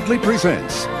proudly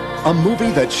presents a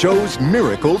movie that shows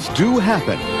miracles do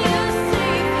happen.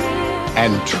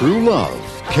 And true love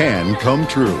can come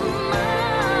true.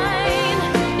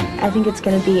 I think it's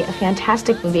going to be a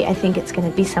fantastic movie. I think it's going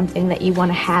to be something that you want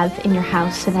to have in your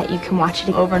house so that you can watch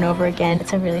it over and over again.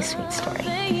 It's a really sweet story.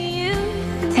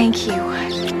 Thank you.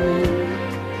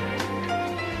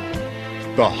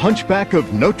 The Hunchback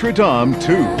of Notre Dame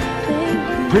 2.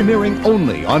 Premiering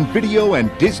only on video and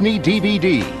Disney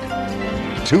DVD.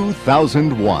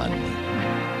 2001.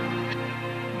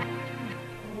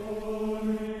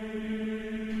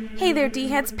 Hey there,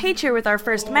 D-Heads. Paige here with our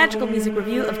first magical music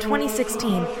review of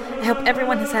 2016. I hope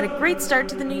everyone has had a great start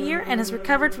to the new year and has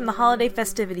recovered from the holiday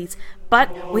festivities.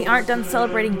 But we aren't done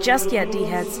celebrating just yet,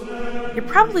 D-Heads. You're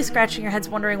probably scratching your heads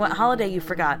wondering what holiday you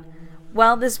forgot.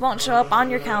 Well, this won't show up on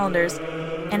your calendars.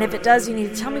 And if it does, you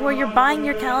need to tell me where you're buying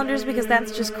your calendars because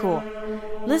that's just cool.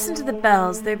 Listen to the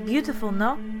bells. They're beautiful,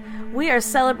 no? We are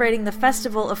celebrating the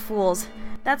Festival of Fools.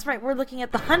 That's right, we're looking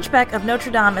at the Hunchback of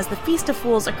Notre Dame as the Feast of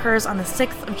Fools occurs on the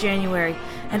 6th of January.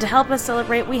 And to help us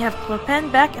celebrate, we have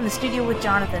Clopin back in the studio with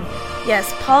Jonathan.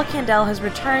 Yes, Paul Candel has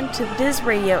returned to Diz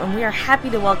Radio, and we are happy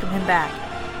to welcome him back.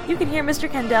 You can hear Mr.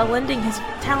 Candel lending his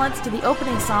talents to the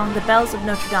opening song, The Bells of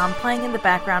Notre Dame, playing in the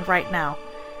background right now.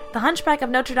 The Hunchback of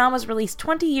Notre Dame was released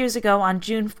 20 years ago on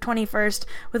June 21st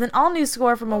with an all-new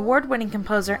score from award-winning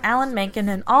composer Alan Menken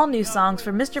and all-new songs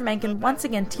from Mr. Menken once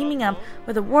again teaming up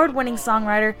with award-winning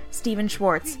songwriter Stephen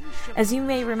Schwartz. As you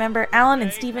may remember, Alan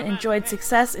and Stephen enjoyed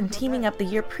success in teaming up the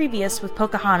year previous with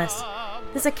Pocahontas.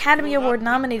 This Academy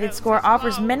Award-nominated score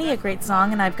offers many a great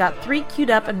song, and I've got 3 queued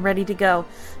up and ready to go.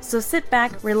 So sit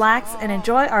back, relax, and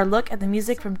enjoy our look at the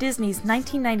music from Disney's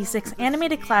 1996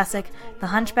 animated classic, The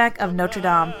Hunchback of Notre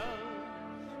Dame.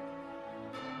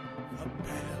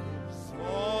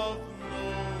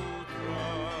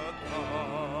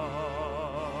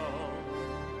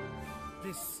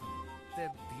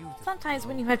 Sometimes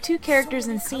when you have 2 characters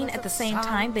in scene at the same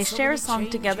time, they share a song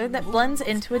together that blends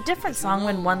into a different song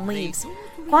when one leaves.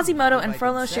 Quasimodo and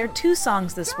Frollo share 2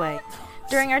 songs this way.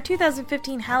 During our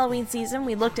 2015 Halloween season,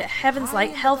 we looked at Heaven's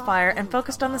Light, Hellfire, and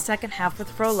focused on the second half with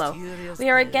Frollo. We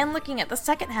are again looking at the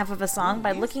second half of a song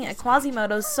by looking at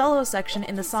Quasimodo's solo section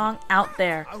in the song Out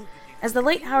There. As the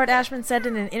late Howard Ashman said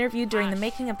in an interview during the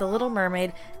making of The Little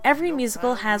Mermaid, every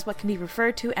musical has what can be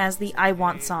referred to as the I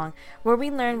Want song, where we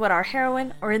learn what our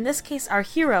heroine, or in this case our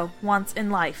hero, wants in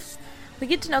life. We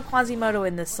get to know Quasimodo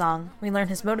in this song, we learn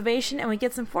his motivation, and we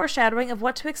get some foreshadowing of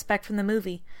what to expect from the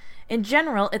movie. In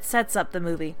general, it sets up the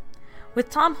movie. With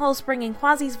Tom Hulce bringing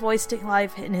Quasi's voice to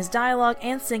life in his dialogue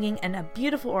and singing and a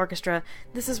beautiful orchestra,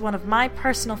 this is one of my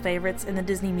personal favorites in the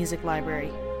Disney Music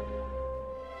Library.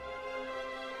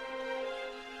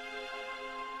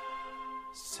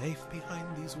 Safe behind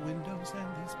these windows and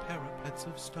these parapets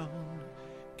of stone,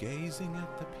 gazing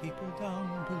at the people down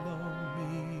below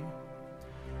me.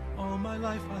 All my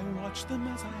life I watch them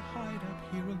as I hide up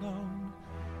here alone,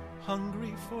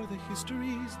 hungry for the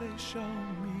histories they show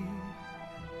me.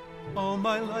 All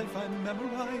my life I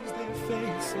memorize their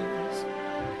faces,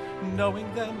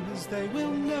 knowing them as they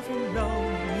will never know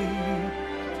me.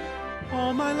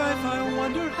 All my life I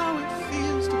wonder how it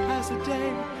feels to pass a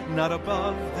day not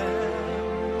above them,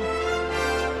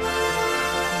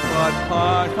 but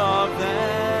part of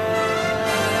them.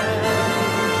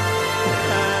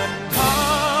 And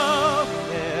up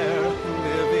there,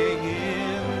 living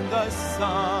in the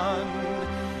sun,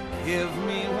 give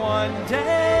me one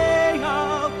day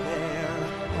out there.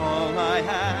 All I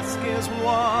ask is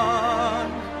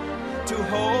one, to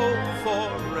hope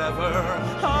forever.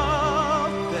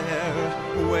 Up there,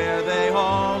 where they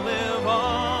all live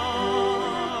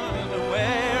on,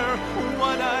 where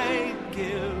what I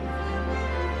give,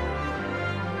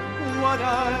 what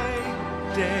I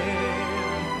dare,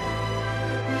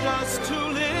 just to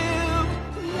live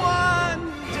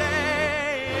one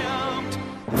day out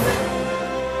there.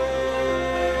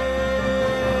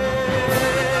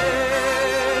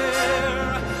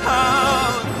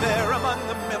 Out there among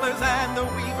the millers and the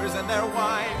weavers and their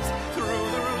wives, through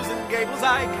the roofs and gables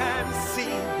I can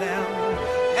see them.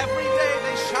 Every day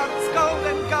they shout and scold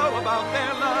and go about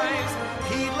their lives,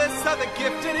 heedless of the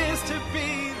gift it is to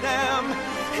be them.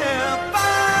 If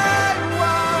I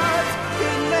was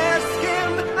in their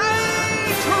skin,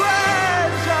 I'd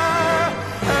treasure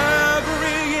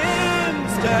every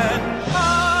instant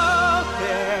out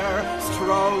there,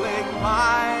 strolling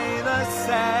by the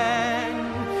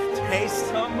sand, taste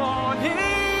the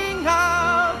morning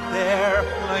out there,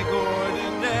 like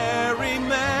ordinary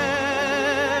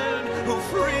men who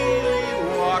freely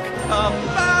walk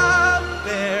about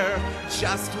there.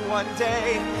 Just one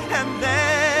day, and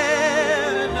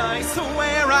then I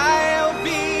swear I'll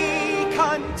be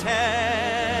content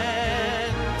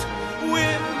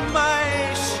with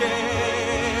my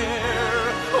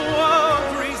share.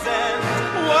 Won't resent,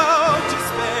 won't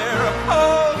despair,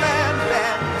 old and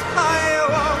bent, I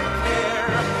won't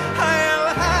care. I'll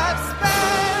have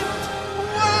spent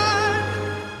one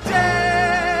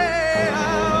day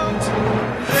out there.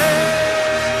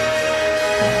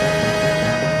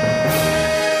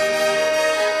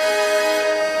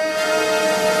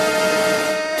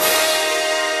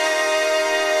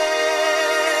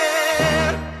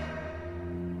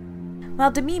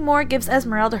 While Demi Moore gives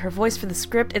Esmeralda her voice for the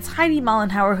script, it's Heidi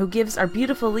Mollenhauer who gives our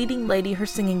beautiful leading lady her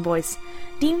singing voice.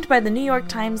 Deemed by the New York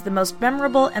Times the most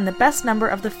memorable and the best number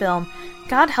of the film,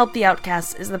 God Help the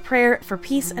Outcasts is the prayer for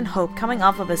peace and hope coming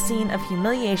off of a scene of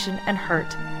humiliation and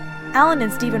hurt. Alan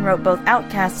and Stephen wrote both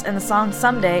Outcasts and the song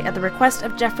Someday at the request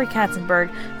of Jeffrey Katzenberg,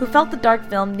 who felt the dark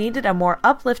film needed a more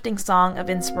uplifting song of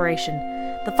inspiration.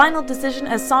 The final decision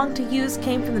as song to use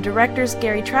came from the directors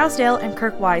Gary Trousdale and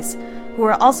Kirk Weiss, who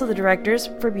are also the directors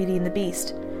for Beauty and the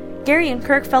Beast. Gary and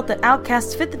Kirk felt that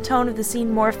Outcasts fit the tone of the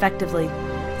scene more effectively.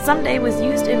 Someday was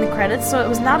used in the credits, so it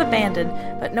was not abandoned,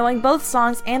 but knowing both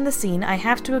songs and the scene, I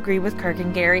have to agree with Kirk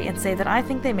and Gary and say that I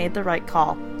think they made the right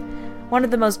call. One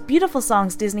of the most beautiful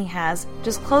songs Disney has,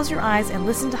 just close your eyes and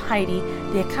listen to Heidi,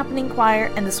 the accompanying choir,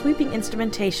 and the sweeping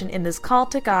instrumentation in this call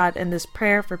to God and this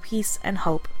prayer for peace and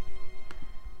hope.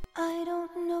 I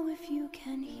don't know if you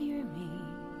can hear me,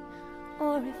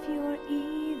 or if you're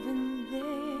even there.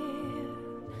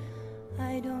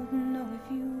 I don't know if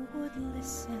you would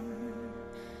listen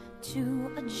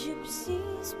to a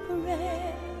gypsy's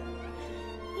prayer.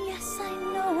 Yes, I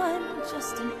know I'm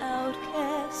just an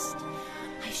outcast,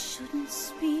 I shouldn't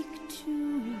speak to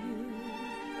you.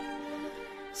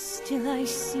 Still I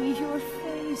see your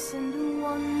face and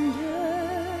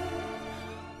wonder,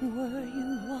 were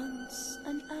you once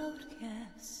an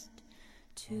outcast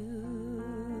too?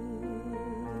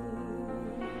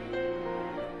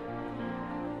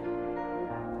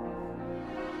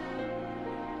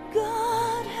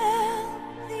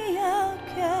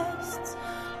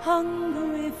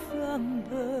 hungry from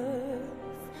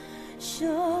birth.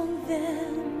 Show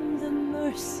them the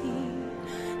mercy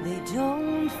they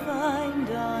don't find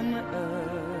on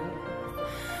earth.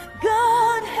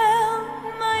 God help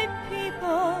my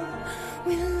people,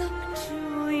 we look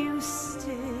to you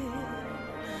still.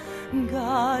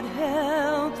 God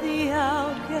help the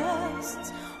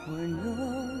outcasts where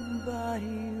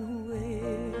nobody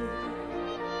will.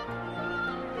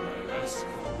 I ask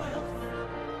for wealth,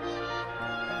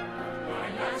 I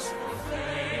ask for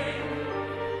fame,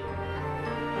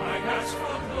 I ask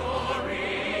for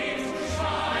glory to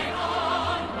shine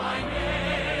on my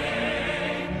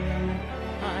name.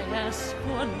 I ask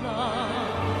for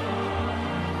love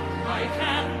I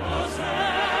can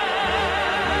possess.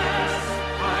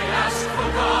 I ask for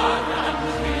God and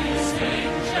His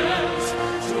angels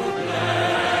to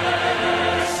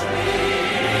bless me.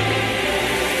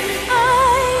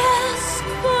 I ask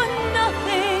for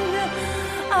nothing,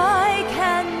 I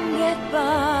can get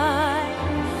by,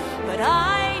 but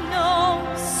I know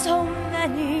so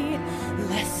many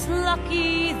less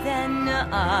lucky than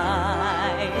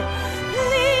I.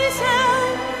 Please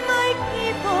help my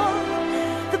people,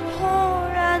 the poor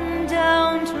and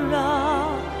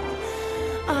downtrodden.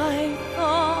 I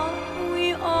thought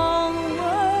we all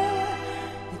were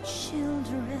the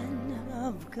children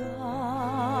of God.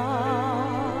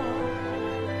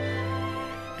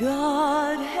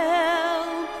 God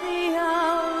help the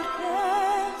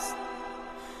outcast,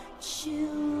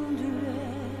 children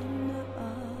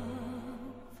of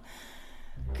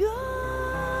God.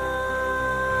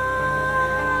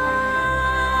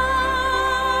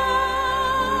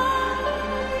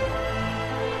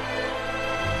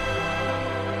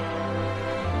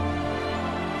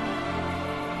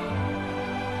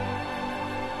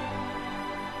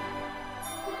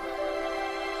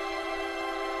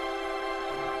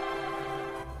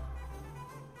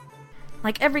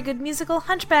 Like every good musical,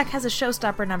 Hunchback has a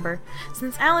showstopper number.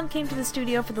 Since Alan came to the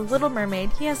studio for The Little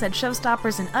Mermaid, he has had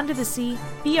showstoppers in Under the Sea,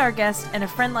 Be Our Guest, and A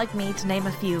Friend Like Me, to name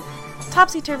a few.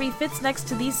 Topsy Turvy fits next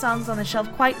to these songs on the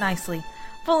shelf quite nicely.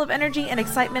 Full of energy and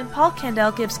excitement, Paul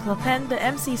Candel gives Clopin the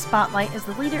MC spotlight as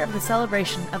the leader of the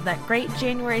celebration of that great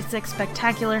January 6th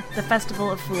spectacular, the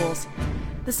Festival of Fools.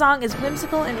 The song is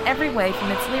whimsical in every way, from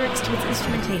its lyrics to its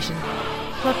instrumentation.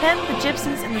 Clopin, the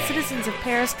gypsies, and the citizens of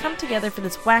Paris come together for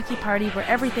this wacky party where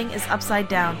everything is upside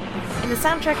down. In the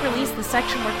soundtrack release, the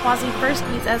section where Quasi first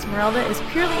meets Esmeralda is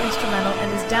purely instrumental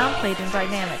and is downplayed in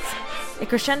dynamics. It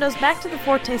crescendos back to the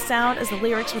forte sound as the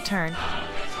lyrics return.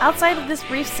 Outside of this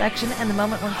brief section and the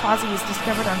moment when Quasi is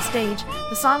discovered on stage,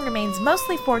 the song remains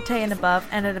mostly forte and above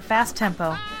and at a fast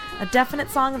tempo. A definite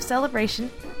song of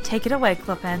celebration. Take it away,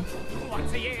 Clopin.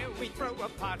 Once a year we throw a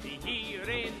party here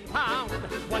in town.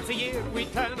 Once a year we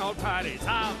turn all parties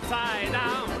upside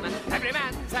down. Every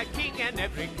man's a king and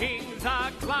every king's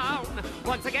a clown.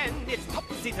 Once again it's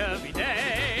topsy-turvy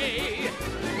day.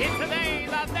 It's the day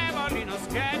that the Molinos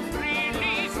get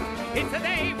released. It's the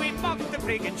day we mock the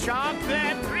prig and shark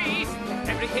their priest.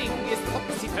 Everything is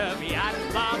topsy-turvy at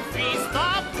the feast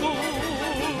of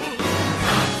fools.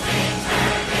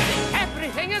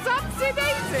 Everything is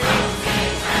upsy-daisy.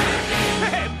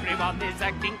 Everyone is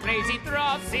acting crazy.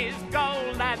 Dross is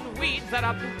gold and weeds are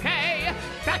a bouquet.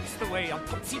 That's the way on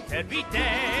topsy-turvy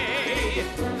day.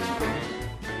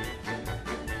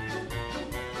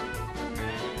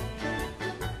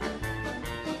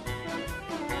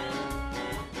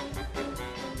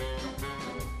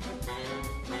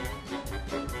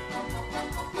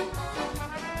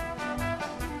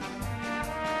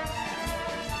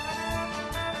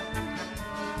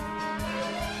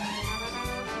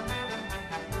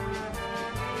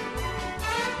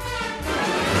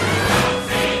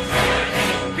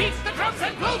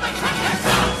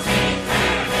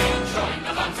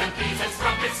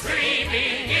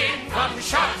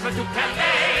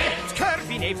 It's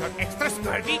curvy names are extra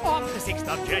scurvy on the 6th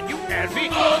of January.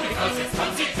 All because it's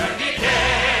topsy-turvy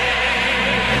day.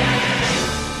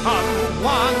 Come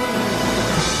one,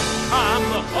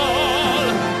 come all.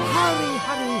 Hurry,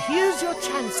 hurry, here's your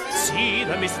chance. See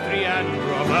the mystery and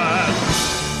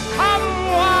romance. Come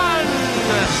one,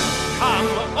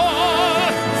 come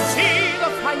all. See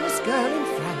the finest girl in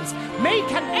France.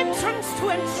 Make an entrance to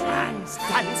entrance.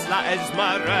 Dance La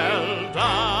Esmeralda.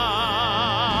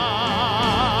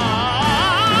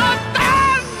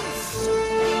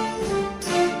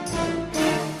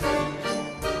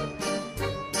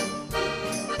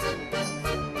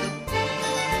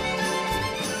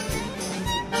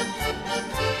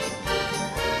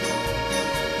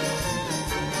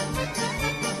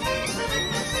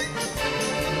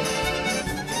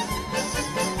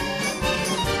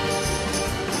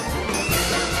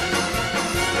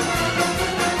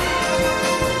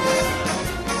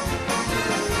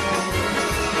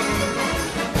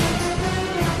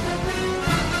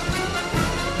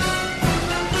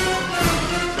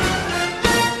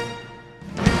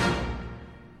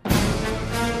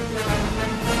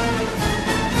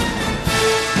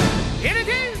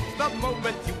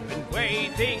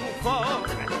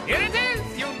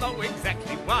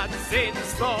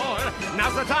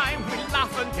 Now's the time we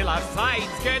laugh until our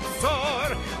sides get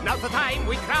sore. Now's the time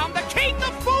we crown the king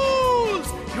of fools.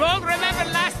 You all remember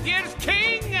last year's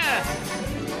king?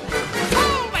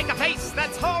 Oh, make a face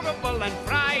that's horrible and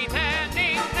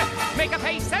frightening. Make a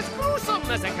face as gruesome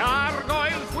as a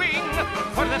gargoyle's wing.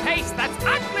 For the face that's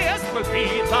ugliest will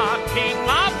be the king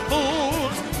of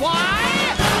fools. Why?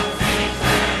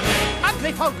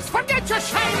 Ugly folks, forget your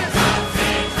shyness.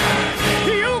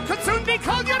 You could soon be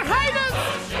called your highness.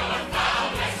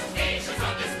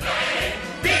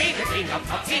 Be the king of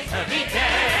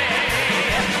topsy-turvy-day.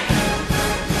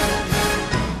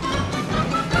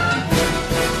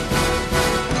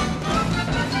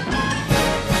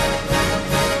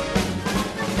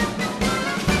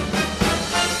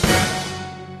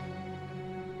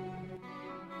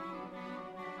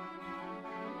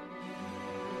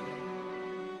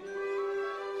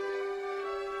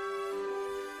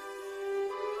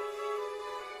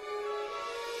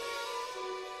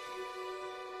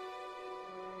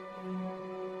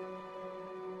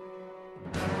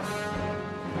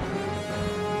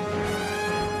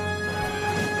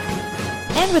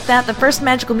 And with that, the first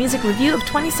Magical Music Review of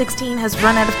 2016 has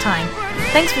run out of time.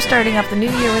 Thanks for starting off the new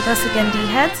year with us again,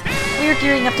 D-Heads. We are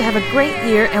gearing up to have a great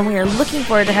year, and we are looking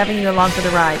forward to having you along for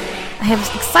the ride. I have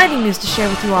exciting news to share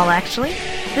with you all, actually.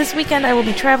 This weekend I will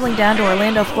be traveling down to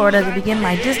Orlando, Florida to begin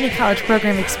my Disney College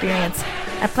Program experience.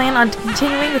 I plan on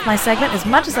continuing with my segment as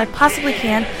much as I possibly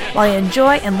can while I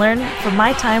enjoy and learn from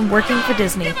my time working for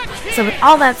Disney. So with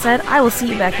all that said, I will see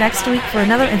you back next week for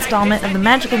another installment of the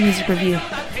Magical Music Review.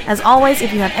 As always,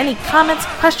 if you have any comments,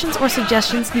 questions, or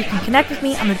suggestions, you can connect with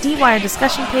me on the D-Wire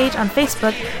discussion page on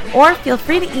Facebook, or feel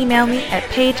free to email me at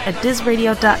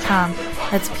paige@dizradio.com.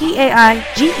 That's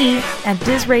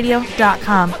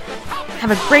PAIGE@dizradio.com. Have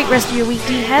a great rest of your week,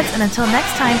 D-Heads, and until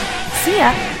next time, see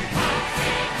ya!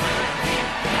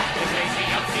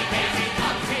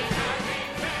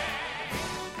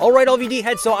 All right, all of you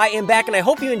D-Heads, so I am back, and I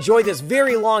hope you enjoyed this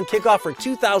very long kickoff for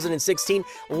 2016.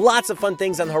 Lots of fun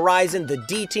things on the horizon, the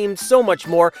D-Team, so much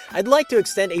more. I'd like to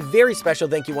extend a very special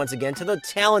thank you once again to the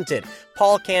talented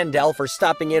Paul Candell for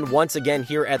stopping in once again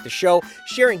here at the show,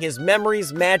 sharing his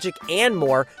memories, magic, and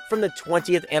more from the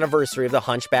 20th anniversary of The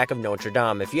Hunchback of Notre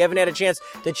Dame. If you haven't had a chance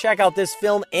to check out this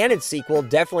film and its sequel,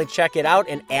 definitely check it out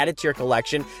and add it to your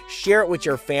collection. Share it with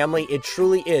your family. It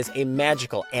truly is a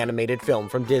magical animated film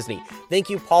from Disney. Thank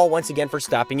you, Paul, once again for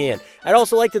stopping in. I'd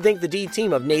also like to thank the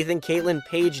D-Team of Nathan, Caitlin,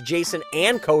 Paige, Jason,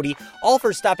 and Cody, all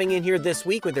for stopping in here this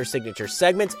week with their signature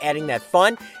segments, adding that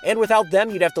fun, and without them,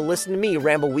 you'd have to listen to me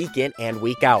ramble week in and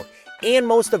week out. And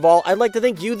most of all, I'd like to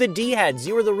thank you, the D-Heads.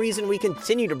 You are the reason we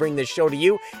continue to bring this show to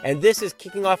you, and this is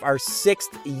kicking off our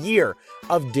 6th year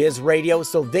of Diz Radio.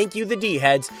 So thank you, the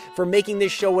D-Heads, for making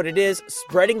this show what it is,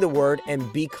 spreading the word,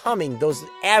 and becoming those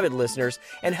avid listeners,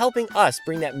 and helping us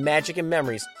bring that magic and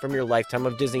memories from your lifetime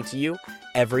of Disney to you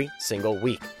every single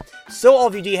week. So all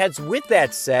of you D-Heads, with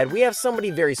that said, we have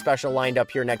somebody very special lined up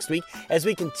here next week as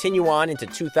we continue on into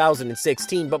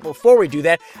 2016. But before we do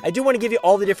that, I do want to give you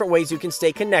all the different ways you can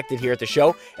stay connected here at the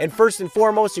show. And first and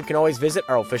foremost, you can always visit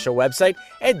our official website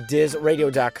at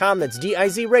dizradio.com. That's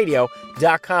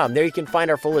dizradio.com. There you can find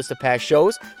our full list of past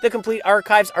shows, the complete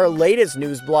archives, our latest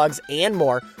news, blogs, and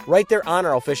more right there on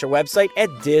our official website at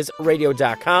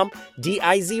dizradio.com,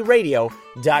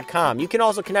 dizradio.com. You can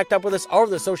also connect up with us all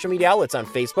over the social media outlets on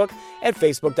Facebook at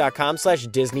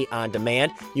facebook.com/DisneyOnDemand.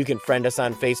 You can friend us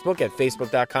on Facebook at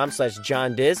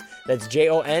facebook.com/JohnDiz. That's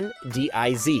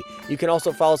JONDIZ. You can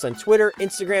also follow us on Twitter,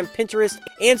 Instagram, Pinterest,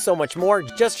 and so much more.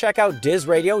 Just check out Diz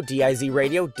Radio, DIZ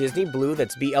Radio, Disney Blue,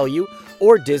 that's BLU,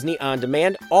 or Disney On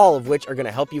Demand, all of which are going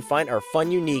to help you find our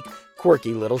fun, unique,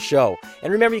 quirky little show.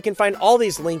 And remember, you can find all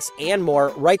these links and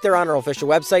more right there on our official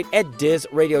website at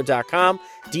dizradio.com,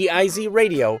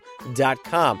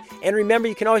 dizradio.com. And remember,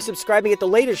 you can always subscribe and get the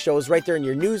latest shows right there in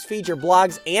your news feed, your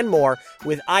blogs, and more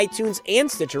with iTunes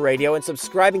and Stitcher Radio. And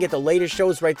subscribe and get the latest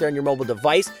shows right there on your mobile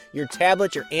device, your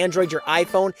tablet, your Android, your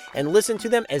iPhone, and listen to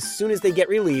them as soon as they get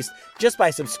released just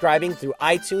by subscribing through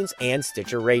iTunes and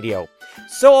Stitcher Radio.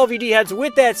 So all of you D-Heads,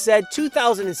 with that said,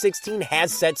 2016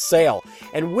 has set sail.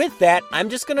 And with that, I'm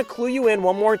just going to clue you in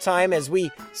one more time as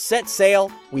we set sail,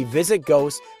 we visit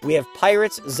ghosts, we have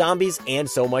pirates, zombies, and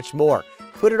so much more.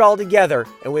 Put it all together,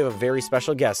 and we have a very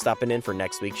special guest stopping in for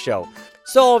next week's show.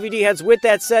 So all of you D-Heads, with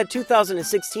that said,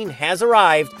 2016 has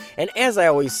arrived, and as I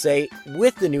always say,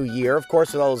 with the new year, of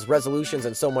course, with all those resolutions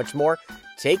and so much more,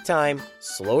 take time,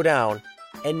 slow down,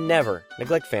 and never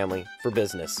neglect family for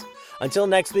business. Until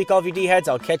next week, all of you D-Heads,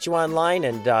 I'll catch you online,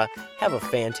 and have a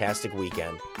fantastic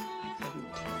weekend.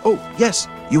 Oh, yes,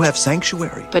 you have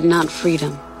sanctuary. But not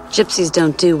freedom. Gypsies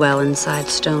don't do well inside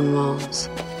stone walls.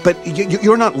 But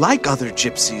you're not like other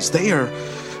gypsies. They are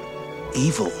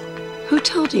evil. Who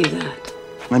told you that?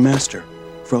 My master,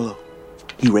 Frollo.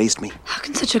 He raised me. How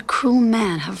can such a cruel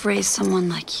man have raised someone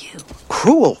like you?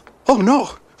 Cruel? Oh,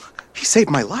 no. He saved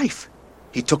my life.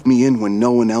 He took me in when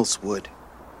no one else would.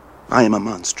 I am a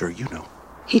monster, you know.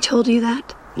 He told you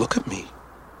that? Look at me.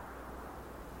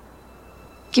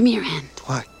 Give me your hand.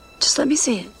 What? Just let me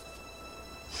see it.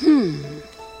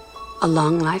 A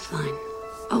long lifeline.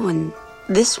 Oh, and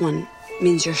this one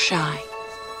means you're shy.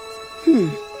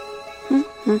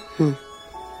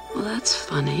 Well, that's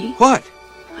funny. What?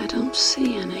 I don't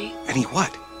see any. Any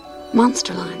what?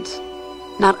 Monster lines.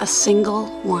 Not a single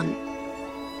one.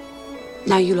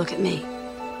 Now you look at me.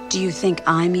 Do you think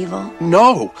I'm evil?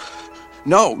 No.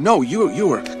 No, you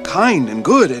were kind and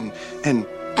good and... And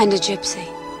a gypsy.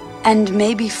 And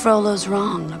maybe Frollo's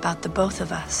wrong about the both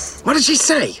of us. What did she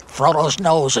say? Frollo's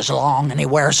nose is long and he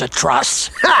wears a truss.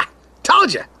 Ha!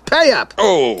 Told you. Pay up.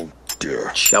 Oh,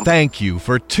 dear. Thank you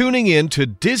for tuning in to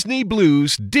Disney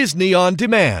Blues Disney on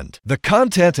Demand. The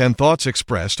content and thoughts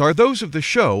expressed are those of the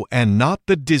show and not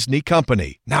the Disney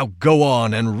Company. Now go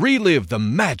on and relive the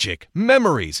magic,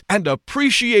 memories, and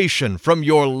appreciation from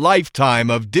your lifetime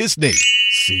of Disney.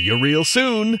 See you real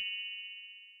soon.